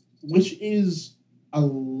 which is a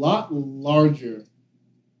lot larger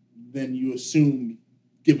than you assumed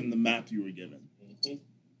given the map you were given.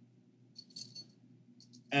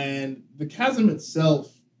 And the chasm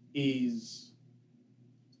itself it's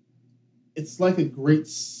like a great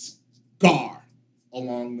scar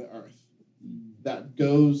along the earth that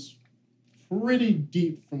goes pretty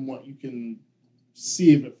deep from what you can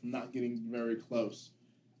see of it from not getting very close.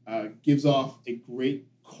 Gives off a great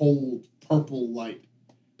cold purple light.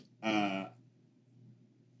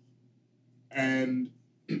 And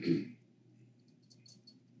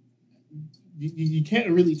you can't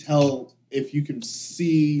really tell if you can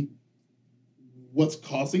see what's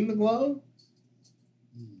causing the glow.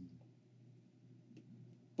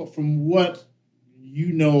 But from what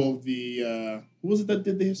you know of the, who was it that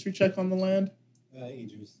did the history check on the land?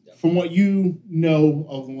 Idris. From what you know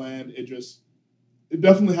of the land, it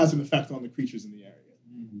definitely has an effect on the creatures in the area.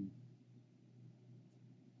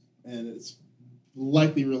 and it's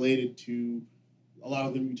likely related to a lot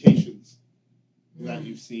of the mutations that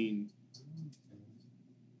you've seen.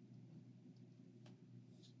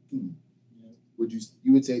 Would you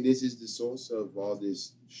would say this is the source of all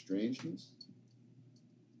this strangeness?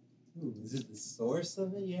 Ooh, is it the source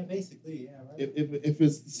of it? Yeah, basically, yeah, right. If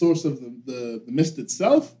it's the source of the mist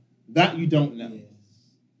itself, that you don't know. Yeah.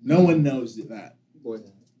 No one knows that. Boy.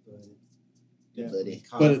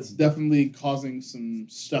 But it's definitely causing some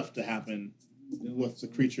stuff to happen with the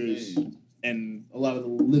creatures and a lot of the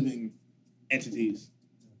living entities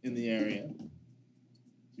in the area.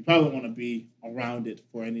 You probably don't want to be around it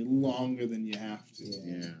for any longer than you have to.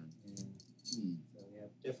 Yeah. So yeah,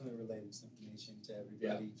 definitely relay this information to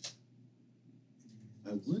everybody.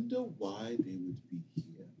 I wonder why they would be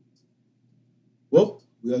here. Well,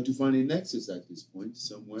 we have to find a nexus at this point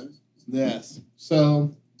somewhere. Yes.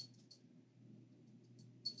 So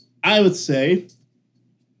I would say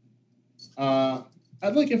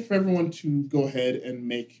I'd like it for everyone to go ahead and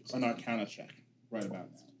make an Arcana check right about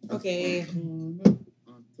now. Okay.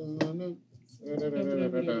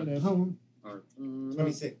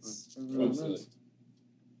 26.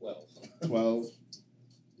 12.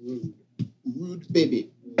 Rude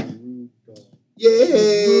baby.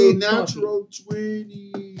 Yay! Natural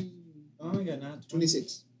 20. Oh, I got not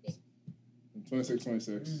 26.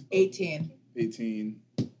 26. 18. 18.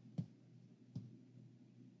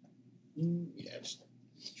 Yes.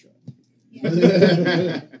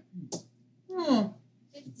 Hmm.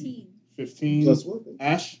 15 15. Plus what?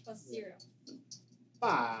 Ash? plus 0.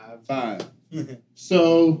 5.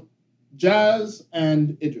 So, Jazz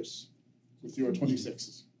and Idris, with your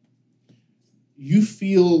 26s, you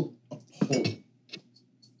feel a pull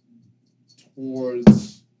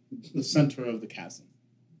towards the center of the chasm.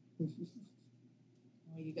 Oh,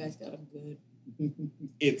 you guys got them good.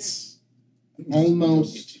 It's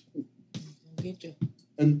almost. I'll get you.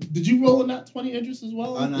 And did you roll a nat 20, Idris, as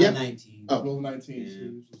well? Oh, no, Yep. 19. Oh, roll a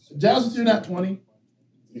 19. Jazz, with your nat 20,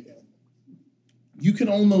 you can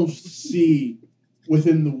almost see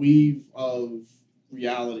within the weave of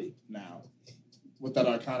reality now with that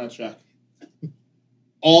Arcana check.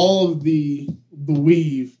 All of the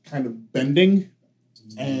weave kind of bending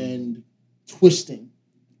and twisting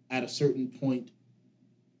at a certain point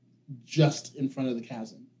just in front of the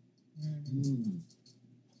chasm.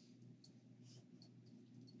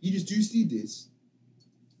 You just do see this.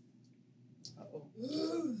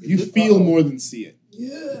 You feel more than see it.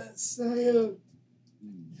 Yes, I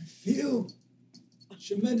feel a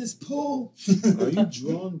tremendous pull. Are you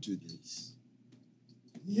drawn to this?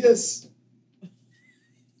 Yes.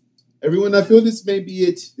 Everyone, I feel this may be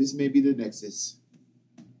it. This may be the nexus.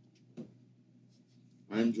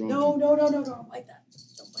 I'm drawn No, to don't like that.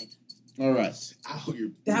 Don't like that. All right. Ow, you're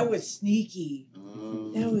That was sneaky.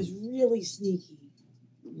 That was really sneaky.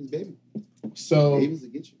 baby. So Babies will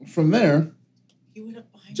get you. from there, He went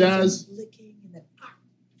up behind Jazz. me, licking, and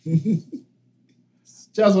then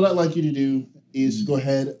Jazz, what I'd like you to do is go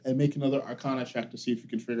ahead and make another Arcana check to see if you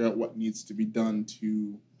can figure out what needs to be done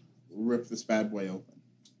to rip this bad boy open.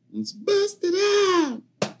 Let's bust it out.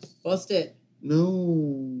 bust it.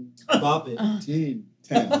 No. Bop it. 10.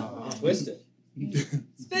 10. Twist it.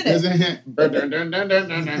 Spin it.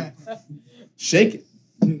 Shake it.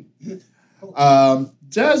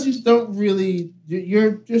 Jazz, you don't really.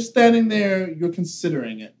 You're standing there. You're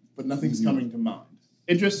considering it, but nothing's coming to mind.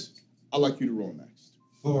 Idris, I'd like you to roll next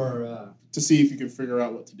For to see if you can figure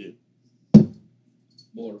out what to do.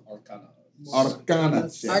 More Arcana. Arcana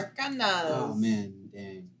check. Arcana. oh man,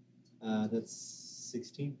 dang. That's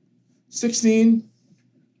 16. 16.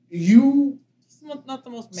 You It's not the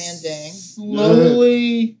most man-dang.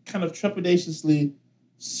 slowly, kind of trepidatiously,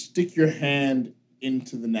 stick your hand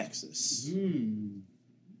into the nexus,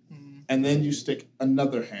 and then you stick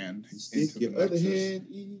another hand Stick into your the other nexus hand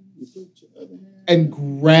in. You put your other hand. and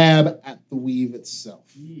grab at the weave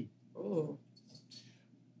itself. Oh.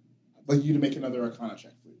 I'd like you to make another Arcana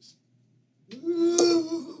check, please.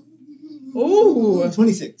 Ooh.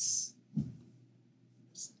 26.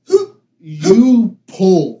 You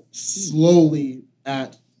pull slowly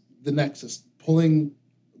at the nexus, pulling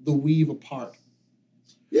the weave apart.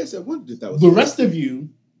 Yes, I wondered if that was The rest of you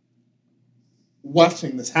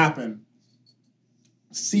watching this happen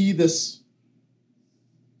see this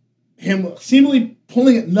him seemingly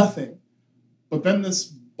pulling at nothing, but then this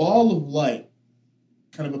ball of light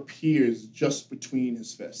kind of appears just between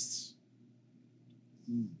his fists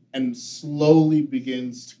and slowly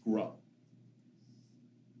begins to grow.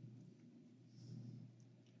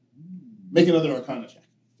 Make another Arcana check.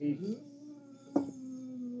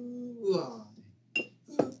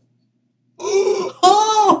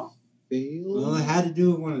 Oh! had to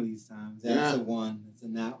do it one of these times. That's Yeah. a one. That's a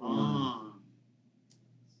nat one. Ah.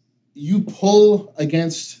 You pull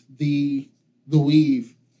against the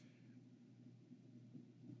weave,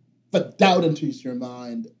 but doubt enters your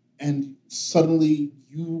mind, and suddenly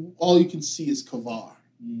all you can see is Kavar,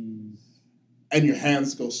 and your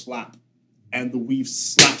hands go slap, and the weave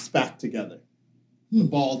slaps back together. The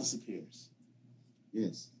ball disappears.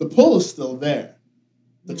 Yes. The pull is still there,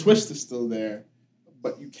 the twist is still there,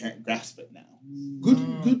 but you can't grasp it now. Good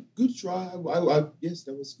try. Yes,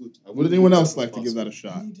 that was good. Would anyone else like to give that a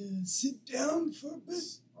shot? Need to sit down for a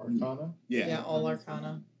bit. Arcana? Yeah, all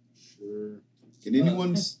Arcana. Sure. Can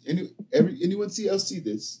anyone else see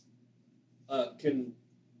this? Can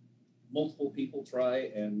multiple people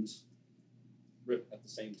try and rip at the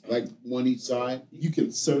same time? Like one each side? You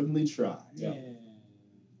can certainly try. Yeah.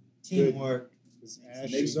 Teamwork. Because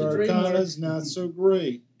Makes Ash's the dream Arcana's not so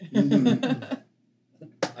great.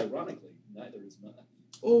 Ironically, neither is mine.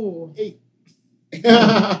 Oh.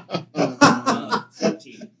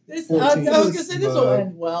 14. This, 14. I was going to say this will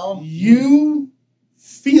end well. You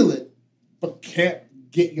feel it, but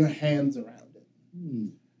can't get your hands around it.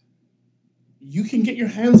 You can get your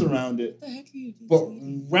hands around it, What the heck are you doing?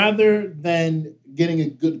 but rather than getting a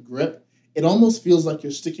good grip, it almost feels like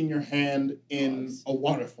you're sticking your hand in a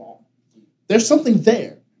waterfall. There's something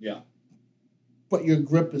there. Yeah. But your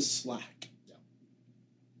grip is slack. Yeah.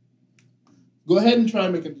 Go ahead and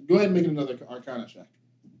make another Arcana check.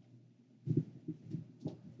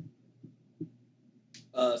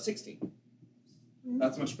 16.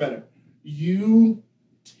 That's much better. You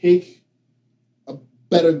take a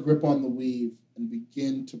better grip on the weave and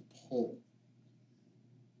begin to pull.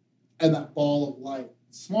 And that ball of light,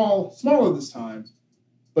 smaller this time,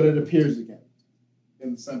 but it appears again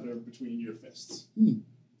in the center between your fists.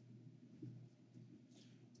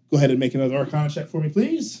 Go ahead and make another Arcana check for me,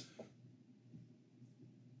 please.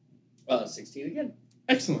 16 again.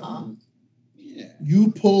 Excellent. Yeah.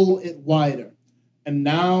 You pull it wider. And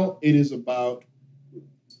now it is about...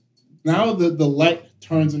 Now the light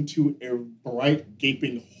turns into a bright,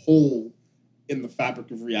 gaping hole in the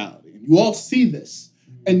fabric of reality. And you all see this.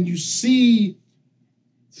 And you see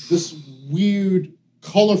this weird,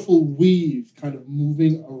 colorful weave kind of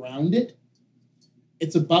moving around it.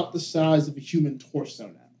 It's about the size of a human torso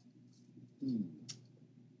now.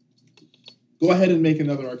 Go ahead and make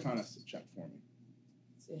another Arcana check for me.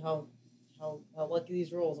 See how lucky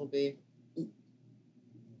these rolls will be.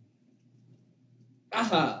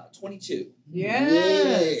 Aha! 22.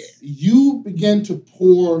 Yes. You begin to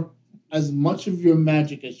pour as much of your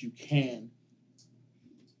magic as you can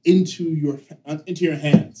into your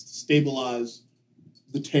hands to stabilize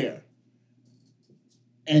the tear.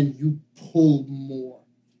 And you pull more.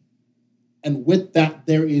 And with that,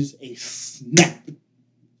 there is a snap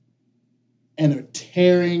and a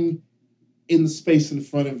tearing in the space in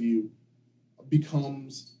front of you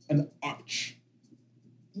becomes an arch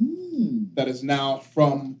that is now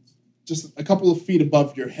from just a couple of feet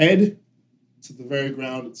above your head to the very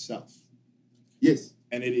ground itself. Yes.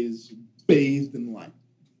 And it is bathed in light.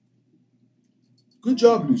 Good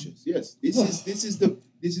job, Lucius. Yes. This is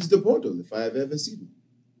the portal if I have ever seen one.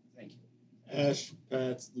 Thank you. Ash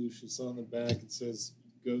pats Lucius on the back and says,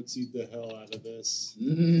 "Goats eat the hell out of this."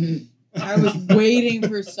 I was waiting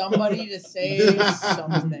for somebody to say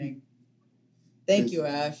something. Thank you,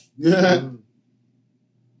 Ash.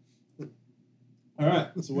 All right.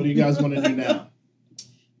 So what do you guys want to do now?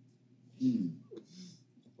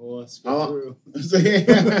 Well, let's go through.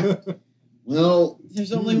 Well,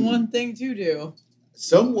 There's only one thing to do.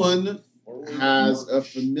 someone has a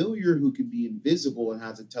familiar who can be invisible and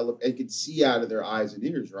has a and can see out of their eyes and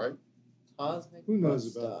ears, right? Cosmic Who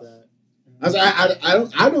knows stuff. about that?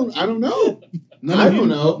 I don't know. None of I you don't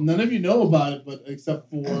know. None of you know about it, but except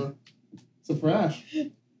for Ash. I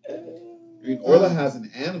mean, Orla has an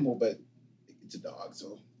animal, but it's a dog,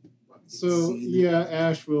 so. So yeah,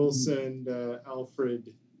 Ash will send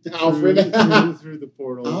Alfred Alfred through the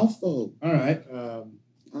portal. Alpha. All right.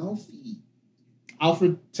 Alfie.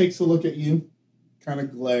 Alfred takes a look at you, kind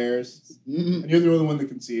of glares, and you're the only one that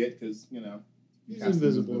can see it because He's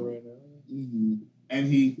invisible right now. Mm-hmm. And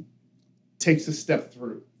he takes a step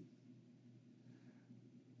through.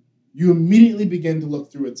 You immediately begin to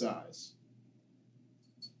look through its eyes.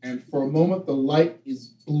 And for a moment, the light is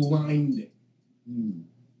blinding.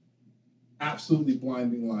 Absolutely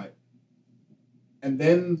blinding light. And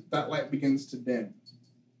then that light begins to dim.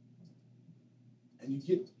 And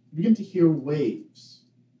you begin to hear waves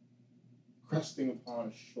cresting upon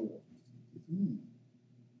a shore. And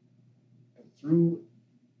through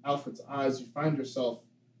Alfred's eyes, you find yourself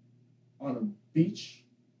on a beach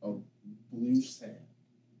of blue sand.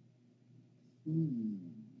 Hmm.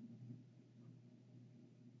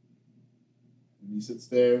 And he sits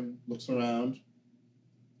there, looks around.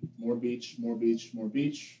 More beach, more beach, more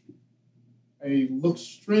beach. And he looks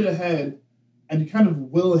straight ahead, and you kind of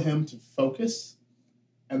will him to focus.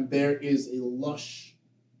 And there is a lush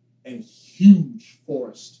and huge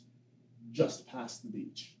forest just past the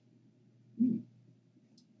beach.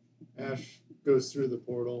 Ash goes through the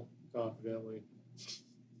portal confidently.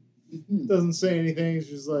 Doesn't say anything. He's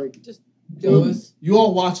just like, Goes. You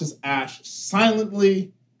all watch as Ash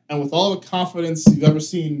silently and with all the confidence you've ever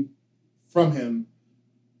seen from him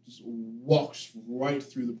just walks right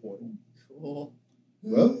through the portal. Cool.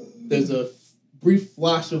 Well, There's a brief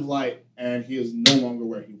flash of light, and he is no longer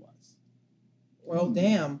where he was. Well,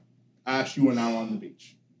 damn. Ash, you are now on the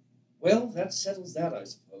beach. Well, that settles that, I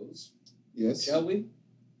suppose. yes. Shall we?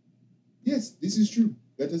 Yes, this is true.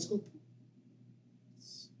 Let us go.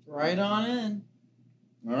 Right on in.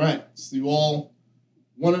 All right, so you all,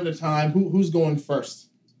 one at a time. Who's going first?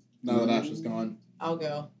 Now that Ash is gone. I'll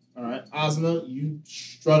go. All right, Ozma, you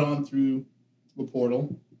strut on through the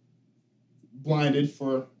portal, blinded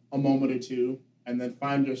for a moment or two, and then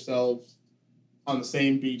find yourselves on the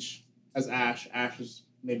same beach as Ash. Ash is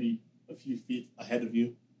maybe a few feet ahead of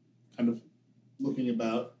you, kind of looking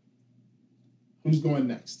about. Who's going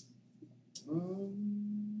next?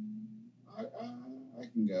 I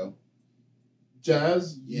can go.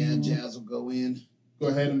 Jazz. Yeah, you Jazz will go in. Go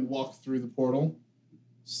ahead and walk through the portal.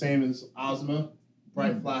 Same as Ozma.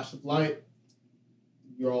 Bright flash of light.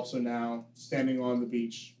 You're also now standing on the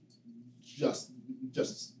beach, just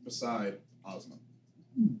beside Ozma.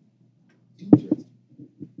 Interesting.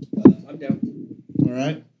 I'm down. All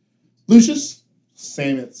right, Lucius.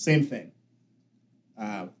 Same thing.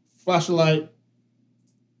 Flash of light.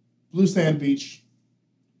 Blue sand beach.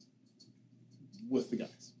 With the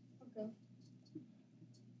guys. Okay.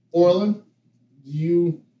 Orlin,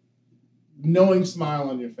 you, knowing smile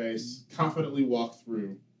on your face, confidently walk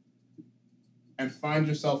through and find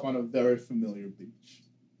yourself on a very familiar beach.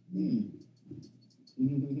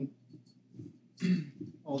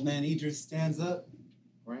 Old man Idris stands up,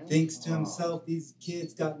 thinks to himself, these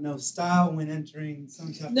kids got no style when entering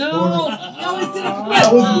some type No! of portal. No,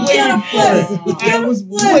 he's gonna flip! I was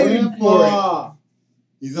waiting for it.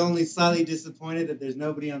 He's only slightly disappointed that there's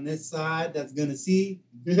nobody on this side that's gonna see,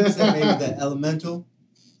 except maybe the elemental.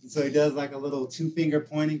 So he does like a little 2-finger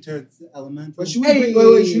pointing towards the elemental. But should we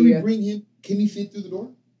bring him? Can he fit through the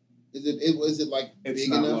door? Is it like It's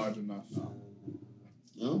big not enough? large enough.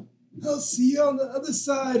 No. I'll see you on the other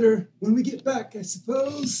side, or when we get back, I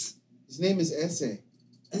suppose. His name is Essay.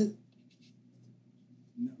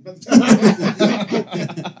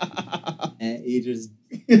 And Idris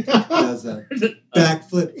does a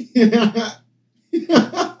backflip.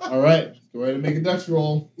 All right, go ahead and make a dex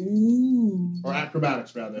roll. Ooh. Or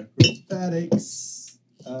acrobatics, rather. Acrobatics.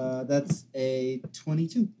 That's a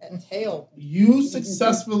 22. That tail. You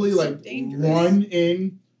successfully run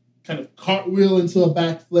in, kind of cartwheel into a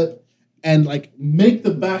backflip, and make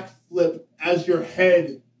the backflip as your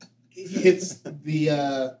head hits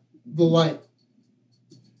the light.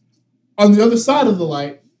 On the other side of the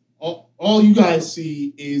light, all you guys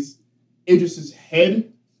see is Idris's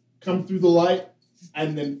head come through the light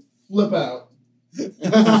and then flip out.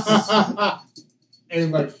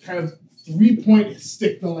 And kind of 3-point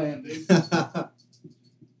stick the landing.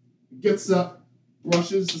 Gets up,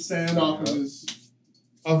 brushes the sand off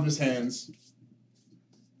of his hands.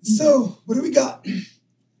 So, what do we got?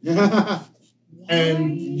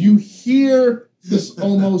 And you hear this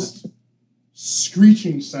almost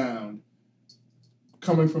screeching sound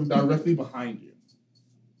coming from directly behind you.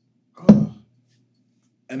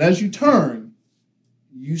 And as you turn,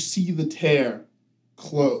 you see the tear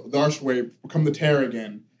close, the archway become the tear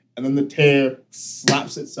again, and then the tear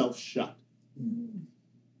slaps itself shut.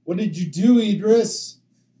 what did you do, Idris?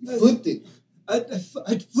 You flipped it. I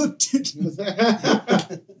flipped it.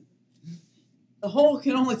 The hole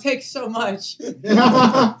can only take so much. This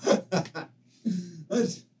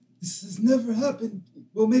has never happened.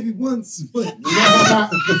 Well, maybe once, but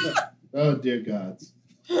Oh, dear gods.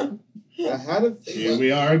 I had a Here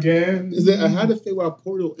we are again. I had a Feywild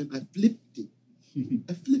portal and I flipped it.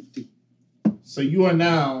 So you are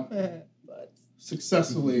now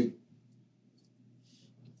successfully.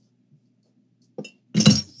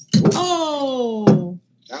 Oh!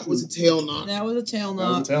 That was a tail knock. That was a tail That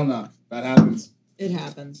was knock. a tail knock. That happens. It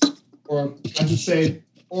happens. Or I should say,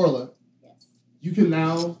 Orla, Yes. you can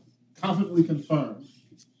now confidently confirm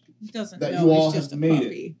He doesn't that know you all he's just have a made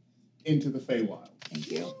puppy. it into the Feywild.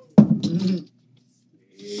 Thank you.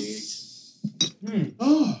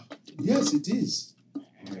 Oh, yes. Yes, it is.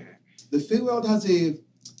 The Feywild has a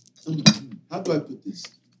how do I put this?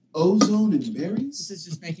 Ozone and berries. This is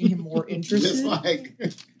just making him more interested. Just like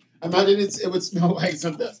imagine it would smell like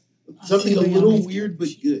something a little weird but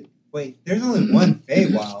good. Wait, there's only one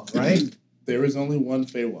Feywild, right? There is only one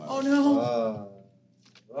Feywild. Oh no!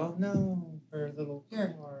 Oh no, her little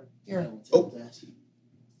Here. card. Here, Oh,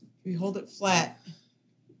 we hold it flat.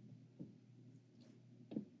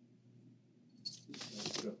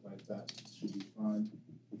 Like that should be fine.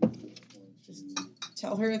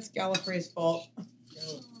 Tell her it's Gallifrey's fault.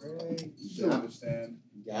 She'll understand.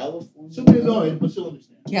 California. She'll be annoyed, but she'll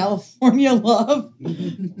understand. California love.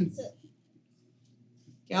 That's it.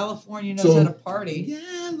 California knows So- how to party.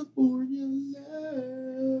 California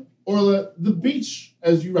love. Orla, the beach,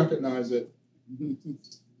 as you recognize it,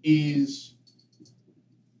 is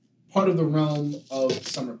part of the realm of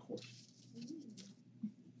Summer Court,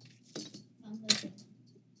 Sounds like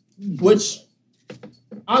it. which,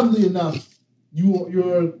 oddly enough,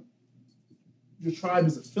 your tribe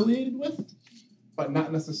is affiliated with, but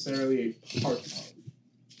not necessarily a part of.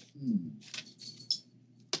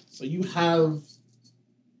 So you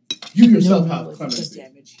yourself have clemency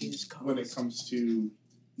damage he has caused. when it comes to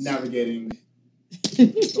navigating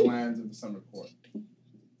the lands of the Summer Court.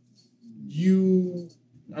 You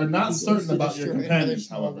are not certain about your companions,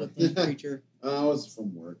 however. Creature. I was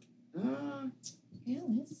from work.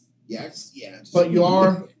 Alice. Yes, yeah. But you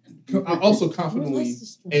are also confidently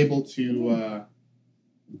able to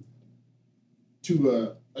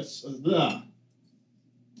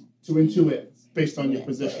intuit based on your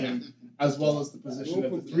position, as well as the position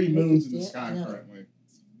of the three moons in the sky currently,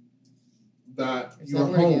 that Is your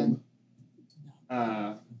that where home,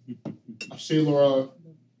 Shalora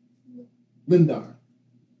Lindar,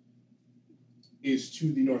 is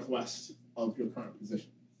to the northwest of your current position.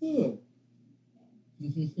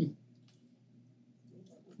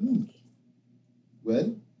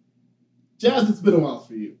 Well, Jazz, it's been a while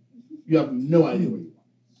for you. You have no idea where you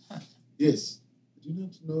are. yes. I do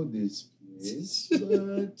not know this place,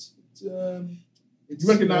 but You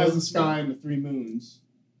recognize the sky and the three moons.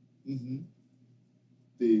 Mm-hmm.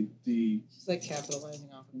 The She's like capitalizing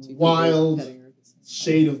off of two Wild people petting her at the same time.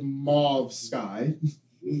 shade of mauve sky.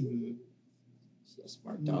 Mm-hmm. She's a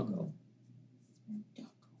smart doggo.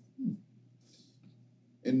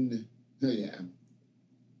 And yeah.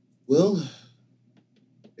 Well,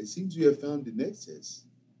 it seems we have found the nexus.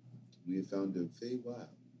 We have found the Feywild.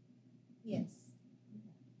 Yes.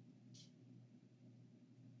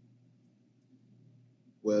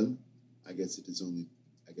 Well, I guess it is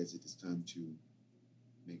time to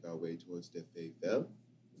make our way towards the Feyfell.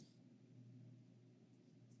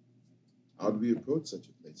 How do we approach such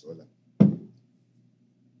a place, Orla?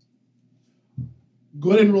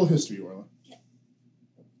 Go ahead and roll history, Orla.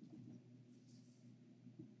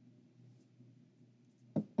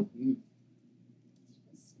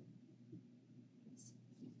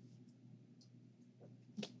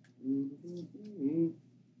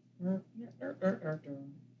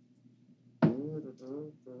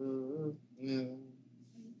 Yeah.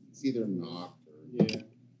 It's either knock or Yeah.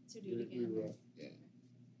 So do it again. yeah.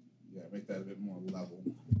 Yeah, make that a bit more level.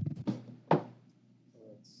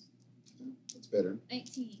 That's better.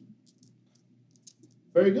 19.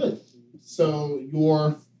 Very good. So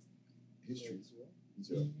History.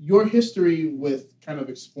 your history with kind of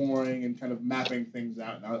exploring and kind of mapping things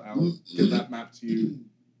out, and I'll get that map to you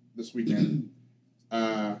this weekend,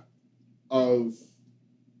 of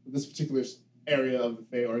this particular area of the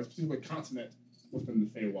Fey, or this particular continent within the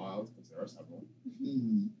Feywild, because there are several.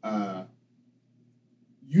 Mm-hmm.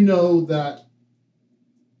 You know that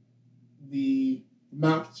the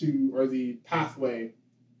map to, or the pathway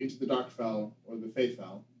into the Darkfell, or the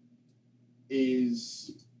Feyfell,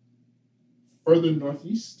 is further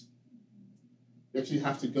northeast. You actually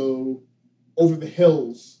have to go over the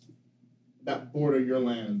hills that border your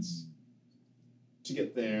lands to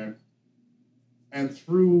get there, and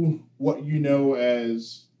through what you know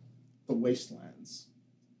as the wastelands,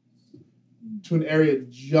 to an area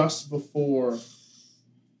just before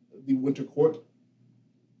the Winter Court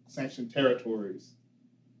sanctioned territories,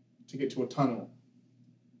 to get to a tunnel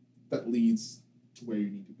that leads to where you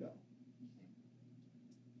need to go.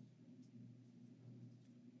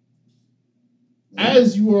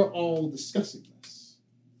 As you are all discussing this,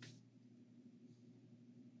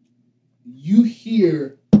 you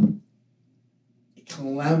hear a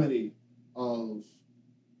calamity of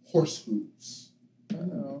horse hooves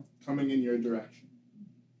coming in your direction.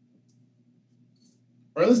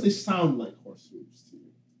 Or at least they sound like horse hooves to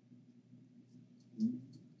you.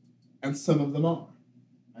 And some of them are,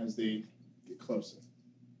 as they get closer.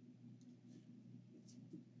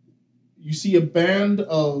 you see a band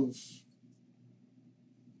of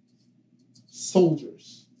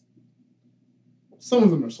soldiers. Some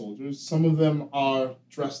of them are soldiers. Some of them are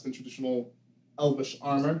dressed in traditional elvish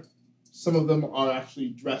armor. Some of them are actually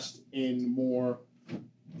dressed in more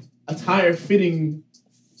attire fitting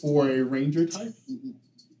for a ranger type.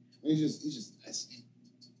 He's just listening.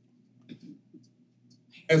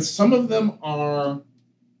 And some of them are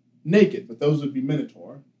naked, but those would be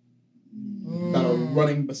Minotaur that are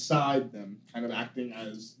running beside them, kind of acting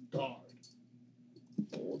as guard.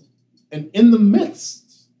 And in the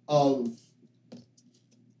midst of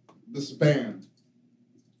this band,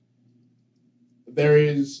 there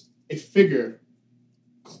is a figure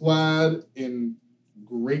clad in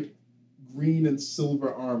great green and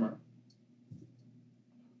silver armor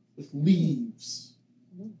with leaves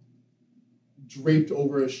draped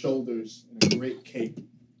over his shoulders in a great cape,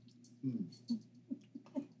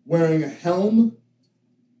 wearing a helm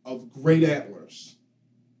of great antlers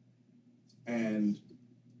and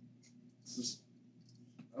this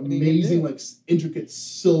amazing, like intricate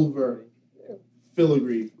silver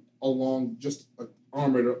filigree along just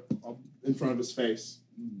armored in front of his face,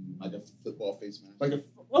 Like a football face mask. like a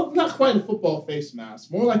well, not quite a football face mask,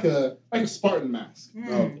 more like a Spartan mask.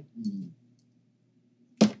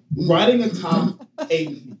 Riding atop a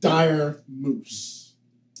dire moose.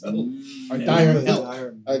 A dire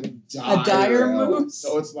elk. A dire moose?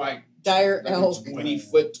 So it's like Dire like elk. 20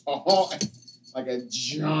 foot tall, like a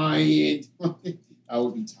giant. I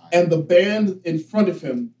would be tired. And the band in front of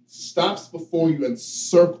him stops before you and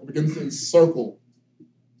begins to encircle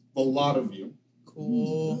the lot of you.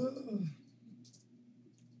 Cool.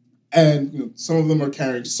 And some of them are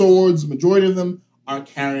carrying swords. The majority of them are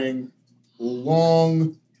carrying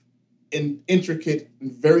long and intricate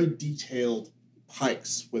and very detailed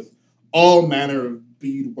pikes with all manner of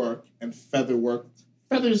beadwork and feather work.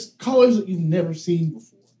 Feathers, colors that you've never seen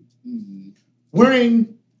before.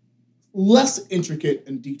 Wearing less intricate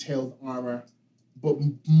and detailed armor, but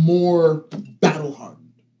more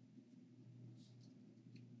battle-hardened.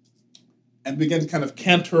 And begin to kind of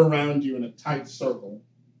canter around you in a tight circle.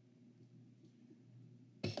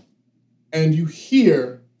 And you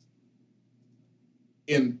hear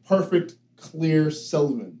in perfect, clear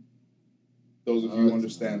Sylvan, those of you who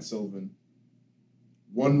understand Sylvan,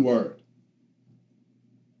 one word.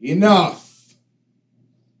 Enough!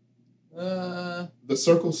 The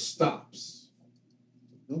circle stops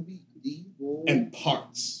Don't be evil. and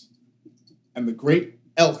parts. And the great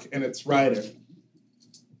elk and its rider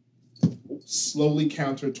slowly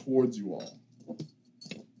counter towards you all.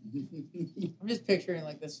 I'm just picturing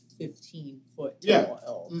like this 15-foot Yeah. tall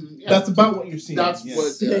elk. That's about what you're seeing. That's Yes.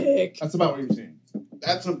 what. Sick. That's about what you're seeing.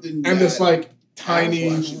 That's something. And that this like Ash will actually tiny,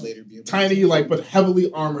 later be able to tiny, see. like but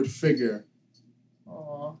heavily armored figure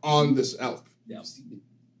Aw. on this elk. Yeah.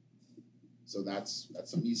 So that's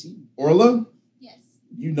something you see. Orla, Yes.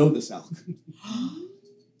 you know this elk.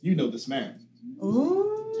 You know this man.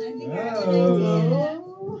 Ooh. I think I have an idea.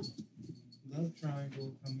 Love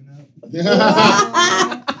triangle coming up. I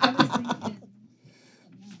was thinking.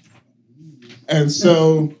 And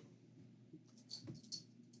so,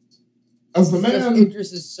 as the man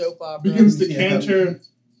Idris's soap opera. begins to Yeah. canter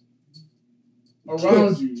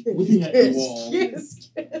around you, looking at the Kiss, wall, kiss,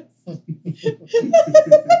 kiss.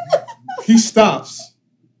 he stops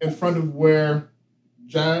in front of where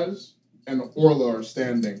Jazz and Orla are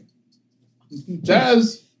standing.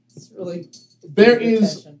 Jazz, It's really there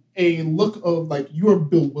is attention. a look of like you are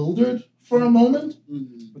bewildered for a moment,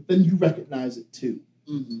 but then you recognize it too.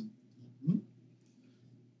 The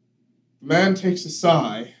man takes a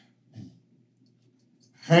sigh,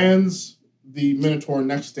 hands the Minotaur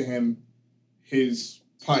next to him his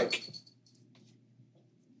pike.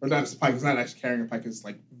 Or not his pike, he's not actually carrying a pike, it's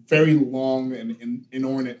like very long and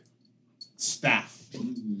inornate staff.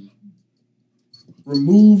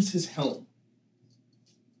 Removes his helm.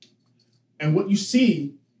 And what you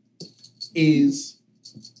see is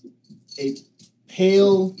a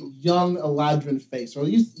pale, young Eladrin face, or at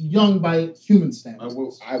least young by human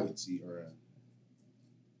standards. I would see her.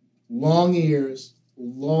 Long ears,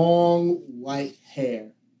 long white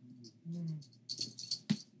hair,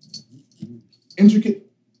 intricate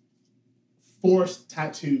forced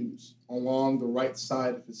tattoos along the right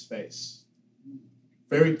side of his face.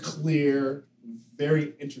 Very clear,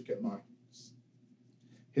 very intricate markings.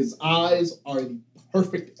 His eyes are the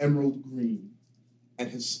perfect emerald green, and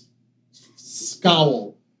his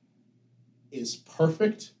scowl is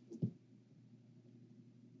perfect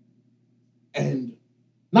and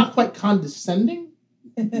not quite condescending,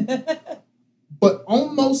 but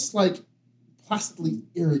almost like placidly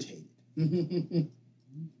irritated.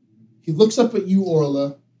 He looks up at you,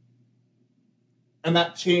 Orla, and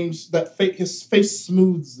his face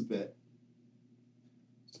smooths a bit.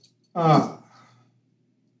 I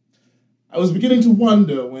was beginning to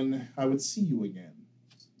wonder when I would see you again,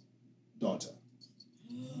 daughter.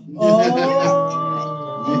 Oh.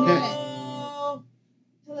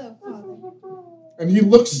 Hello, Father. And he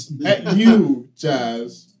looks at you,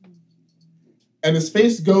 Jazz, and his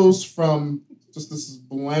face goes from just this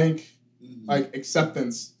blank, like,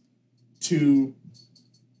 acceptance to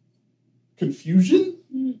confusion.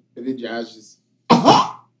 And then Jazz just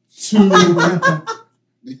to,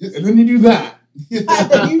 and then you do that.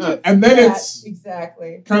 And then it's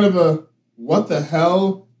exactly kind of a what the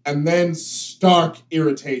hell, and then stark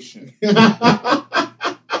irritation.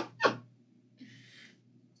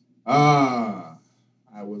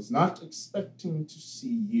 I was not expecting to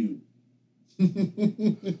see you.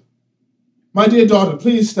 My dear daughter,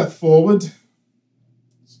 please step forward.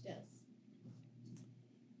 She does.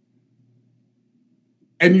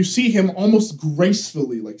 And you see him almost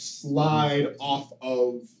gracefully like slide off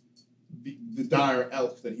of the dire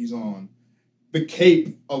elf that he's on. The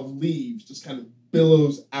cape of leaves just kind of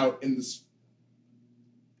billows out in this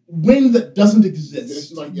wind that doesn't exist.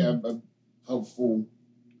 It's like a helpful,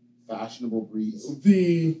 fashionable breeze.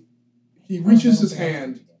 He reaches his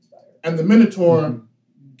hand, and the Minotaur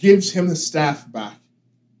gives him the staff back.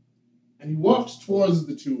 And he walks towards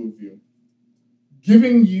the two of you,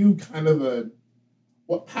 giving you kind of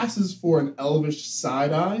what passes for an elvish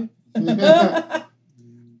side eye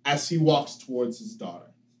as he walks towards his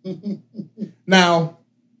daughter. Now,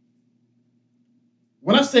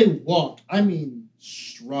 when I say walk, I mean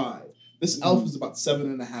stride. This elf is about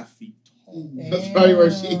 7.5 feet tall. That's probably where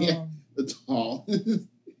she is tall.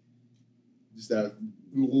 Just that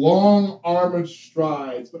long armored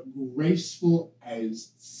strides, but graceful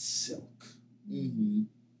as silk. Mm-hmm.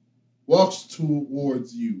 Walks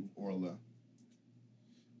towards you, Orla.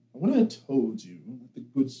 And when I told you that the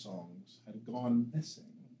good songs had gone missing,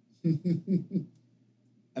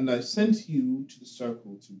 and I sent you to the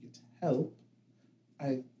circle to get help,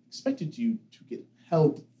 I expected you to get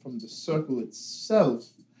help from the circle itself.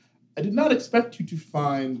 I did not expect you to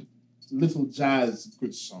find little Jazz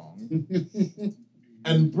good song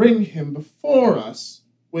and bring him before us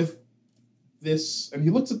with this. And he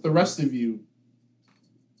looks at the rest of you.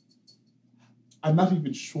 I'm not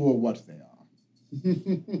even sure what they are.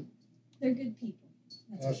 They're good people.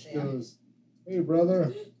 That's Ash what they are. goes, "Hey,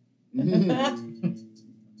 brother."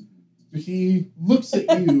 He looks at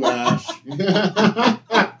you, Ash.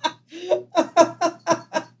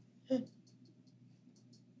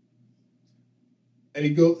 And he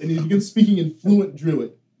begins speaking in fluent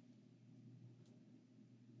Druid.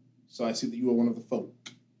 So I see that you are one of the folk.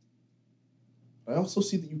 But I also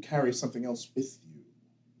see that you carry something else with you.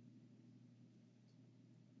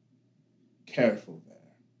 Careful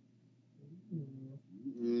there.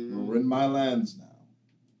 We're in my lands now.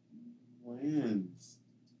 Lands.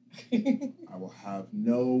 I will have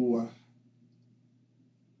no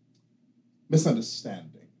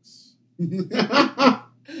misunderstandings.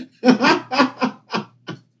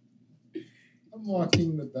 I'm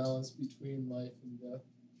walking the balance between life and death.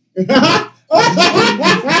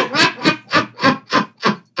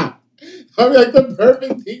 I mean, like the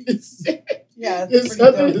perfect thing to say. Yeah, It's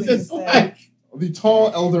something that's just like. The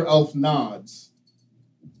tall elder elf nods.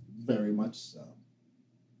 Very much so.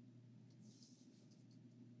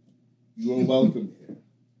 You are welcome here.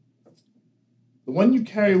 The one you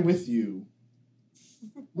carry with you,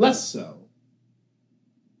 less so.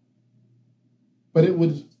 But it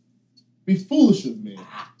would be foolish of me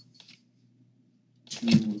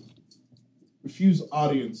to refuse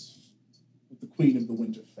audience with the Queen of the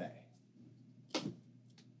Winter Fae.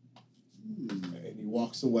 And he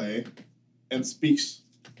walks away and speaks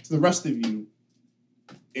to the rest of you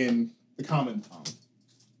in the common tongue.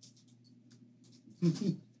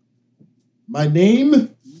 My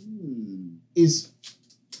name is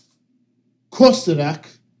Kostarak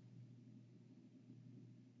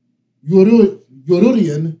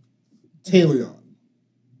Yorurian Talion.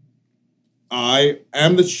 I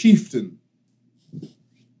am the chieftain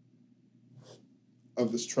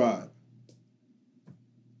of this tribe.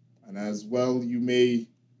 And as well you may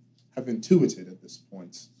have intuited at this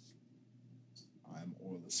point, I am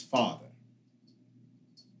Orla's father.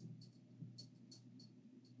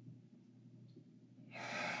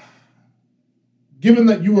 Given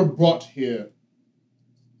that you were brought here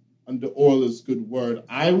under Orla's good word,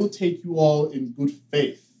 I will take you all in good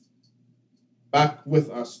faith back with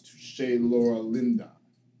us to Shea Laura Linda.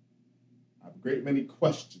 I have a great many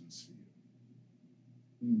questions for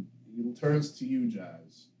you. He turns to you,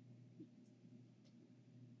 Jazz.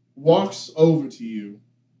 walks over to you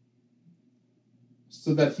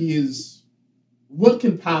so that he is what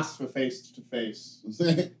can pass for face to face,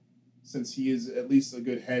 since he is at least a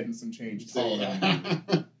good head and some change taller than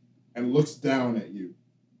you, and looks down at you.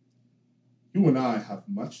 You and I have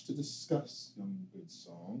much to discuss, young good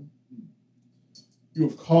song. You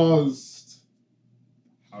have caused,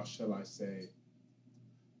 how shall I say,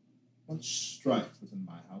 much strife within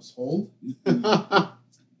my household. I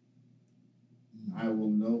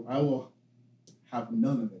will have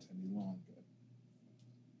none of it any longer.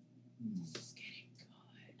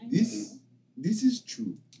 This is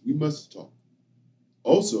true. We must talk.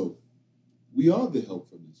 Also, we are the help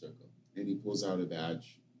from the circle. And he pulls out a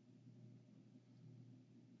badge.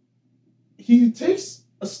 He takes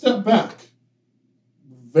a step back,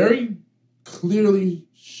 very clearly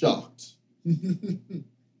shocked.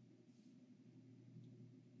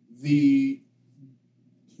 He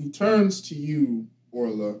turns to you,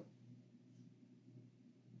 Orla.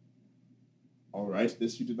 All right,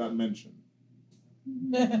 this you did not mention.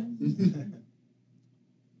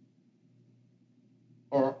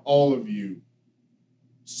 Are all of you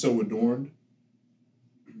so adorned?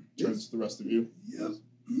 Turns to the rest of you. Yes.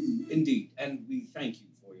 Indeed, and we thank you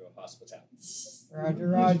for your hospitality. Roger,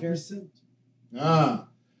 Roger. Ah,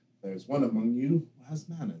 there's one among you who has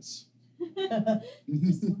manners.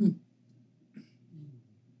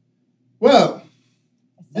 Well,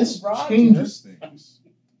 this Roger. changes things.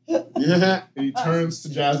 Yeah. And he turns to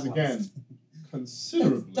Jazz again,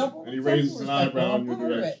 considerably, double and he raises an fingers, eyebrow in like your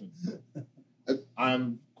a pirate. direction.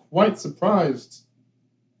 I'm quite surprised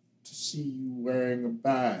to see you wearing a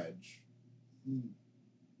badge.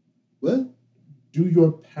 What? Do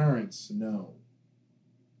your parents know?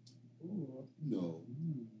 No.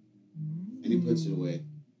 And he puts it away.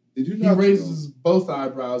 They do He not raises both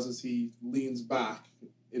eyebrows as he leans back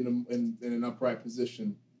in an upright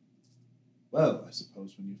position. Well, I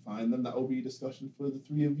suppose when you find them, that will be a discussion for the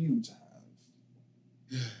three of you to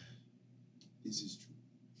have. This is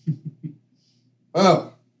true.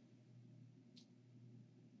 Well,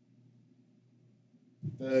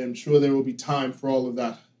 I'm sure there will be time for all of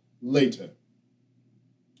that later.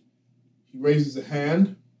 He raises a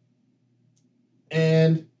hand,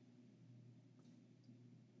 and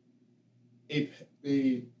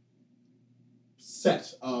a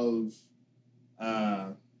set of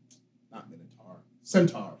not Minotaur,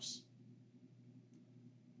 centaurs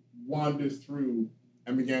wandered through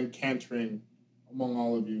and began cantering among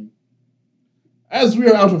all of you. As we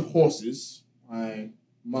are out of horses, I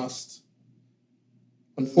must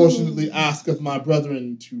unfortunately ask of my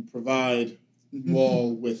brethren to provide you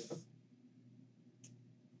all with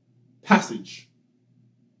passage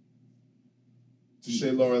to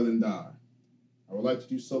Shaelora Lindar. I would like to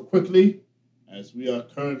do so quickly, as we are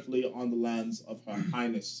currently on the lands of Her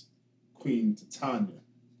Highness Queen Titania.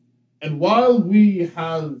 And while we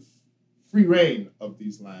have free reign of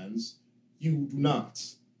these lands, you do not.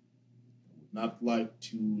 I would not like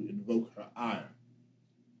to invoke her ire,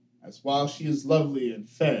 as while she is lovely and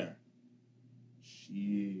fair,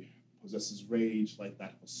 she possesses rage like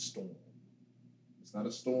that of a storm. It's not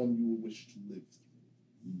a storm you will wish to live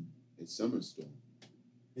through. It's summer storm.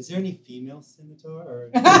 Is there any female Scimitar or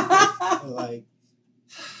like?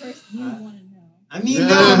 First, you want to know. I mean,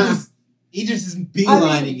 no, Idris is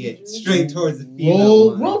beelining it straight towards the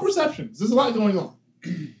female. Roll perception. There's a lot going on.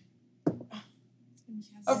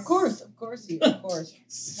 Of course.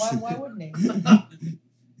 Why wouldn't he?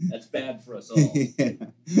 That's bad for us all.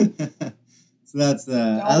 So that's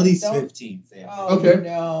at least 15. Say. Oh, Okay.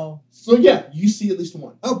 no. So yeah, you see at least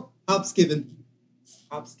one. Oh, hop skipping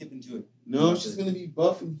to it. No, she's gonna be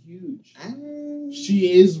buff and huge.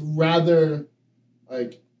 She is rather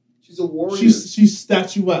like She's a warrior. she's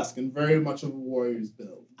statuesque and very much of a warrior's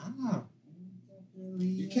build.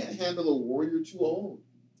 You can't handle a warrior too old.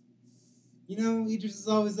 You know, Idris is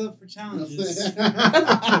always up for challenges.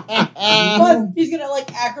 What? He's gonna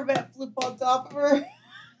like acrobat flip on top of her?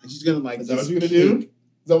 And she's gonna like. Is that what you're gonna do? Is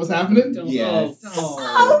that what's happening? Yes.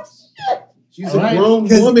 Oh, shit. She's All a right. grown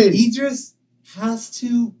Because woman. Idris has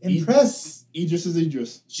to impress Idris is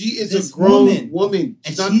Idris. She is this a grown woman. woman. and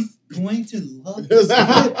She's not. she's going to love this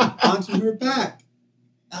whip onto her back.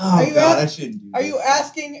 Oh, Are you God, at- I shouldn't do Are this. you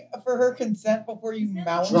asking for her consent before you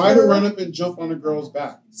mount Try her? to run up and jump on a girl's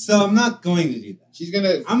back. So I'm not going to do that. She's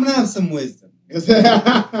gonna. I'm going to have some wisdom. That's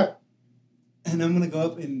And I'm going to go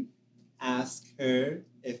up and ask her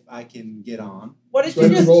if I can get on. What did Go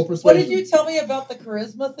ahead you and just? roll What did persuasion. you tell me about the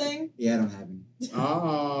charisma thing? Yeah, I don't have any.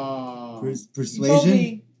 Ah. You told Persuasion?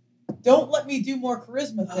 me, don't let me do more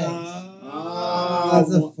charisma things.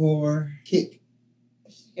 That's a 4. Kick.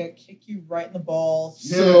 Yeah, kick you right in the balls.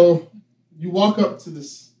 So you walk up to the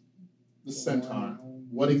centaur.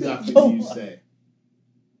 What exactly do you say?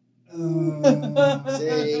 Say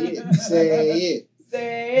it. Say it.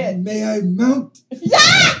 Say it. May I mount?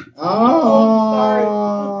 Yeah! Oh.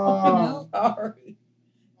 Sorry.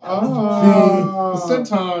 The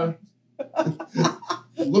centaur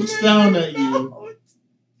looks down at you,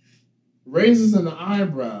 raises an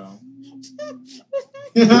eyebrow.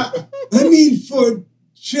 I mean, for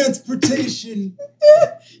transportation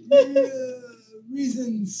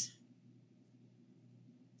reasons.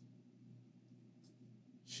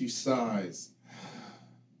 She sighs.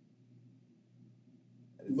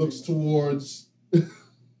 Looks towards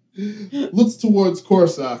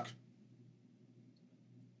Corsac.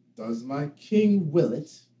 Does my king will it?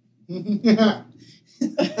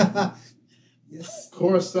 Yes.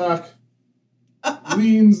 Corsac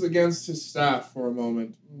leans against his staff for a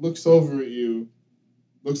moment, looks over at you,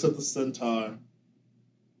 looks at the centaur,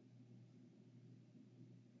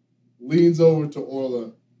 leans over to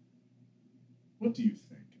Orla. What do you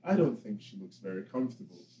think? I don't think she looks very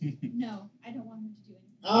comfortable. No, I don't want her to do anything.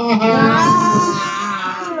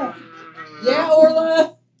 Yeah,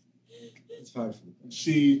 Orla. It's hard for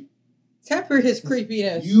She Temper his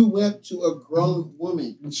creepiness. You went to a grown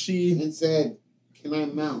woman and said, "Can I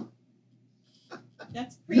mount?"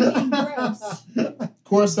 That's creepy and gross.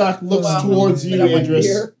 Corsac looks Wow. towards you, Get out my Idris,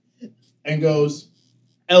 ear. and goes,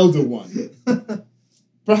 Elder One.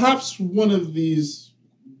 Perhaps one of these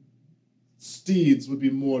steeds would be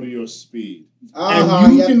more to your speed.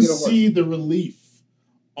 And you have to can get a horse. see the relief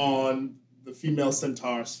on the female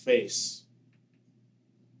centaur's face.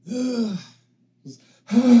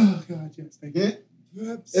 Oh, God, yes, thank you. Yeah.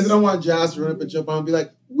 Perhaps. If I don't want Josh to run up and jump on and be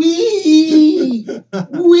like, wee,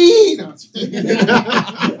 wee. No,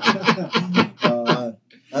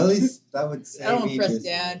 at least that would save I don't impress Idris.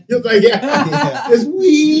 Dad. He was like, yeah, Yeah. just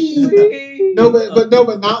wee. No,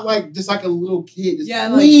 but not like just like a little kid. Just Yeah,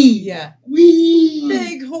 like, wee, yeah. wee.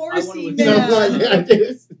 Big I horsey wanna You know, look man. like, yeah,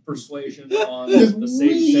 just Persuasion on Just the same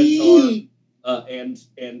wee. centaur and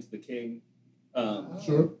the king.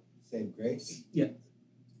 Sure. Save grace.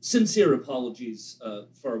 Sincere apologies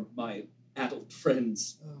for my adult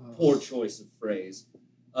friend's poor choice of phrase.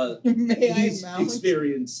 May I He's mount?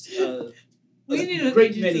 experienced We need a a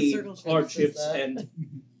great use a many circle trick that hardships says that. and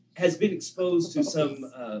has been exposed to some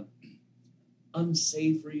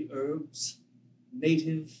unsavory herbs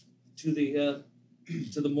native to the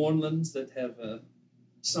Mournlands that have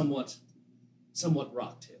somewhat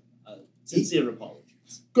rocked him. Sincere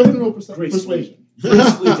apologies. Go ahead and roll Gracefully, persuasion.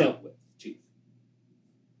 gracefully dealt with, Chief.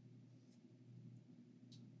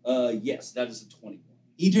 Yes, that is a 21.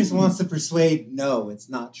 Idris wants to persuade. No, it's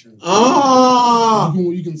not true. Ah.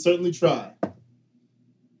 You can certainly try. Oh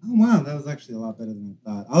wow, that was actually a lot better than I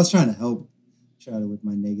thought. I was trying to help Charlie with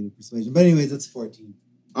my negative persuasion, but anyways, that's 14.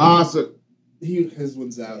 Awesome. His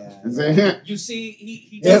one's out. Yeah. You see,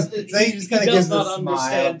 he Yeah, does, so he just kinda does gives not a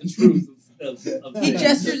understand smile. the truth of He things.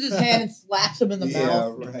 gestures his hand and slaps him in the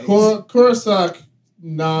mouth. right. Corsac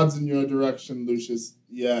nods in your direction, Lucius.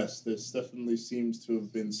 Yes, there definitely seems to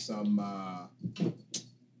have been something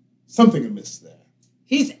amiss there.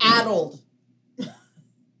 He's addled.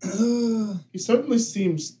 He certainly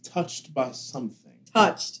seems touched by something.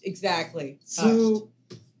 Touched, exactly. So,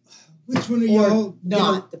 which one of Or y'all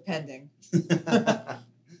not, depending.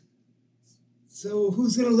 So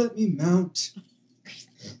who's gonna let me mount?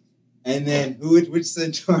 And then which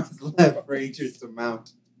centaur is left for Idris to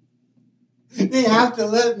mount? They have to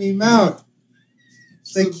let me mount.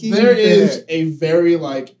 So The king's there is there. a very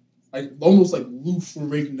like almost like Lou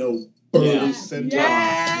Ferrigno bird Yeah. centaur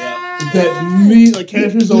Yeah. that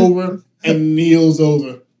canters over and kneels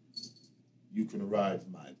over. You can ride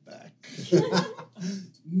my back,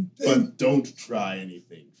 but don't try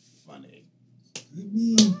anything funny. I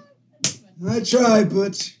mean, I try,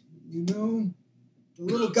 but you know, the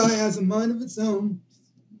little guy has a mind of its own.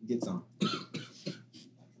 Gets on. All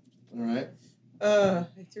right. I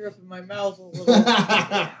threw up in my mouth a little.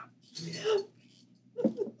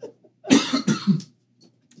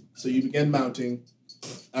 So you begin mounting.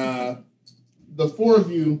 The four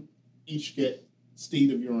of you each get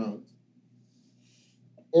steed of your own.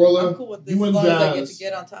 Orla, I'm cool with this you as and long as I get Jazz to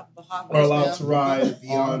get on top of the hot are horse allowed now. to ride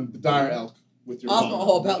on the dire elk with your I'm mom.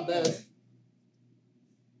 all about this.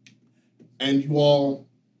 And you all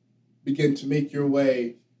begin to make your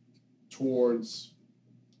way towards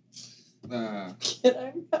Can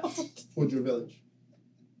I mount? towards your village.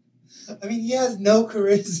 I mean, he has no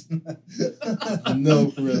charisma. No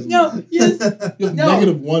charisma. No, yes, You have no.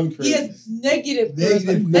 -1 charisma. he has negative charisma.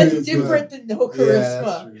 Negative That's charisma. different than no Yeah, that's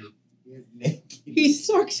charisma. true. He has negative He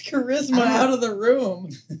sucks charisma out of the room.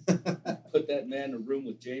 Put that man in a room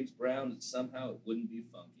with James Brown and somehow it wouldn't be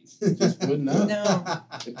funky. Just wouldn't know. No,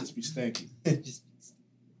 It'd just be stanky. Just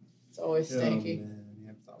it's always stanky. Oh, man.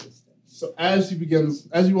 Yeah, it's always stanky. So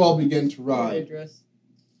as you all begin to ride, Idris.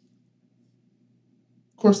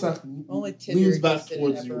 Korsak Only Tinder leans back existed in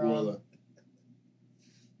towards you, Eberron. Orla.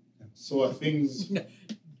 So are things No.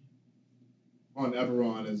 on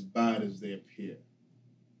Eberron as bad as they appear?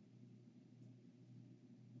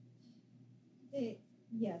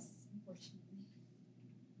 Yes, unfortunately.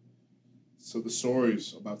 So the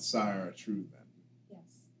stories about Sire are true then.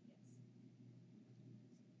 Yes.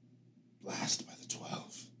 Blast by the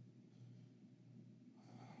 12.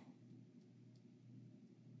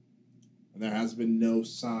 And there has been no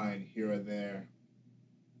sign here or there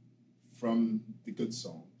from the good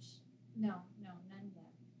songs. No, none yet.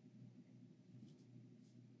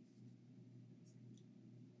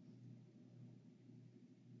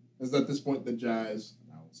 As at this point, the Jazz,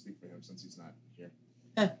 and I will speak for him since he's not here,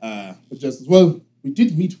 but Jazz says, well, we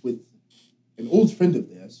did meet with an old friend of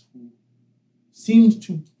theirs who seemed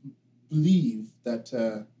to believe that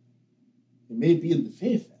it may be in the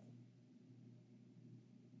Fairfell.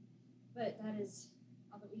 But that is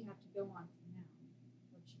all that we have to go on for now,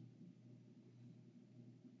 unfortunately.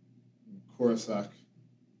 Korsak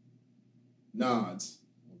nods.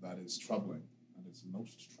 Well, that is troubling. That is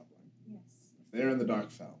most troubling. Yes. If they're in the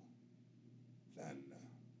Darkfell, then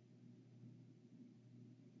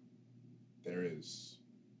there is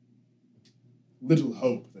little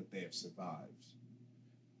hope that they have survived.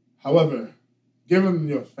 However, given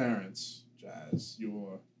your parents, Jazz,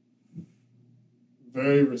 your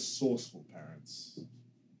very resourceful parents,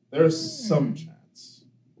 there is some chance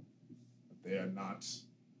that they are not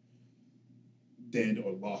dead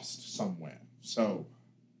or lost somewhere. So,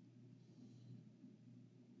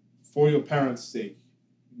 for your parents' sake,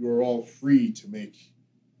 you're all free to make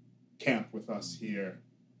camp with us here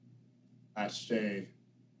at Shea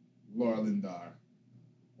Lorelindar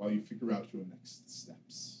while you figure out your next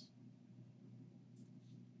steps.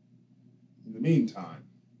 In the meantime,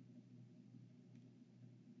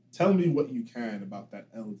 tell me what you can about that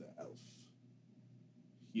elder elf.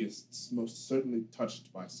 He is most certainly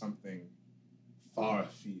touched by something far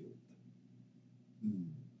afield.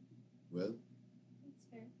 Well, That's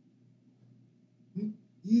fair.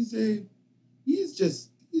 he's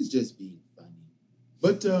just being funny.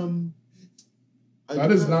 But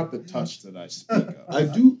That is not the touch that I speak of.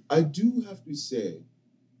 I do have to say,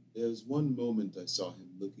 there's one moment I saw him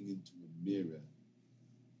looking into a mirror,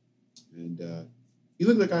 and he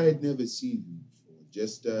looked like I had never seen him before.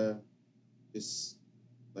 Just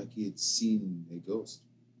like he had seen a ghost.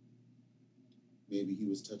 Maybe he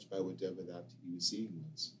was touched by whatever that he was seeing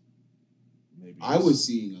was. Maybe I was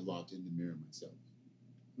seeing a lot in the mirror myself.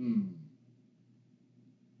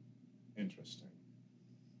 Interesting.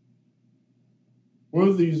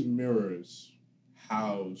 Were these mirrors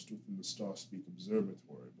housed within the Starspeak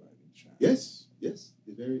Observatory by any chance? Yes,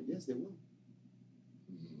 they were.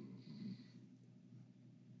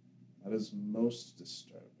 That is most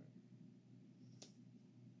disturbing.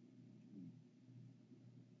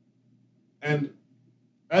 And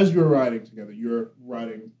as you're riding together, you're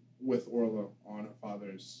riding with Orla on her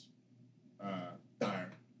father's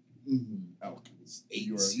dire elk.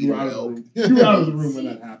 You were out of the room. You were out of the room when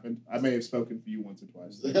that happened. I may have spoken for you once or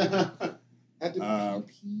twice. That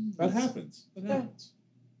happens. That happens.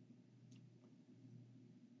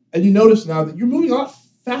 And you notice now that you're moving a lot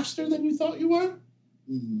faster than you thought you were.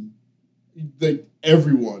 Like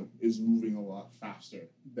everyone is moving a lot faster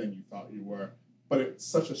than you thought you were. But it's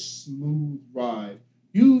such a smooth ride.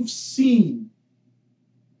 You've seen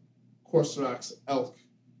Korsarak's elk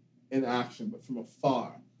in action, but from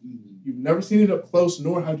afar. You've never seen it up close,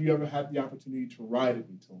 nor have you ever had the opportunity to ride it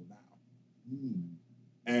until now.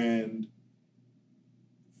 And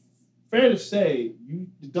fair to say,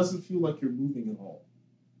 it doesn't feel like you're moving at all.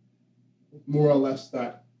 More or less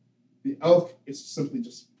that the elk is simply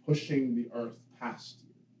just pushing the earth past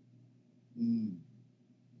you.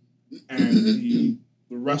 And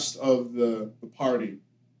the rest of the party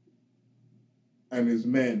and his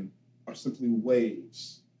men are simply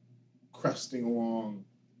waves cresting along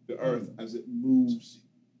the earth as it moves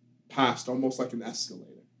past, almost like an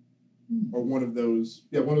escalator, or one of those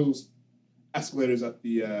escalators at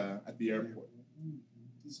the airport.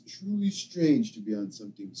 It's truly strange to be on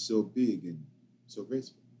something so big and so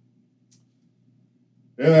graceful.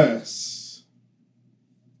 Yes.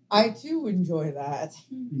 I too enjoy that.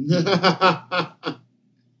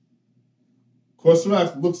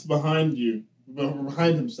 Korsarak looks behind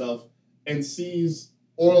himself, and sees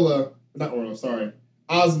Orla not Orla, sorry,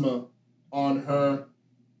 Ozma on her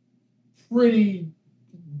pretty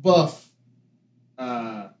buff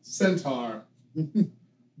centaur,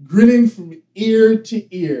 grinning from ear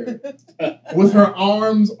to ear, with her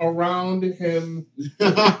arms around him,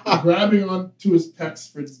 grabbing onto his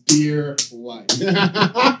pecs for dear life.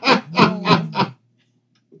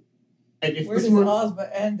 And if Where this does were Ozma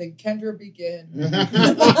end and Kendra begin?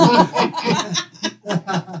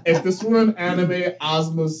 if this were an anime,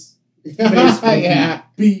 Ozma's face would be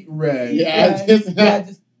beat red. Yeah,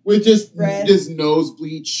 just with just red.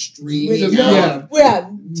 nosebleed streaming with out. tons Yeah,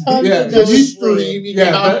 of yeah, you nosebleed. streaming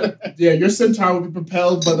out. Your centaur would be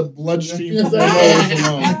propelled by the bloodstream from your nose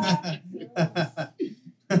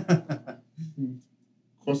alone.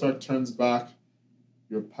 Korsark turns back.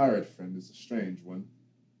 Your pirate friend is a strange one,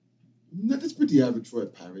 No, that's pretty average for a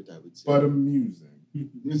pirate, I would say. but amusing.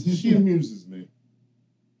 She amuses me.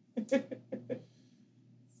 It's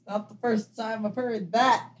not the first time I've heard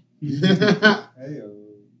that.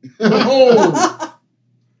 Oh!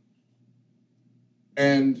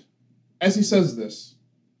 And as he says this,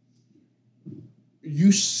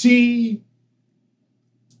 you see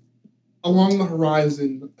along the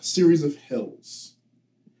horizon a series of hills.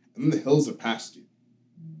 And then the hills are past you.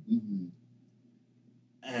 Mhm.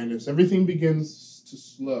 And as everything begins to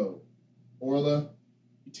slow, Orla,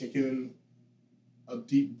 you take in a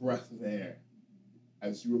deep breath of air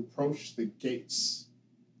as you approach the gates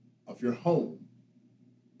of your home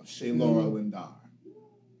of Shaylora Lindar.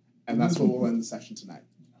 And that's what will end the session tonight.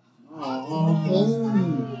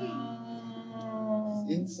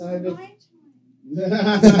 Inside of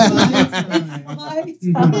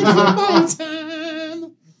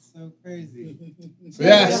It's so crazy. So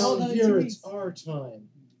yes. Here it's our time.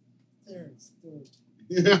 There it's still.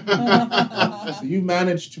 So you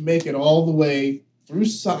managed to make it all the way through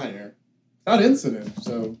Sire without incident.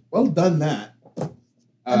 So well done that.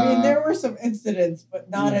 I mean, there were some incidents, but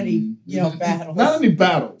not any, battles. Not any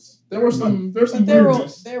battles. There were some. There was some But there were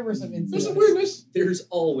weirdness. some incidents. There's some weirdness. There's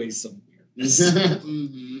always some weirdness.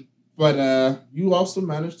 Mhm. But you also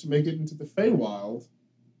managed to make it into the Feywild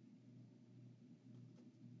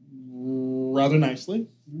rather nicely,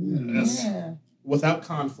 Yeah. without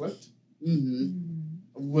conflict, Mhm.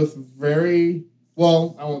 with very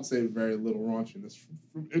well, I won't say very little raunchiness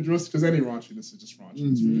from Idris, because any raunchiness is just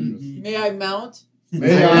raunchiness from Idris. May I mount?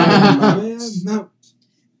 May I Mount.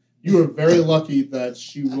 You were very lucky that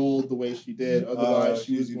she rolled the way she did. Otherwise, Oh,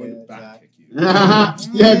 she was she's going to gonna back kick you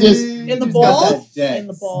Yeah, just In the He's got that balls? dex. In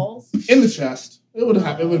the balls? in the chest. It would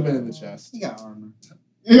have. It would have been in the chest. He got armor.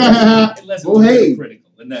 Unless it Well, was hey.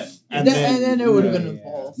 critical, and then And then it would have been in the Yeah.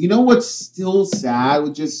 balls. You know what's still sad?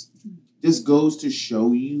 It just goes to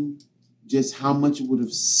show you just how much it would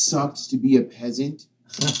have sucked to be a peasant.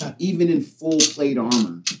 Even in full plate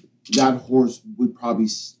armor, that horse would probably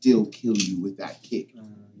still kill you with that kick.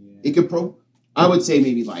 It could I would say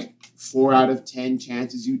maybe like 4 out of 10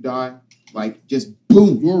 chances you die. Like just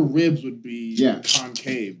boom. Your ribs would be Yeah.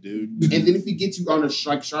 concave, dude. And then if it gets you on a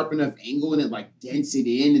sharp enough angle and it like dents it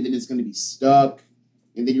in, and then it's gonna be stuck,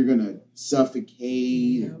 and then you're gonna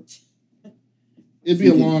suffocate. It'd be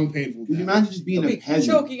a long, painful Could you death. imagine just being You'll a be peasant?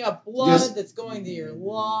 choking up blood Just- that's going to your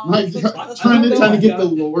lungs. Like That's trying not to good. get the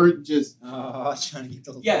Lord just Oh, trying to get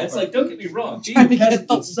the yeah, it's like, don't get me wrong, being Trying a to get peasant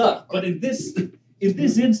the would suck, but in this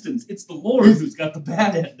instance, it's the Lord who's got the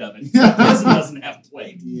bad end of it. The peasant doesn't have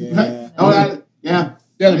plate. Yeah. yeah. Yeah,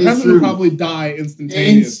 the That is peasant true. would probably die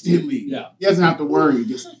instantaneously. Instantly. Yeah. He doesn't have to worry.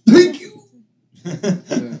 Just thank you.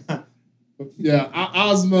 Yeah,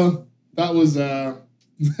 Ozma, that was That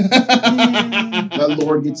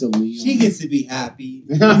Lord gets a meal. She gets to be happy.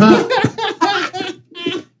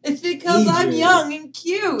 It's because I'm Idris. young and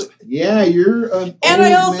cute. Yeah, you're an And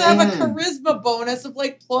I old also have a man. charisma bonus of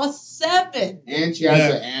like +7 And she has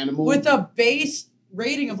Yeah. an animal. with a base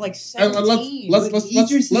rating of like And 17. let's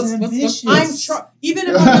Idris is ambitious. Even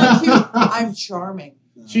if I'm not cute, I'm charming.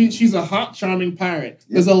 she's a hot, charming pirate.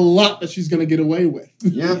 There's a lot that she's gonna get away with.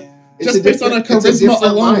 yeah. It's Just a based on her different- it's a charisma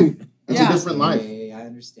different alone. life. It's Yeah. a different life. Hey, I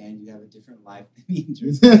understand you have a different life than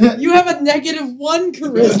Idris. You have a -1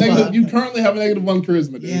 charisma. You currently have a -1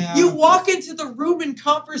 charisma, dude. Yeah. You walk into the room and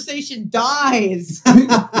conversation dies.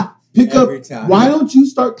 Pick up. Every time. Why don't you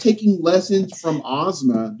start taking lessons from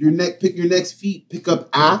Ozma? Pick your next feat. Pick up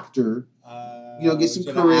actor. Get some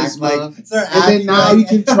should I act charisma. start And then acting now like- you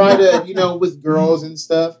can try to, with girls and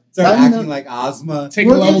stuff. Start How do you acting know- like Ozma. Take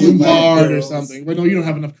Well, a level you in can- Bard or girls. something. But no, you don't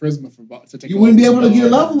have enough charisma to take. You a wouldn't be level able to in get a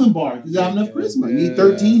Bard. level in bar because you have enough charisma. You need Yeah.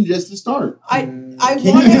 13 just to start. I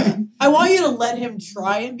want you to let him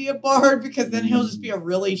try and be a bard because then he'll just be a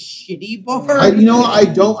really shitty bard. I do not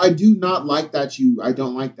like that. I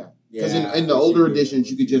don't like that. Because Yeah, in the I older should be editions,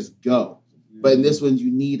 able you could to. just go. But in this one,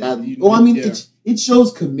 you need. Yeah. It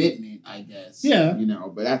shows commitment, I guess. Yeah.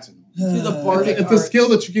 But that's annoying. To the bardic It's a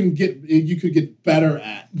skill arts. that you could get better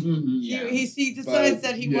at. Yeah. He decides But,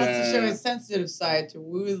 that he wants to show yeah. his sensitive side to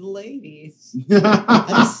woo the ladies. I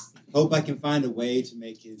just hope I can find a way to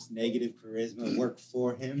make his negative charisma work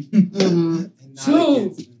for him. Mhm. and not So-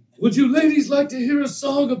 against him. Would you ladies like to hear a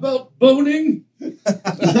song about boning? Wait,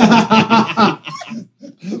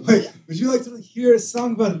 would you like to hear a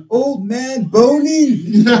song about an old man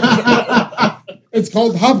boning? It's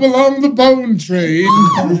called Hop Along the Bone Train.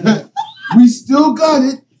 We still got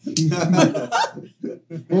it.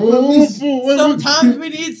 Oh, boy. Sometimes we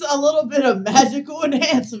need a little bit of magical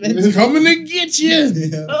enhancement. It's coming to get you.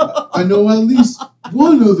 I know at least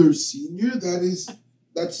one other senior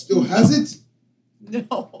that still has it.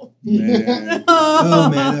 No. Man. Oh,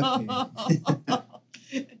 man,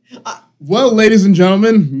 Well, ladies and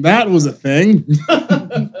gentlemen, that was a thing. Do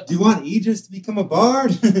you want Idris to become a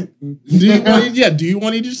bard? Do you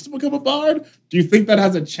want Aegis to become a bard? Do you think that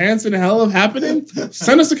has a chance in hell of happening?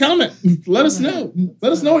 Send us a comment. Let us know.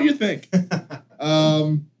 Let us know what you think.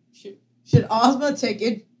 Should Ozma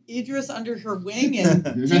take Idris under her wing and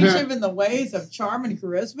teach him in the ways of charm and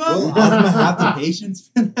charisma? Will Ozma have the patience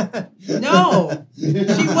for that? No,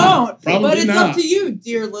 she won't. Probably but it's not. up to you,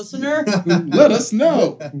 dear listener. Let us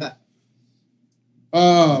know.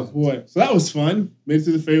 Oh boy, so that was fun. Made it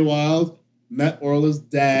through the Feywild. Met Orla's That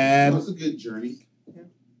dad. was a good journey.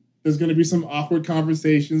 There's going to be some awkward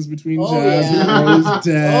conversations between Oh, Jazz yeah. and Orla's Oh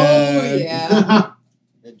dad. yeah.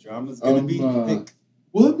 The drama's gonna be thick.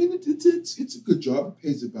 Well, I mean, it's a good job. It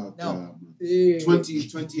pays about No.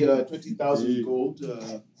 20,000 gold.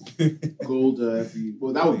 Gold every.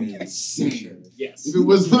 Well, that would be insane. Yes. If it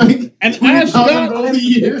was like And 20,000 Ash gold a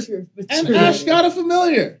year. And Ash got a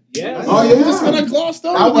familiar. Yeah. Oh, I'm yeah. just gonna gloss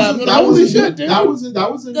over That that. was But holy shit, dude.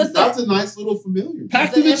 that's a nice little familiar.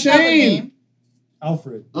 Pack to the chain.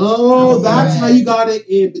 Alfred. Oh, that's how you got it.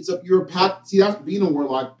 It's up your pack. See, that's being a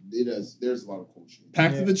warlock. It does. There's a lot of cool shit.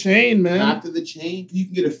 Pack to the chain, man. Pack to the chain. You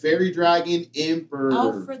can get a fairy dragon, imp,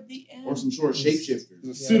 Alfred the or some sort of shapeshifter.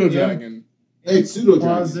 The pseudo dragon. Hey, pseudo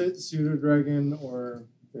dragon, Closet, pseudo dragon, or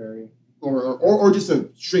fairy. or just a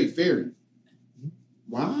straight fairy.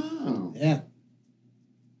 Wow. Yeah.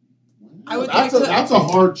 I would that's like a to- that's a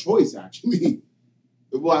hard choice actually.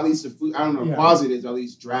 Well, at least I don't know. Yeah. Closet is at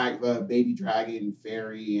least baby dragon,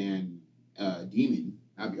 fairy, and demon.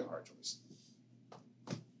 That'd be a hard choice.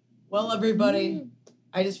 Well, everybody,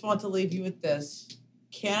 I just want to leave you with this.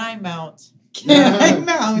 Can I mount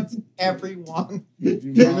everyone?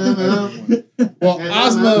 Well,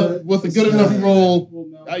 Ozma, with a good enough roll,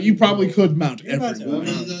 you probably could mount everyone.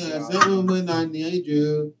 When I need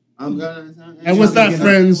you, I'm gonna. And with that,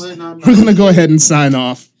 friends, we're gonna go ahead and sign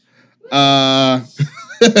off. I'm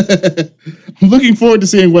looking forward to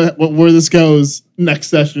seeing where this goes next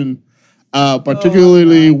session,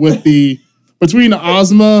 particularly with between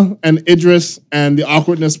Ozma and Idris and the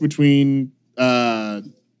awkwardness between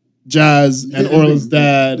Jazz and Orla's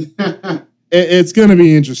dad. It's gonna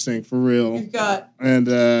be interesting for real. We've got And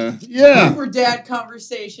yeah, awkward dad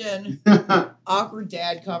conversation,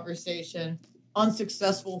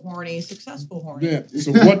 unsuccessful horny, successful horny. yeah.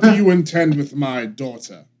 So what do you intend with my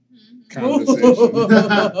daughter?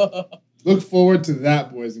 Conversation. Look forward to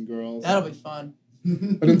that, boys and girls. That'll be fun.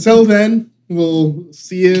 But until then, we'll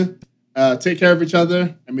see you. Take care of each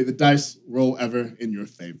other, and may the dice roll ever in your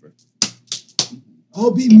favor.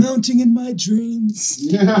 I'll be mounting in my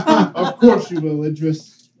dreams. Of course you will,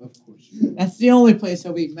 Idris. Of course you will. That's the only place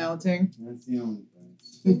I'll be mounting. That's the only place.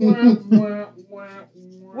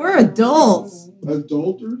 We're adults.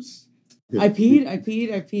 Adulters? I peed.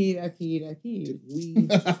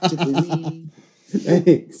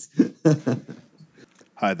 Thanks.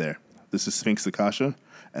 Hi there. This is Sphinx Akasha,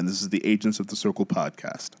 and this is the Agents of the Circle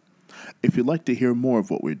podcast. If you'd like to hear more of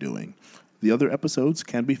what we're doing, the other episodes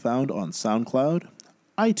can be found on SoundCloud,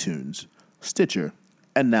 iTunes, Stitcher,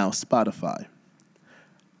 and now Spotify.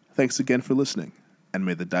 Thanks again for listening, and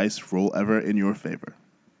may the dice roll ever in your favor.